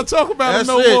ain't even got to talk about it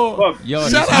no more. Yo,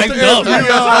 shout out to Anthony.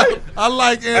 I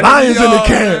like Anthony. Lions in the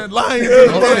camp. Lions in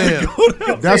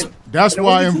the camp. That's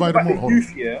why I invited him on.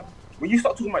 Youth, yeah. When you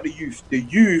start talking about the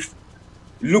youth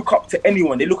look up to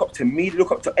anyone. They look up to me. They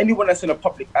look up to anyone that's in the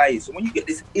public eye. So when you get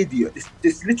this idiot,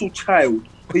 this little child,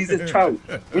 he's a child.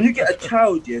 When you get a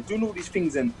child, yeah, doing all these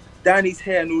things and dyeing his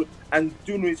hair and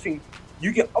doing all these things,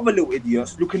 you get other little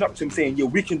idiots looking up to him saying, "Yeah,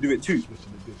 we can do it too."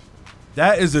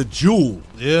 That is a jewel.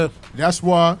 Yeah, that's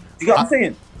why. You get what I'm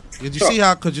saying? Did you see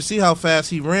how? Could you see how fast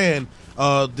he ran?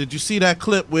 Did you see that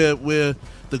clip where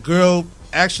the girl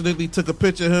accidentally took a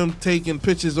picture of him taking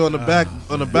pictures on the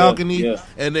balcony,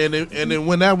 and then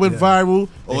when that went viral,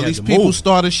 all these people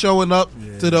started showing up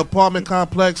to the apartment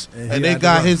complex, and they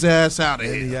got his ass out of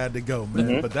here. He had to go,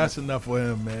 man. But that's enough for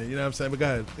him, man. You know what I'm saying? But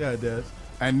go ahead, Des.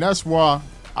 And that's why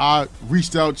I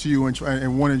reached out to you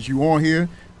and wanted you on here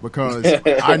because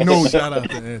I know shout out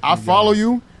to Anthony, I follow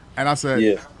you, and I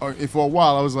said, and for a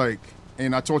while I was like,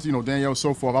 and I talked to Danielle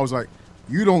so forth. I was like,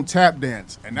 you don't tap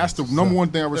dance, and that's the number one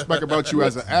thing I respect about you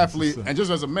as an athlete and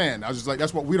just as a man. I was just like,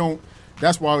 that's what we don't.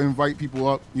 That's why I invite people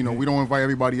up. You know, we don't invite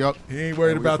everybody up. He ain't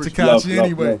worried about Tekashi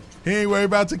anyway. He ain't worried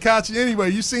about Tekashi anyway.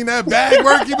 You seen that bag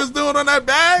work he was doing on that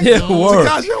bag? Yeah, word.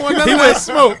 Tekashi went none of that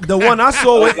smoke. The one I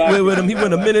saw with him, he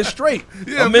went a minute straight.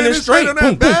 Yeah, a minute straight on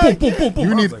that bag. Boom.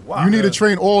 You need to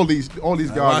train all these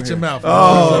guys. Watch your mouth.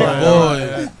 Oh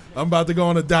boy. I'm about to go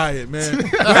on a diet, man.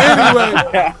 But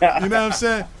anyway, you know what I'm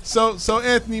saying? So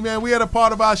Anthony, man, we had a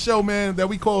part of our show, man, that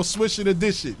we call Swish It or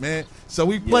Dish It, man. So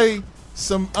we play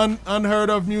some unheard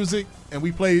of music, and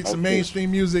we play some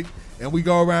mainstream music, and we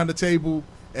go around the table,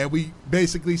 and we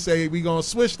basically say we gonna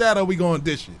swish that or we gonna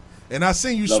dish it. And I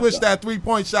seen you switch that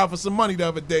 3-point shot for some money the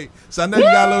other day, so I know you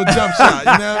got a little jump shot. You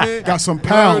know what I mean? Got some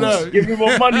pounds. Give me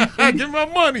more money. Give me my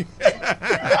money.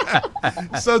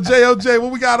 So JOJ,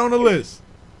 what we got on the list?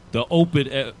 The opioid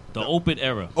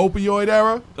era. Opioid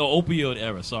era? The opioid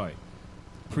era, sorry.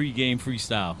 Pre-game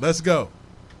freestyle. Let's go.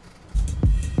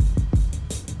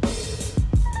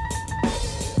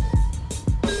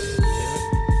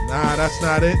 Nah, that's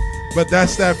not it. But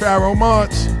that's that Pharaoh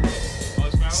Monch.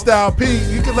 Style P.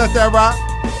 You can let that rock.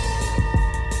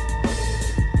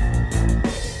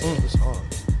 It's hard.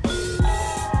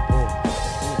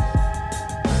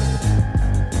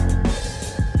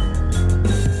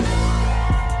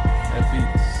 That beat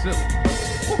is silly.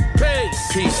 Peace.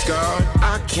 Peace, God,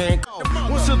 I can't go.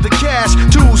 What's up the cash?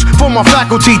 2s for my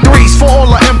faculty, 3s for all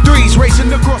the M3s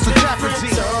racing across the Tapperty.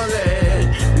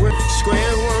 With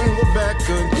square one, we're back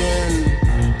again.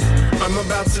 I'm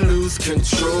about to lose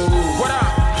control. What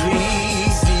up?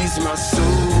 Please ease my soul,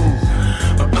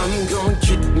 or I'm gonna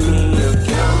get me a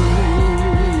gun.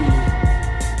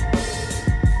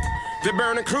 They're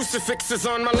burning crucifixes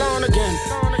on my lawn again.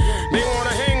 They wanna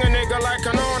hang a nigga like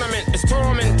an ornament. It's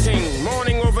tormenting.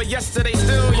 Morning over yesterday,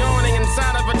 still yawning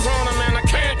inside of a tournament. I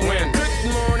can't win.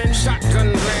 Good morning,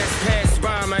 shotgun blast passed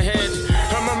by my head.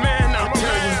 I'm a man, I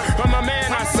tell you. I'm a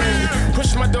man, I say.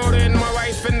 Pushed my daughter and my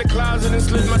wife in the closet and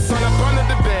slid my son up under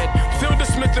the bed. Filled the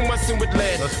Smith & Wesson with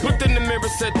lead. Looked in the mirror,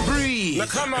 said, breathe. Now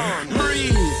come on,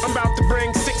 breathe. I'm about to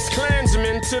bring 6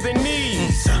 Klansmen to their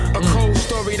knees. A cold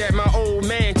story that my old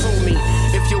man told me.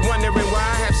 If you're wondering why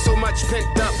I have so much pent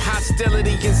up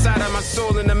hostility inside of my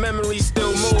soul and the memory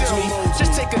still moves me,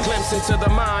 just take a glimpse into the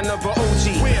mind of an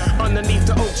OG. Underneath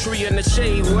the oak tree in the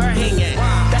shade where I hang at.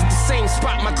 That's the same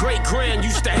spot my great grand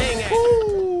used to hang at.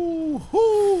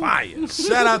 Fire.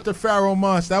 Shout out to Pharoah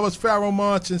Monch. That was Pharoah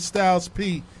Monch and Styles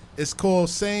P. It's called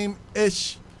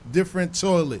Same-ish, Different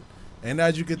Toilet. And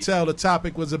as you can tell, the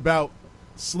topic was about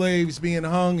slaves being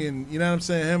hung and, you know what I'm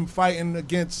saying, him fighting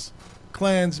against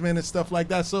Klansmen and stuff like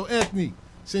that. So, Anthony,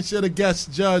 since you're the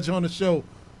guest judge on the show,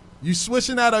 you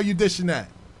swishing that or you dishing that?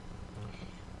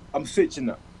 I'm switching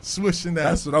that. Swishing that.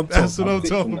 That's what I'm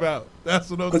talking about. That's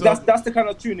what I'm talking about. Because that's the kind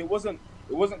of tune. It wasn't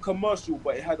commercial,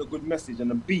 but it had a good message,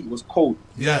 and the beat was cold.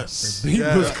 Yes. The beat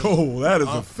was cold. That is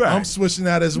a fact. I'm swishing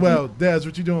that as well. Dez,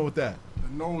 what you doing with that? The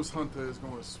nose hunter is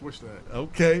going to switch that.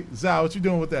 Okay. Zah, what you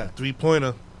doing with that?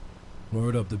 3-pointer.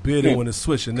 Word up. The beard didn't want to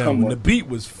switch it now. When the beat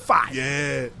was fire.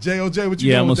 Yeah. J.O.J., what you doing with that?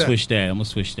 Yeah, I'm going to switch that. I'm going to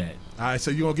switch that. All right,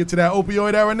 so you going to get to that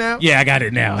opioid era now? Yeah, I got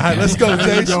it now. All right, let's go,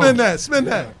 Jay. Spin that. Spin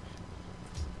that.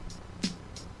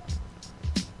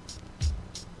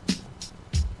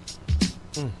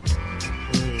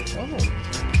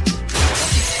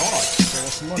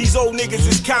 These old niggas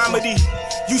is comedy.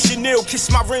 You should kneel,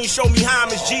 kiss my ring, show me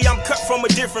homage. G, I'm cut from a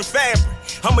different fabric.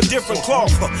 I'm a different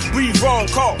cloth. Breathe wrong,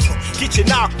 cough. Get you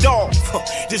knocked off.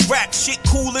 This rap shit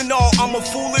cool and all. I'm a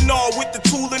fool and all with the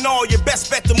tool and all. Your best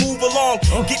bet to move along.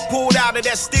 Get pulled out of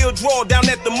that steel drawer down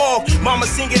at the mall. Mama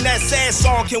singing that sad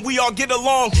song. Can we all get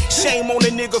along? Shame on a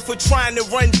nigga for trying to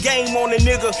run game on a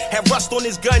nigga. Have rust on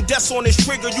his gun, dust on his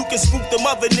trigger. You can spook them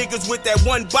other niggas with that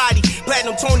one body.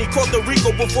 Platinum Tony, Puerto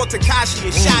Rico before Tekashi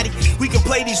and Shotty. We can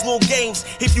play these little games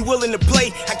if you willing to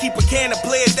play. I keep a can of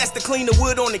players, that's to clean the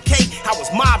wood on the cake. I was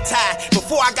mob tied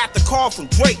before I got the call from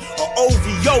Drake or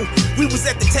OVO. We was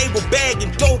at the table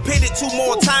bagging dope, hit it 2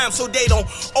 more times so they don't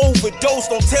overdose.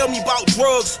 Don't tell me about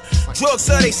drugs. Drugs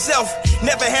sell they self.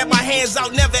 Never had my hands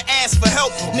out, never asked for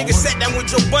help. Nigga sat down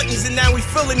with your buttons and now we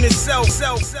feeling this self.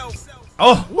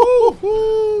 Oh,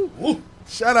 woo.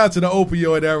 Shout out to the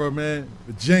opioid era, man.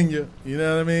 Virginia, you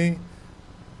know what I mean?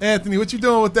 Anthony, what you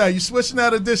doing with that? You switching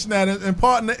that or dishing that and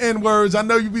parting the N-words. I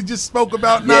know we just spoke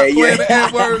about not playing the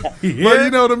N-words, but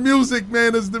you know the music,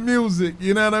 man, is the music.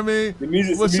 You know what I mean? The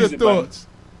music. What's your thoughts?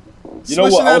 You know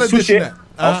what? I'll switch it.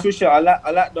 I'll switch it. I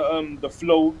like the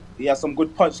flow. He has some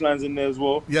good punchlines in there as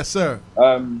well. Yes, sir.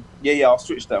 Yeah. I'll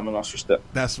switch that, man. I'll switch that.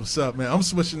 That's what's up, man. I'm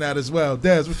switching that as well.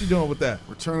 Dez, what you doing with that?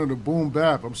 Return of the Boom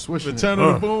Bap. I'm switching. Return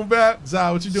of the Boom Bap.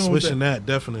 Zah, what you doing with that? Switching that,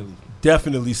 definitely.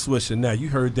 Definitely switching that. You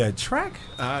heard that track?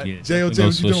 Yeah, J.O.J.,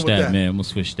 what you doing with that? Man, I'm going to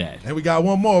switch that. And we got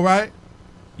one more, right?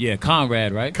 Yeah,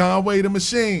 Conrad, right? Conway the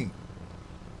Machine.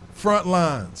 Front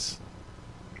Lines.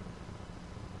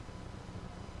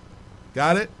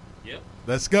 Got it? Yep.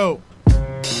 Let's go.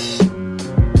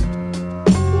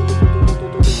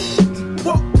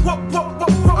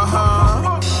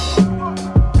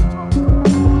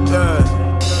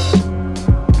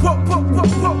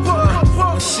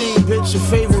 Machine, bitch, your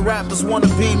favorite rappers wanna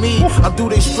be me. I do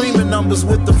they streaming numbers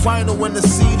with the vinyl and the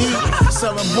CD.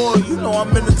 Selling boy, you know I'm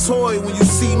in the toy. When you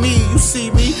see me,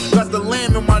 got the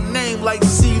lamb in my name like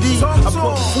CD. I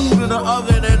put food in the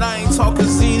oven and I ain't talking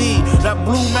ZD. That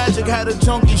Blue Magic had a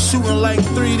junkie shooting like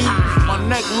 3D. My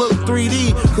neck look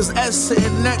 3D, cause S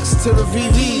sitting next to the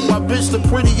VV. My bitch the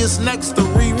prettiest next to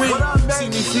Riri. See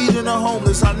me feeding the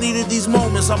homeless, I needed these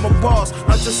moments. I'm a boss,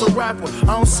 not just a rapper,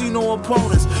 I don't see no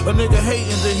opponents. A nigga hating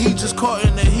that he just caught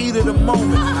in the heat of the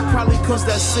moment. Probably cause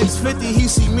that 650, he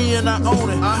see me and I own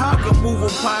it. I can move a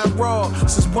pie raw,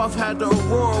 since Buff had the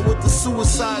Aurora with the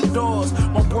suicide doors.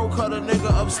 My bro cut a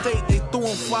nigga upstate, they threw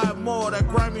him 5 more. That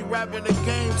grimy rap in the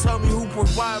game, tell me who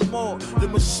provide more. The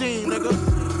Machine, nigga.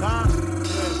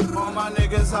 All my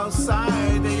niggas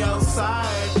outside, they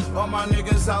outside. All my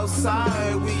niggas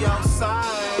outside, we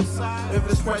outside. If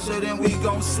it's pressure, then we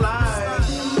gon' slide.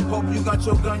 Hope you got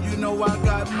your gun, you know I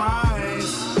got mine.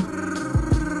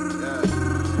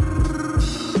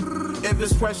 If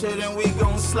it's pressure, then we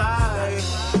gon' slide.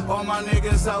 All my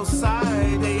niggas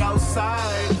outside, they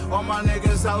outside. All my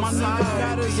niggas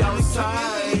outside, they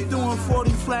outside. Doing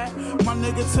 40 flat, my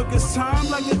nigga took his time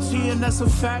like a G, and that's a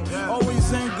fact.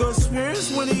 Always in good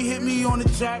spirits when he hit me on the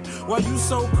jack. While you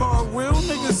so-called real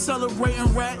niggas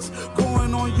celebrating rats,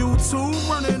 going on YouTube,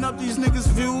 running up these niggas'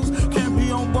 views. Can't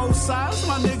be on both sides,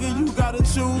 my nigga, you gotta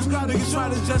choose. Niggas try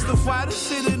to justify this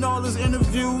shit in all his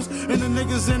interviews, and the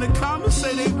niggas in the comments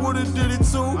say they would've did it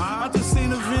too. I just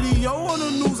seen a video on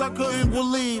the news I couldn't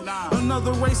believe.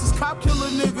 Another racist cop kill a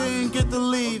nigga and get the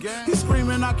lead. He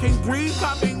screaming I can't breathe,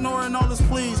 cop ignoring all his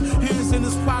pleas. Hands in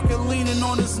his pocket, leaning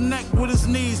on his neck with his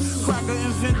knees. Cracker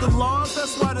invent the laws,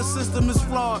 that's why the system is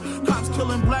flawed. Cops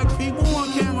killing black people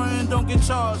on camera and don't get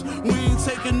charged. We ain't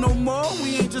taking no more,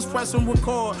 we ain't just pressing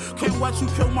record. Can't watch you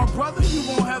kill my brother, you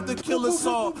won't have to kill us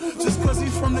all. Just cause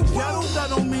he's from the ghetto, that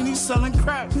don't mean he's selling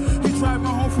crack. He driving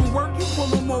home from work, you pull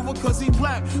him over cause he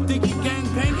black. Think he gang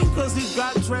banging cause he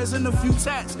got dreads and a few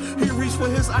tats. He reach for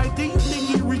his ID, you think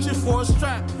he reaching for a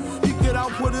strap. He get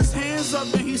out, put his hands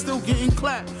up and he still getting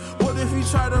clapped. What if he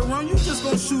try to run, you just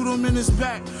gon' shoot him in his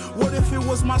back? What if it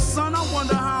was my son, I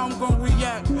wonder how I'm gon'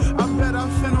 react. I bet I'm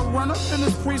finna run up in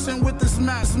this precinct with this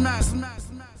mask.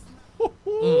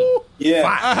 Yeah,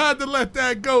 I had to let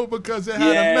that go because it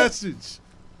had a message.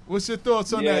 What's your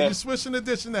thoughts on that? You switching or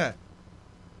dishing that?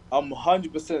 I'm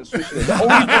 100% switching it. The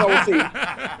only thing I will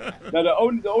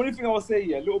say, the only thing I will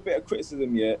say, a little bit of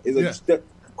criticism, is that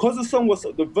because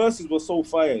the verses were so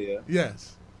fire,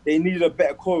 yes, they needed a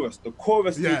better chorus. The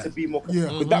chorus needed to be more,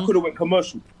 but that could have went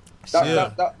commercial.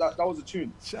 That was a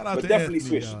tune. Shout out but to definitely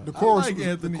Anthony, switch. The chorus, like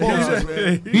Anthony.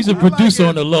 Man. He's a producer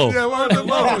on the low. Yeah, on the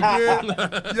low.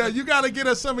 Yeah, you got to get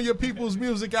us some of your people's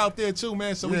music out there too,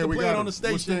 man, so we can play it on the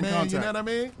station, man. You know what I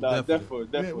mean? Nah,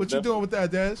 definitely. What you doing with that,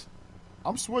 Des?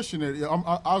 I'm switching it.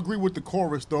 I agree with the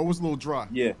chorus though. It was a little dry.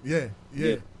 Yeah.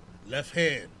 Left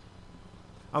hand.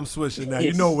 I'm switching that.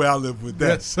 You know where I live with that.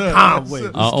 Yes, sir. Conway.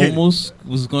 I almost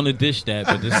was gonna dish that,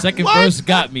 but the second verse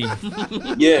got me.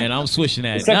 And I'm switching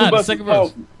that. The second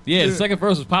verse. Yeah, the second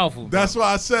verse was powerful. That's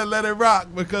why I said let it rock,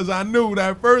 because I knew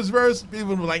that first verse,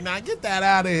 people were like, nah, get that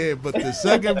out of here. But the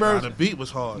second verse, the beat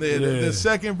was hard. The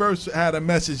second verse had a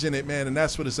message in it, man, and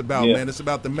that's what it's about, man. It's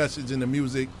about the message in the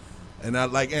music. And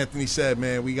like Anthony said,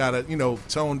 man, we gotta,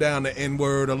 tone down the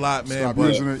N-word a lot, man.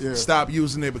 Stop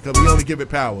using it because we only give it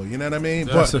power. You know what I mean?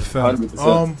 That's a fact.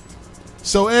 100%.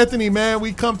 So Anthony, man,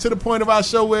 we come to the point of our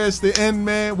show where it's the end,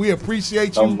 man. We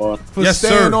appreciate you for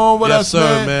staying on with us,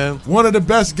 man. One of the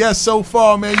best guests so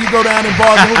far, man. You go down in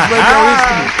Bars and Hoops Radio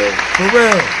history, for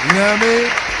real. You know what I mean?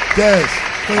 Des,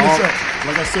 clean us up.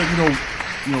 Like I said,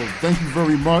 thank you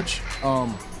very much.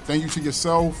 Thank you to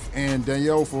yourself and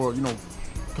Danielle for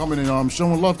coming and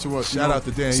showing love to us. Shout out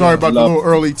to Danielle. Sorry about the little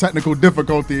early technical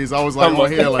difficulties. I was like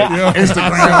on here like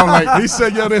Instagram. I'm like, he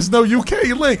said, there's no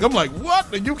UK link. I'm like,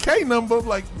 what? The UK number? I'm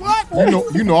like, what?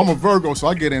 You know I'm a Virgo, so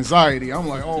I get anxiety. I'm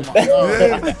like, oh my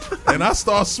God. And I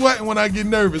start sweating when I get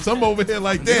nervous. I'm over here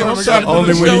like, damn, I'm shut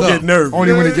only when you get nervous.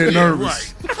 Only when you get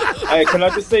nervous. Right. Hey, can I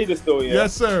just say this though? Yeah?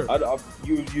 Yes, sir.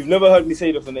 You've never heard me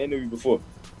say this on the interview before.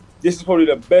 This is probably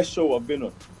the best show I've been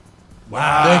on.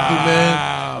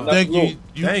 Wow. Thank you, man.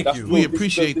 Thank you. We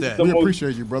appreciate that. We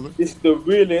appreciate you, brother. This is the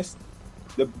realest,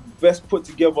 the best put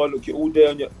together. Look, you're all day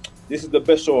on your. This is the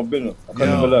best show I've been on. I can't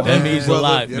never lie. That means a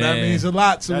lot, man. That means a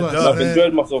lot to us. I've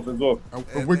enjoyed myself as well.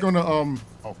 We're gonna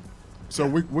So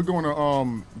we're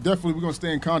gonna definitely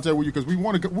stay in contact with you because we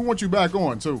want you back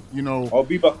on too. I'll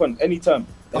be back on anytime.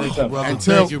 Thank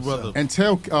you, brother. And tell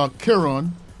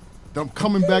Kieran I'm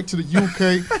coming back to the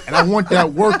UK and I want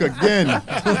that work again.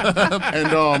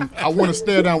 And I want to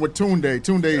stare down with Tunde.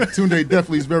 Tunde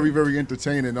definitely is very, very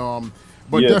entertaining.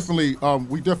 But definitely,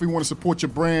 we definitely want to support your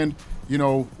brand.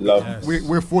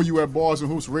 We're for you at Bars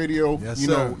and Hoops Radio. Yes,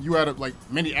 you had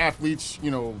many athletes,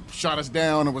 shot us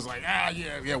down and was like,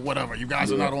 whatever. You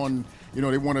guys are not on.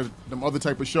 They wanted them other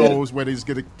type of shows where they just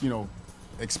get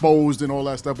exposed and all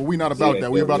that stuff. But we're not about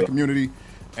that. We're about the community.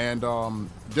 And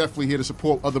definitely here to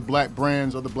support other black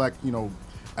brands, other black,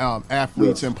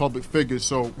 athletes and public figures.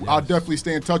 So I'll definitely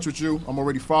stay in touch with you. I'm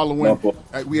already following.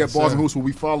 We at Bars and Hoops will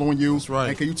be following you. That's right.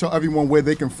 And can you tell everyone where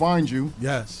they can find you?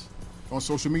 Yes. On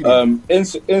social media.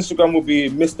 Instagram will be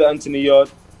Mr. Anthony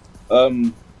Yard.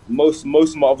 Most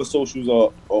of my other socials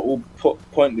are all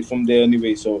pointed from there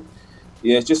anyway. So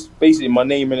yeah, it's just basically my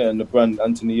name in it and the brand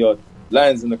Anthony Yard.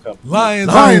 Lions in the Camp.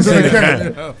 Lions in the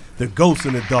Camp. The ghosts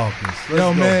in the darkness.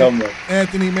 Yo, man.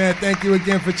 Anthony, man, thank you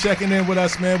again for checking in with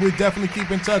us, man. We definitely keep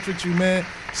in touch with you, man.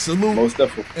 Salute. Most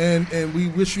definitely. And we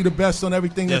wish you the best on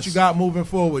everything that you got moving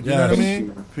forward. You know what I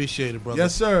mean? Appreciate it, brother.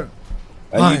 Yes, sir.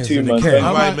 And you too, man.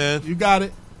 All right, man. You got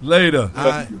it. Later. All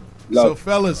right. So,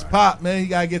 fellas, Pop, man, you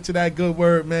got to get to that good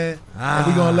word, man. And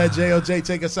we're going to let JOJ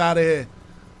take us out of here.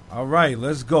 All right,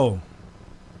 let's go.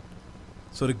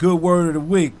 So the good word of the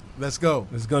week. Let's go.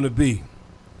 Is going to be,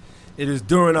 it is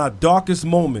during our darkest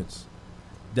moments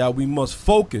that we must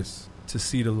focus to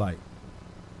see the light.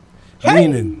 Hey.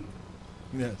 Meaning,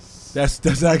 yes,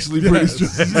 that's actually pretty strong.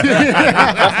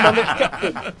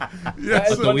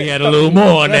 Yes, but we had a little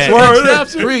more on that.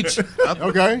 Preach.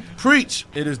 Okay. Preach.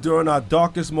 It is during our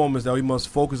darkest moments that we must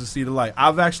focus to see the light.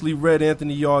 I've actually read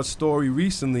Anthony Yard's story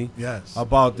recently. Yes.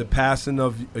 About the passing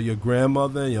of your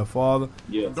grandmother and your father.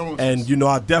 Yes. And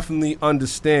I definitely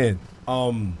understand.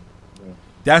 I'm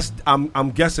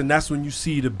guessing that's when you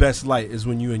see the best light is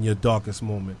when you're in your darkest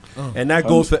moment. And that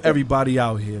goes for everybody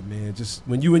out here, man. Just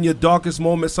when you're in your darkest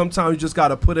moment, sometimes you just got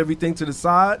to put everything to the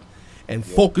side and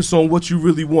focus on what you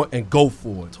really want and go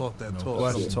for it. Talk that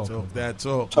talk. Talk that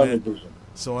talk. Tunnel vision.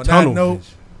 So on that note,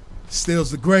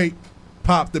 Steals the Great,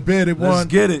 Pop the Bearded One. Let's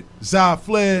get it. Zah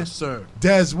Flair. Yes, sir.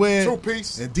 Des Webb. True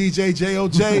peace. And DJ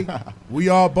JOJ. We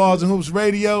are Bars and Hoops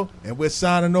Radio, and we're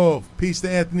signing off. Peace to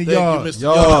Anthony Yard. Thank you,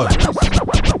 Mr.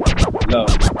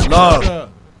 Love.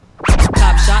 Love.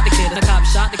 Cop shot the kid, the cop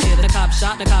shot the kid, the cop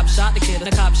shot the cop shot the kid,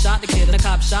 the cop shot the kid, the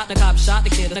cop shot the cop shot the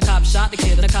kid, the cop shot the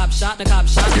kid, the cop shot the cop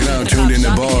shot. You're now tuned in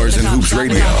to Bars and Hoops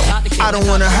Radio. I don't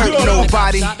wanna hurt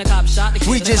nobody.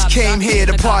 We just came here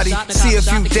to party, see a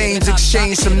few dames,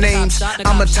 exchange some names.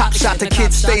 I'm a top shot the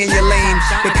kid, stay in your lane.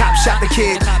 The cop shot the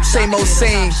kid, same old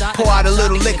same. Pour out a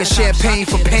little liquor, champagne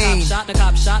for pain.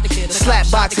 Slap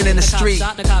boxing in the street,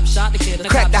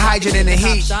 crack the hydrant in the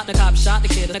heat.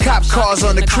 Cop cars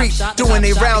on the creek, doing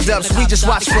they roundups, we just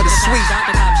watch for the sweet.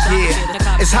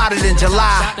 Yeah, it's hotter than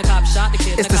July.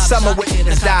 It's the summer when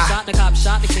niggas die.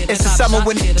 It's the summer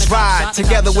when niggas ride.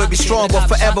 Together we'll be strong, but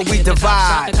forever we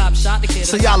divide.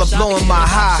 So y'all are blowing my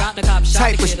high.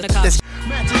 Type of shit that's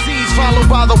disease followed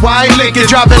by the white liquor.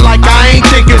 Drop it like I ain't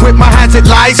thinking. With my hands at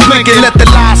lights blinking. Let the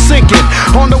lies sink in.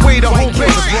 On the way to home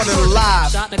base is running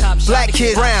alive. Black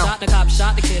kids brown.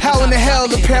 How in the hell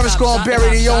the parents gonna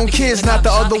bury their own kids, not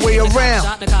the other way around?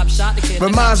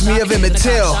 Reminds me of Emmett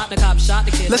Till.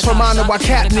 Let's remind them why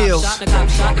Cat kneels.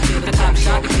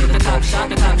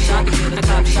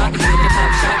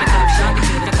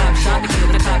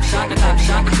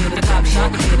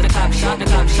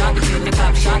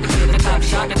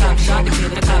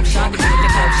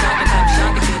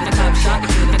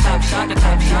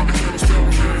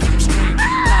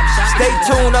 Stay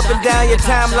tuned up and down your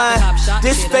timeline.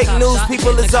 This fake news,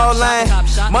 people is all lying.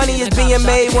 Money is being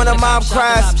made when a mom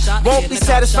cries. Won't be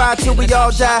satisfied till we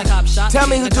all die. Tell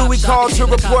me who do we call to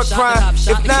report crime?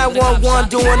 If 911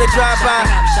 doing a drive-by,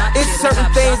 it's certain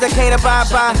things I can't abide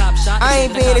by. I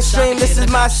ain't being extreme, this is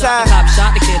my side. The cop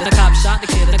shot the kid, the cop shot the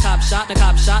kid, the cop shot the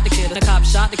cop shot the kid, the cop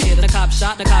shot the kid, the cop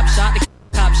shot the cop shot the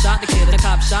cop shot the kid, the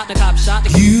cop shot the cop shot the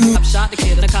kid, cop shot the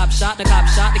kid, the cop shot the cop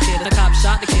shot the kid, the cop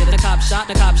shot the kid, the cop shot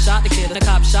the cop shot the kid, the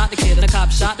cop shot the kid, the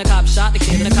cop shot the cop shot the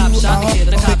kid, the cop shot the kid, the cop shot the cop shot the kid, the cop shot the kid,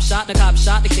 the cop shot the cop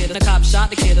shot the kid, the cop shot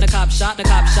the kid, the cop shot the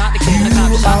cop shot the kid,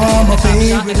 the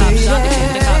cop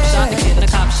shot the kid, the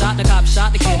cop shot the cop shot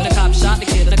the kid, the cop shot the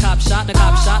kid, the cop shot the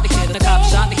cop shot the kid, the cop shot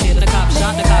the kid, the cop shot the cop shot the kid, the cop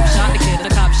shot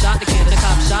the kid, the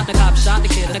cop shot the cop shot the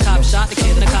kid, the cop shot the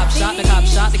kid, the cop shot the cop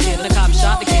shot the kid, the cop shot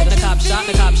the kid, the cop shot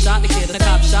the cop shot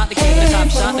the kid, the cop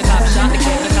shot the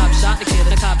kid, the cop shot the kid,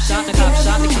 the